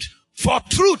killed. For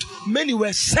truth, many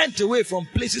were sent away from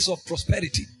places of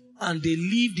prosperity. And they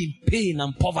lived in pain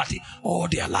and poverty all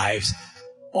their lives.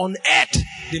 On earth,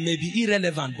 they may be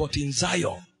irrelevant, but in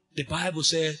Zion, the Bible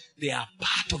says they are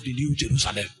part of the New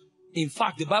Jerusalem. In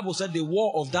fact, the Bible said the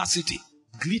wall of that city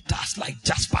glitters like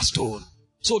jasper stone.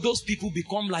 So those people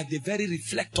become like the very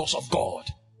reflectors of God.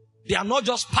 They are not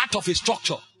just part of a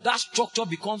structure. That structure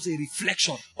becomes a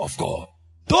reflection of God.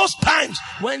 Those times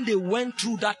when they went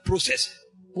through that process,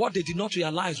 what they did not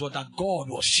realize was that God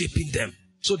was shaping them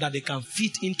so that they can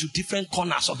fit into different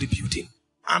corners of the building.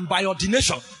 And by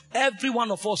ordination, every one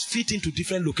of us fit into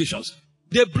different locations.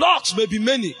 The blocks may be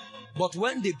many, but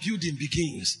when the building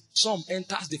begins, some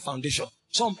enters the foundation,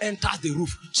 some enters the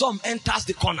roof, some enters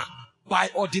the corner. By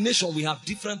ordination, we have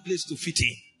different places to fit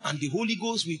in. And the Holy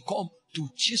Ghost will come to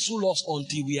chisel us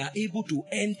until we are able to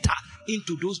enter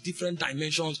into those different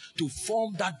dimensions to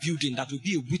form that building that will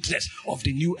be a witness of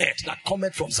the new earth that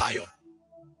cometh from Zion.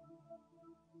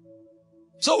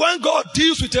 So when God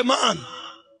deals with a man,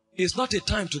 it's not a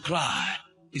time to cry.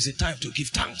 It's a time to give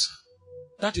thanks.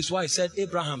 That is why he said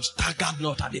Abraham staggered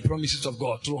not at the promises of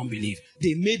God through unbelief.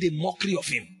 They made a mockery of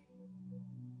him.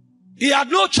 He had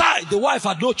no child. The wife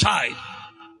had no child.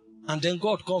 And then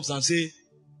God comes and says,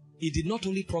 He did not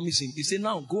only promise him. He said,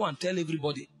 now go and tell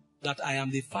everybody that I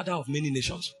am the father of many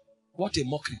nations. What a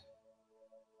mockery.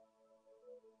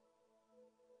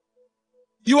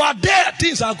 You are there.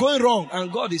 Things are going wrong.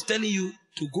 And God is telling you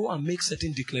to go and make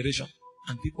certain declaration.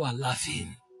 And people are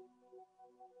laughing.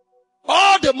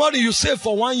 All the money you save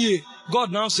for 1 year,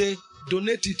 God now say,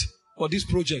 donate it for this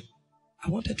project. I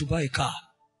wanted to buy a car.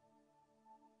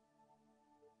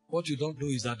 What you don't know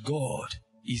is that God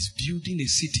is building a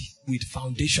city with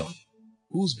foundation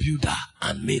whose builder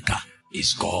and maker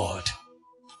is God.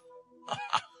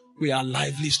 We are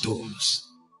lively stones.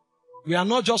 We are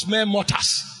not just mere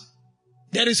mortars.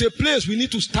 There is a place we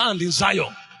need to stand in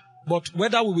Zion. But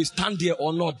whether we will stand there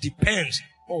or not depends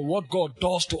on what God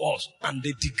does to us and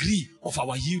the degree of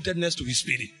our yieldedness to His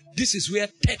Spirit. This is where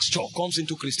texture comes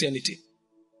into Christianity.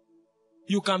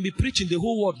 You can be preaching, the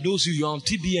whole world knows you, you're on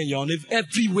TBN, you're on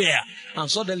everywhere. And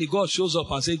suddenly God shows up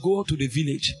and says, go to the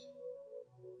village.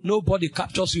 Nobody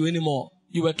captures you anymore.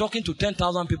 You were talking to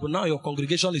 10,000 people. Now your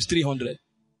congregation is 300.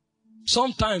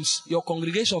 Sometimes your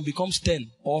congregation becomes 10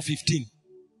 or 15.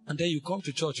 And then you come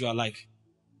to church, you are like,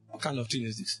 what kind of thing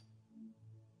is this?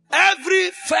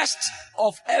 Every first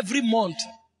of every month,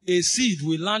 a seed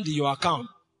will land in your account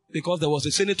because there was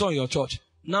a senator in your church.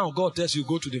 Now God tells you,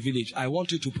 go to the village. I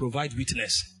want you to provide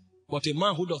witness. But a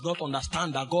man who does not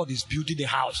understand that God is building a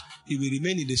house, he will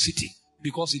remain in the city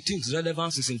because he thinks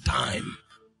relevance is in time.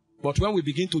 But when we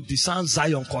begin to discern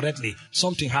Zion correctly,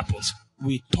 something happens.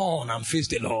 We turn and face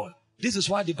the Lord. This is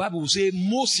why the Bible will say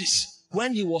Moses,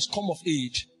 when he was come of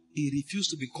age, he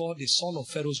refused to be called the son of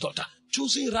Pharaoh's daughter,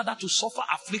 choosing rather to suffer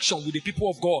affliction with the people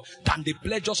of God than the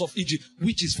pleasures of Egypt,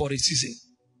 which is for a season.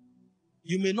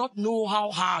 You may not know how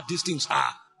hard these things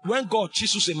are. When God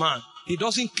chooses a man, he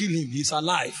doesn't kill him, he's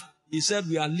alive. He said,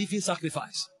 we are living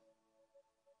sacrifice.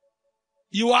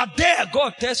 You are there,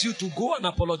 God tells you to go and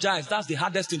apologize. That's the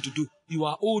hardest thing to do. You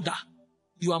are older.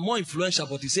 You are more influential,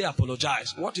 but he say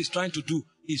apologize. What he's trying to do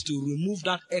is to remove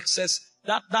that excess,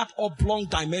 that oblong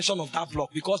dimension of that block,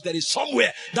 because there is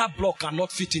somewhere that block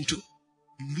cannot fit into.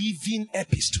 Living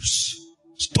epistles.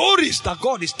 Stories that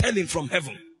God is telling from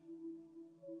heaven.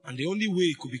 And the only way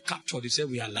it could be captured, he said,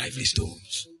 we are lively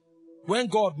stones. When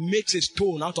God makes a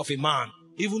stone out of a man,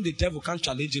 even the devil can't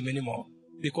challenge him anymore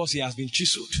because he has been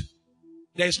chiseled.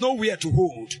 There is nowhere to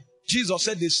hold. Jesus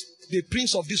said this, the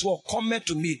prince of this world cometh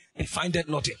to me and findeth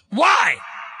nothing. Why?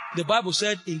 The Bible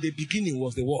said in the beginning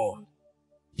was the Word.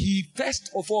 He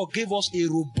first of all gave us a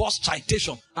robust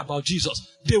citation about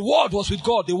Jesus. The Word was with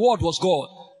God. The Word was God.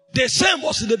 The same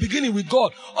was in the beginning with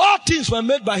God. All things were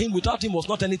made by him. Without him was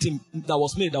not anything that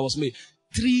was made.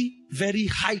 Three very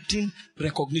heightened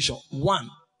recognition. One,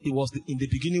 he was in the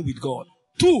beginning with God.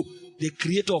 Two, the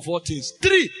creator of all things.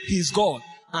 Three, he is God.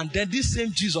 And then this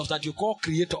same Jesus that you call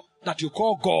creator, that you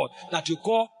call God, that you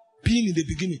call being in the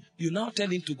beginning, you now tell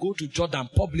him to go to Jordan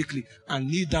publicly and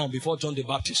kneel down before John the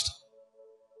Baptist.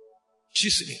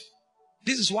 Chiseling.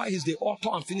 This is why he's the author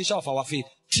and finisher of our faith.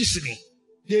 Chiseling.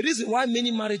 The reason why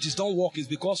many marriages don't work is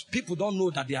because people don't know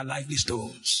that they are lively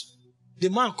stones. The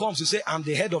man comes to say, I'm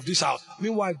the head of this house.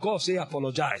 Meanwhile, God say,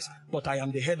 apologize, but I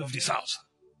am the head of this house.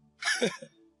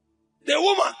 The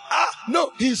woman,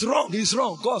 no, he's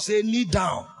wrong. God say, kneel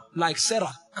down like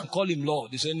Sarah and call him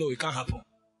Lord. They say, no, it can't happen.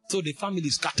 So the family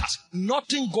scatters.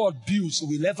 Nothing God builds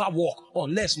will ever work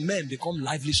unless men become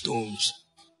lively stones.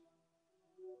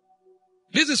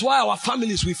 This is why our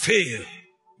families will fail.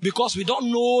 Because we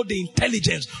don't know the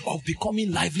intelligence of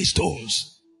becoming lively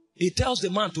stones. He tells the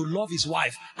man to love his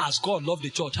wife as God loved the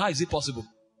church. How is it possible?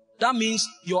 That means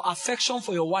your affection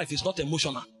for your wife is not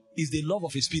emotional. It's the love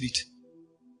of a spirit.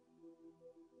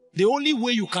 The only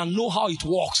way you can know how it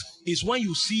works is when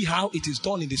you see how it is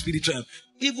done in the spirit realm.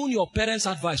 Even your parents'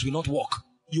 advice will not work.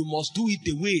 You must do it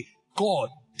the way God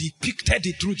depicted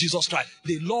it through Jesus Christ.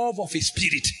 The love of a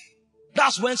spirit.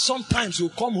 That's when sometimes you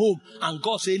come home and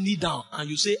God say, kneel down. And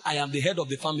you say, I am the head of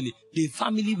the family. The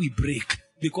family will break.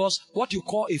 Because what you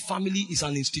call a family is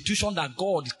an institution that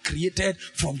God created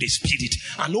from the spirit.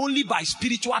 And only by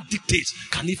spiritual dictates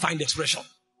can it find expression.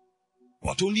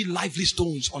 But only lively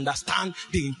stones understand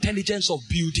the intelligence of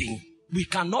building. We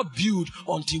cannot build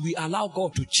until we allow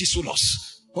God to chisel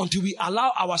us. Until we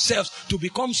allow ourselves to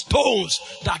become stones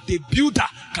that the builder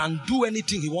can do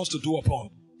anything he wants to do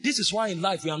upon. This is why in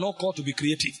life we are not called to be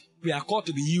creative. We are called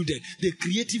to be yielded. The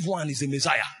creative one is the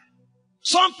Messiah.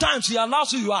 Sometimes he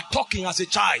allows you are talking as a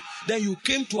child. Then you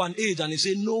came to an age and he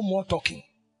said, no more talking.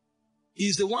 He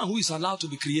is the one who is allowed to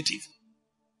be creative.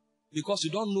 Because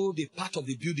you don't know the part of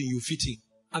the building you fit in.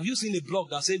 Have you seen a block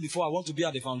that says before I want to be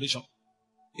at the foundation?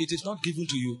 It is not given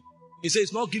to you. It says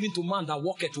it's not given to man that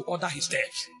walketh to order his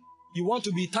steps. You want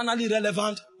to be eternally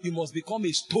relevant, you must become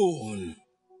a stone.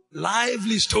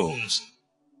 Lively stones.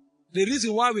 The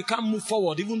reason why we can't move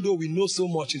forward, even though we know so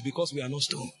much, is because we are not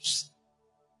stones.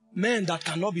 Men that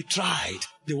cannot be tried,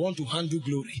 they want to handle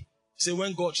glory. Say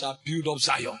when God shall build up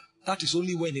Zion, that is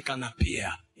only when he can appear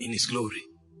in his glory.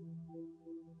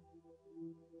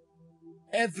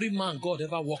 Every man God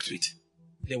ever walked with,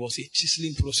 there was a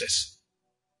chiseling process.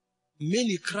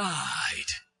 Many cried,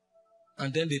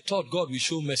 and then they thought God will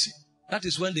show mercy. That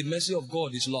is when the mercy of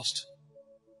God is lost.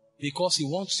 Because he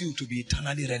wants you to be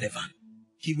eternally relevant.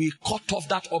 He will cut off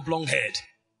that oblong head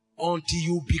until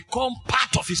you become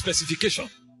part of his specification.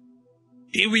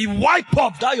 He will wipe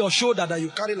up that your shoulder that you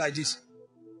carry like this.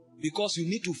 Because you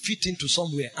need to fit into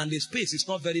somewhere. And the space is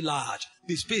not very large.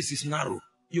 The space is narrow.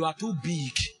 You are too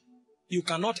big. You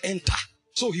cannot enter.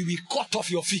 So he will cut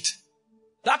off your feet.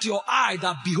 That your eye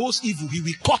that beholds evil, he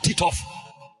will cut it off.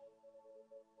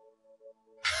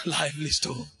 Lively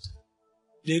stones.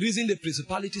 The reason the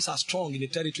principalities are strong in the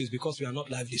territory is because we are not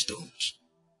lively stones.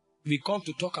 We come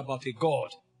to talk about a God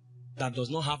that does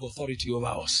not have authority over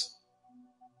us.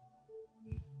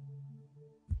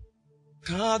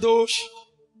 Kadosh,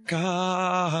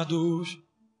 Kadosh,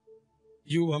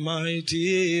 you are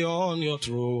mighty on your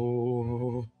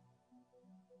throne.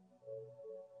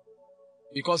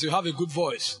 Because you have a good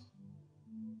voice.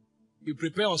 You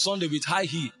prepare on Sunday with high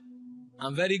heel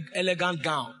and very elegant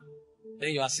gown.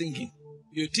 Then you are singing.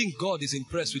 You think God is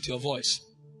impressed with your voice.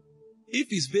 If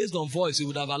it's based on voice, he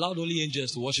would have allowed only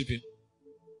angels to worship him.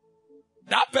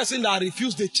 That person that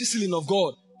refused the chiseling of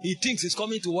God, he thinks he's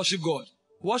coming to worship God.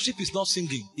 Worship is not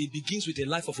singing. It begins with a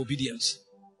life of obedience.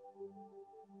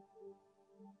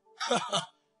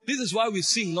 This is why we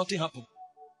sing, nothing happens.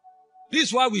 This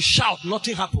is why we shout,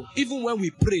 nothing happens. Even when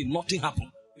we pray, nothing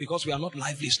happens. Because we are not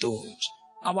lively stones.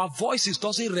 Our voices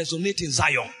doesn't resonate in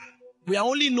Zion. We are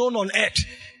only known on earth.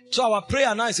 So our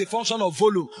prayer now is a function of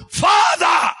volume.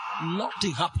 Father!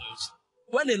 Nothing happens.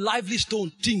 When a lively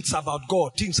stone thinks about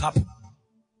God, things happen.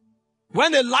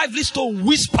 When a lively stone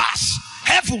whispers,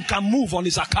 heaven can move on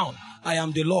his account. I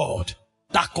am the Lord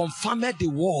that confirmed the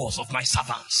words of my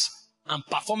servants and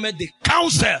performed the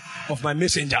counsel of my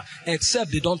messenger,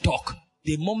 except they don't talk.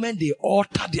 The moment they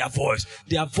alter their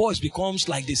voice becomes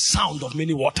like the sound of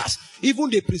many waters. Even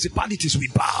the principalities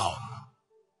will bow.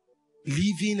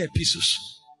 Living epistles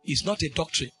is not a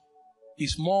doctrine.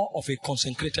 It's more of a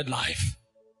consecrated life.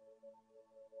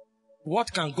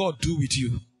 What can God do with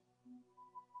you?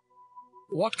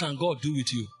 What can God do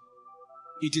with you?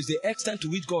 It is the extent to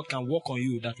which God can work on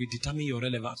you that will determine your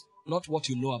relevance, not what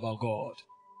you know about God.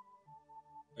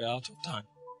 We're out of time.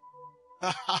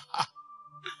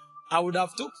 I would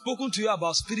have spoken to you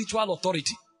about spiritual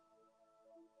authority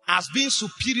as being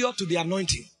superior to the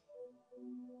anointing.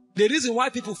 The reason why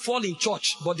people fall in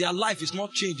church, but their life is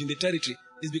not changed in the territory,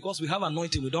 is because we have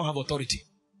anointing, we don't have authority.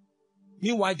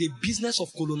 Meanwhile, the business of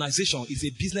colonization is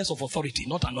a business of authority,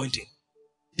 not anointing.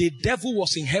 The devil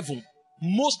was in heaven,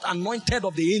 most anointed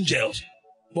of the angels,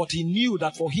 but he knew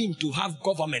that for him to have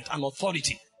government and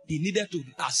authority, he needed to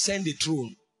ascend the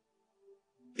throne.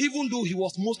 Even though he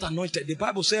was most anointed, the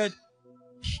Bible said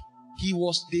he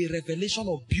was the revelation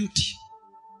of beauty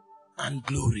and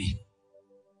glory.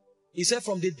 He said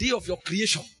from the day of your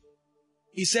creation,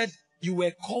 he said you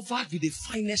were covered with the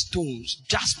finest stones,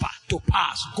 jasper,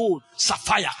 topaz, gold,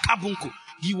 sapphire, carbuncle.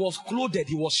 He was clothed,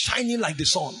 he was shining like the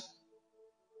sun.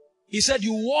 He said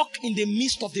you walk in the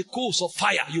midst of the coals of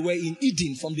fire. You were in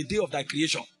Eden from the day of thy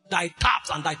creation. Thy taps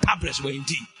and thy tabrets were in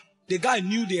thee. The guy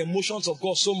knew the emotions of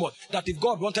God so much that if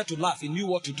God wanted to laugh, he knew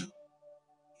what to do.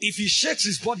 If he shakes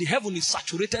his body, heaven is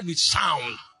saturated with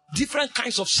sound. Different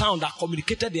kinds of sound that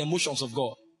communicated the emotions of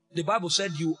God. The Bible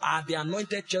said you are the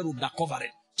anointed cherub that covered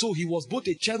it. So he was both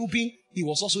a cherubim, he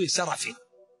was also a seraphim.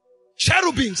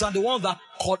 Cherubims are the ones that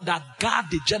guard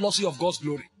the jealousy of God's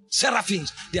glory.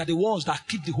 Seraphims, they are the ones that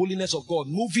keep the holiness of God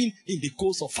moving in the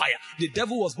coals of fire. The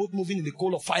devil was both moving in the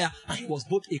coal of fire and he was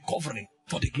both a covering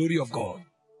for the glory of God.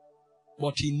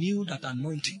 But he knew that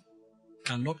anointing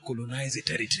cannot colonize a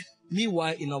territory.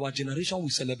 Meanwhile, in our generation, we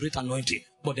celebrate anointing,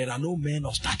 but there are no men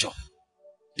of stature.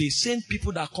 The same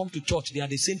people that come to church, they are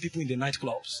the same people in the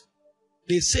nightclubs.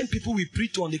 The same people we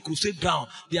preach to on the crusade ground,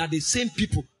 they are the same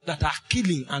people that are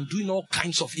killing and doing all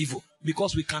kinds of evil.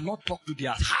 Because we cannot talk to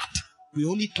their heart. We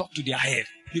only talk to their head.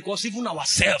 Because even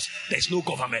ourselves, there is no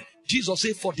government. Jesus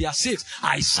said, for their sakes,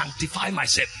 I sanctify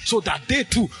myself, so that they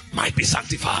too might be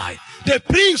sanctified. The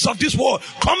prince of this world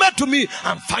cometh to me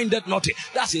and findeth nothing.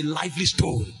 That's a lively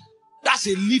stone. That's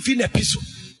a living epistle.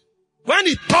 When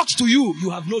he talks to you, you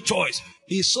have no choice.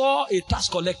 He saw a tax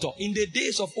collector. In the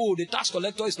days of old, the tax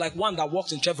collector is like one that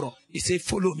walks in Chevron. He said,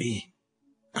 follow me.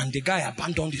 And the guy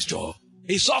abandoned his job.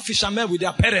 He saw fishermen with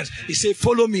their parents. He said,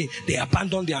 follow me. They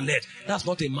abandoned their net. That's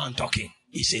not a man talking.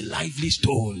 It's a lively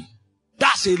stone.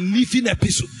 That's a living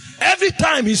epistle. Every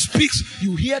time he speaks,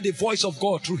 you hear the voice of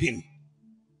God through him.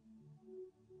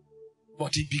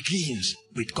 But it begins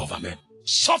with government.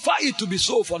 Suffer it to be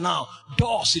so for now.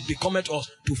 Thus it becometh us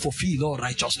to fulfill all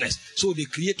righteousness. So the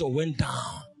Creator went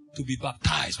down to be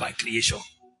baptized by creation.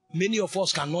 Many of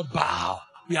us cannot bow.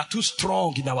 We are too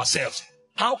strong in ourselves.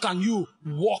 How can you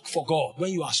walk for God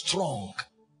when you are strong?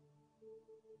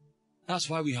 That's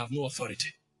why we have no authority.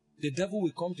 The devil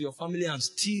will come to your family and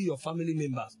steal your family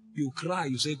members. You cry,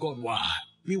 you say, God, why?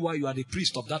 Meanwhile, you are the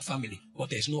priest of that family,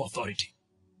 but there is no authority.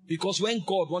 Because when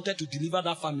God wanted to deliver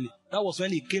that family, that was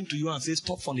when he came to you and said,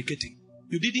 stop fornicating.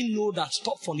 You didn't know that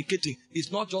stop fornicating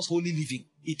is not just holy living.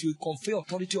 It will confer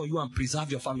authority on you and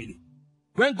preserve your family.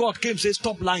 When God came and said,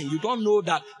 stop lying, you don't know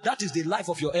that that is the life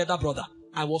of your elder brother.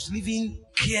 I was living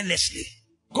carelessly.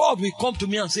 God will come to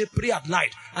me and say, pray at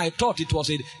night. I thought it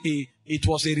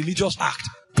was a religious act.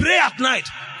 Pray at night.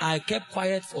 I kept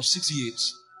quiet for 6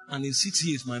 years. And in 6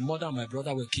 years, my mother and my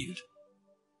brother were killed.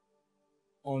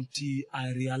 Until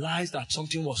I realized that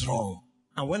something was wrong.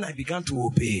 And when I began to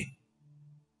obey,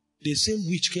 the same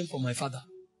witch came for my father.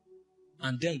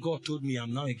 And then God told me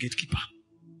I'm now a gatekeeper.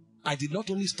 I did not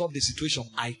only stop the situation,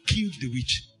 I killed the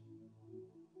witch.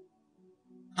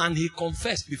 And he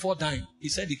confessed before dying. He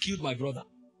said he killed my brother.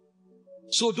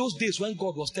 So those days when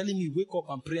God was telling me, wake up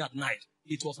and pray at night,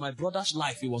 it was my brother's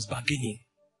life he was bargaining.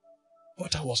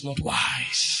 But I was not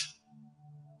wise.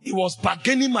 He was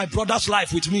bargaining my brother's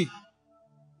life with me.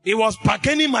 He was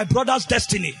bargaining my brother's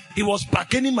destiny. He was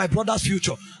bargaining my brother's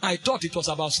future. I thought it was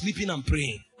about sleeping and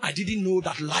praying. I didn't know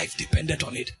that life depended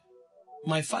on it.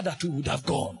 My father too would have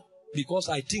gone, because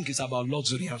I think it's about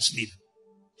luxury and sleep.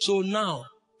 So now,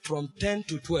 from 10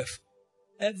 to 12,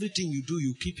 everything you do,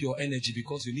 you keep your energy,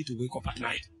 because you need to wake up at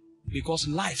night. Because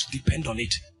lives depend on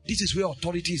it. This is where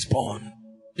authority is born.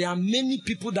 There are many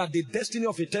people that the destiny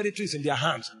of a territory is in their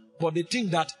hands, but they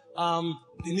think that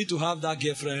they need to have that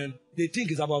girlfriend. They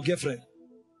think it's about girlfriend.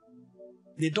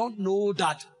 They don't know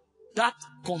that that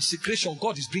consecration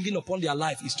God is bringing upon their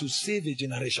life is to save a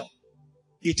generation.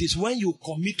 It is when you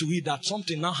commit to it that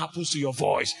something now happens to your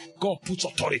voice. God puts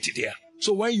authority there.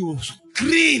 So when you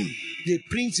scream, the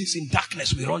princes in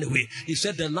darkness will run away. He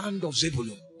said the land of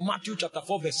Zebulun. Matthew chapter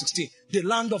 4 verse 16. The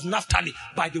land of Naphtali,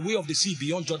 by the way of the sea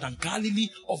beyond Jordan, Galilee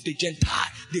of the Gentile.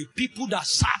 The people that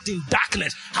sat in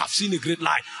darkness have seen a great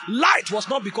light. Light was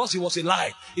not because he was a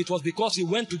light. It was because he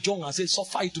went to John and said,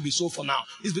 suffer it to be so for now.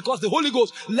 It's because the Holy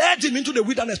Ghost led him into the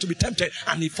wilderness to be tempted,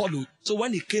 and he followed. So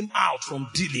when he came out from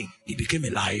dealing, he became a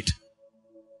light.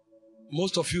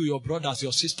 Most of you, your brothers,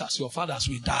 your sisters, your fathers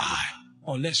will die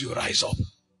unless you rise up.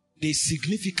 The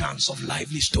significance of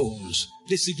lively stones,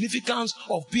 the significance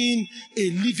of being a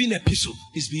living epistle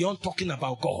is beyond talking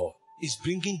about God. It's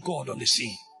bringing God on the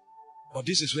scene. But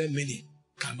this is where many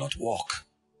cannot walk.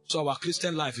 So our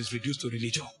Christian life is reduced to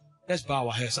religion. Let's bow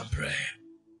our heads and pray.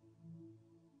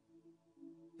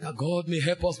 That God may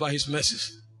help us by his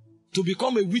mercies to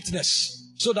become a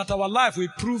witness, so that our life will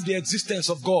prove the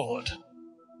existence of God.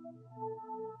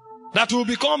 That will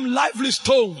become lively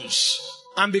stones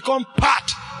and become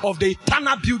part of the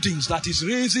eternal buildings that is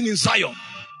raising in Zion.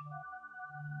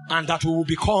 And that we will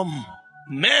become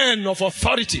men of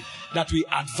authority, that we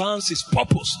advance his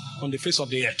purpose on the face of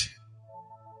the earth.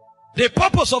 The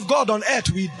purpose of God on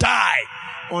earth will die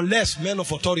unless men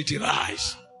of authority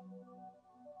rise.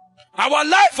 Our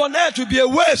life on earth will be a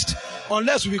waste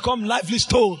unless we become lively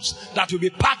stones that will be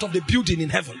part of the building in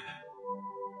heaven.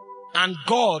 And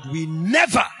God will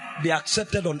never be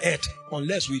accepted on earth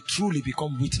unless we truly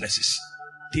become witnesses.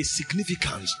 The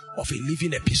significance of a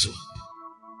living epistle.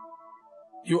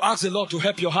 You ask the Lord to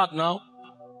help your heart now.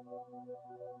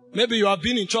 Maybe you have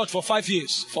been in church for 5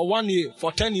 years, for 1 year,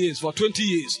 for 10 years, for 20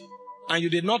 years, and you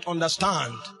did not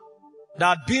understand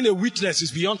that being a witness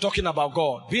is beyond talking about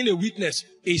God. Being a witness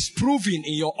is proving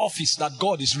in your office that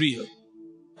God is real.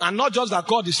 And not just that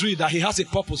God is real, that he has a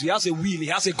purpose, he has a will, he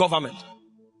has a government.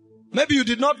 Maybe you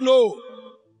did not know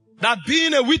that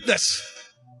being a witness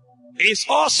is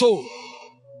also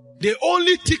the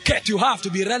only ticket you have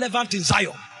to be relevant in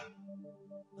Zion.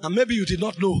 And maybe you did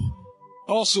not know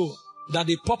also that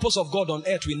the purpose of God on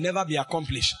earth will never be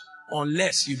accomplished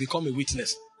unless you become a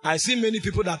witness. I see many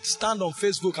people that stand on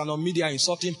Facebook and on media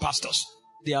insulting pastors.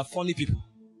 They are funny people.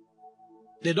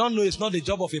 They don't know it's not the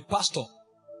job of a pastor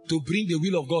to bring the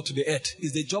will of God to the earth.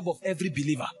 It's the job of every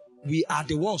believer. We are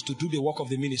the ones to do the work of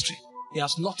the ministry. It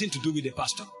has nothing to do with the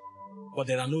pastor. But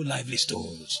there are no lively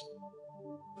stones.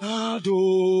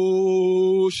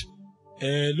 Kadosh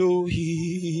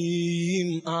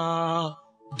Elohim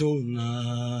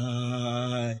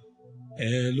Adonai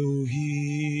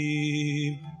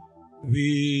Elohim,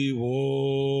 we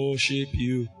worship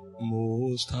you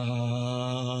most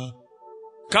high.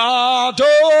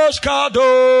 Kadosh,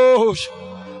 Kadosh,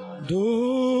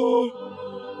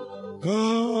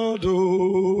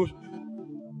 Kadosh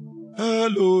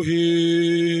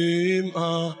Elohim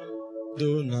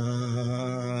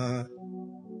Adonai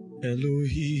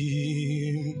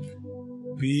Elohim,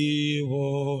 we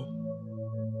worship.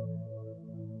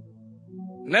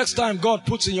 Next time God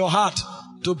puts in your heart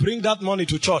to bring that money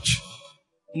to church,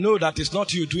 know that it's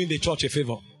not you doing the church a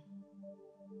favor.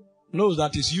 Know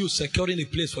that it's you securing a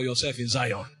place for yourself in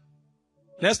Zion.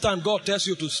 Next time God tells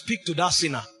you to speak to that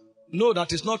sinner, know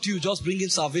that it's not you just bringing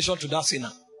salvation to that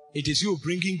sinner. It is you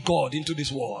bringing God into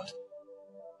this world.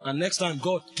 And next time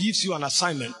God gives you an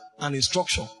assignment, an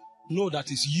instruction, know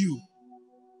that it's you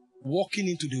walking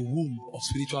into the womb of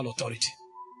spiritual authority.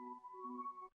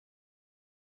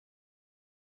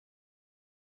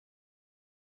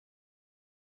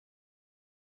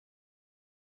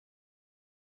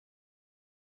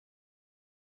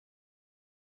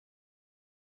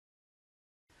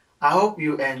 I hope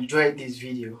you enjoyed this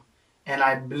video, and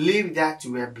I believe that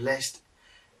you were blessed.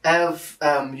 If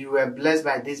you were blessed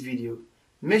by this video,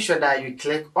 make sure that you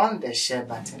click on the share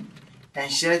button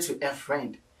and share to a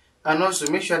friend. And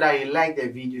also make sure that you like the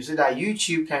video so that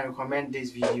YouTube can recommend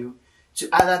this video to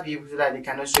other people so that they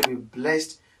can also be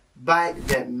blessed by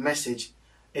the message.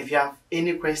 If you have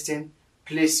any question,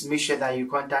 please make sure that you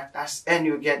contact us and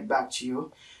we'll get back to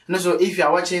you. And also, if you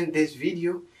are watching this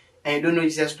video and you don't know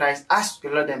Jesus Christ as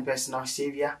your Lord and personal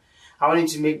Savior, I want you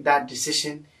to make that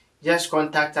decision. Just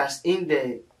contact us in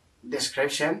the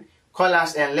description. Call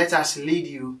us and let us lead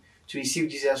you to receive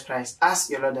Jesus Christ as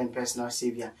your Lord and personal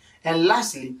Savior. And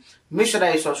lastly, make sure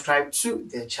that you subscribe to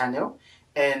the channel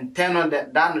and turn on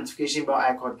that notification bell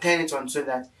icon. Turn it on so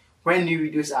that when new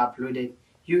videos are uploaded,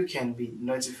 you can be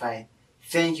notified.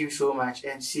 Thank you so much,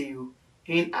 and see you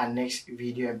in our next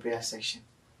video and prayer section.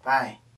 Bye.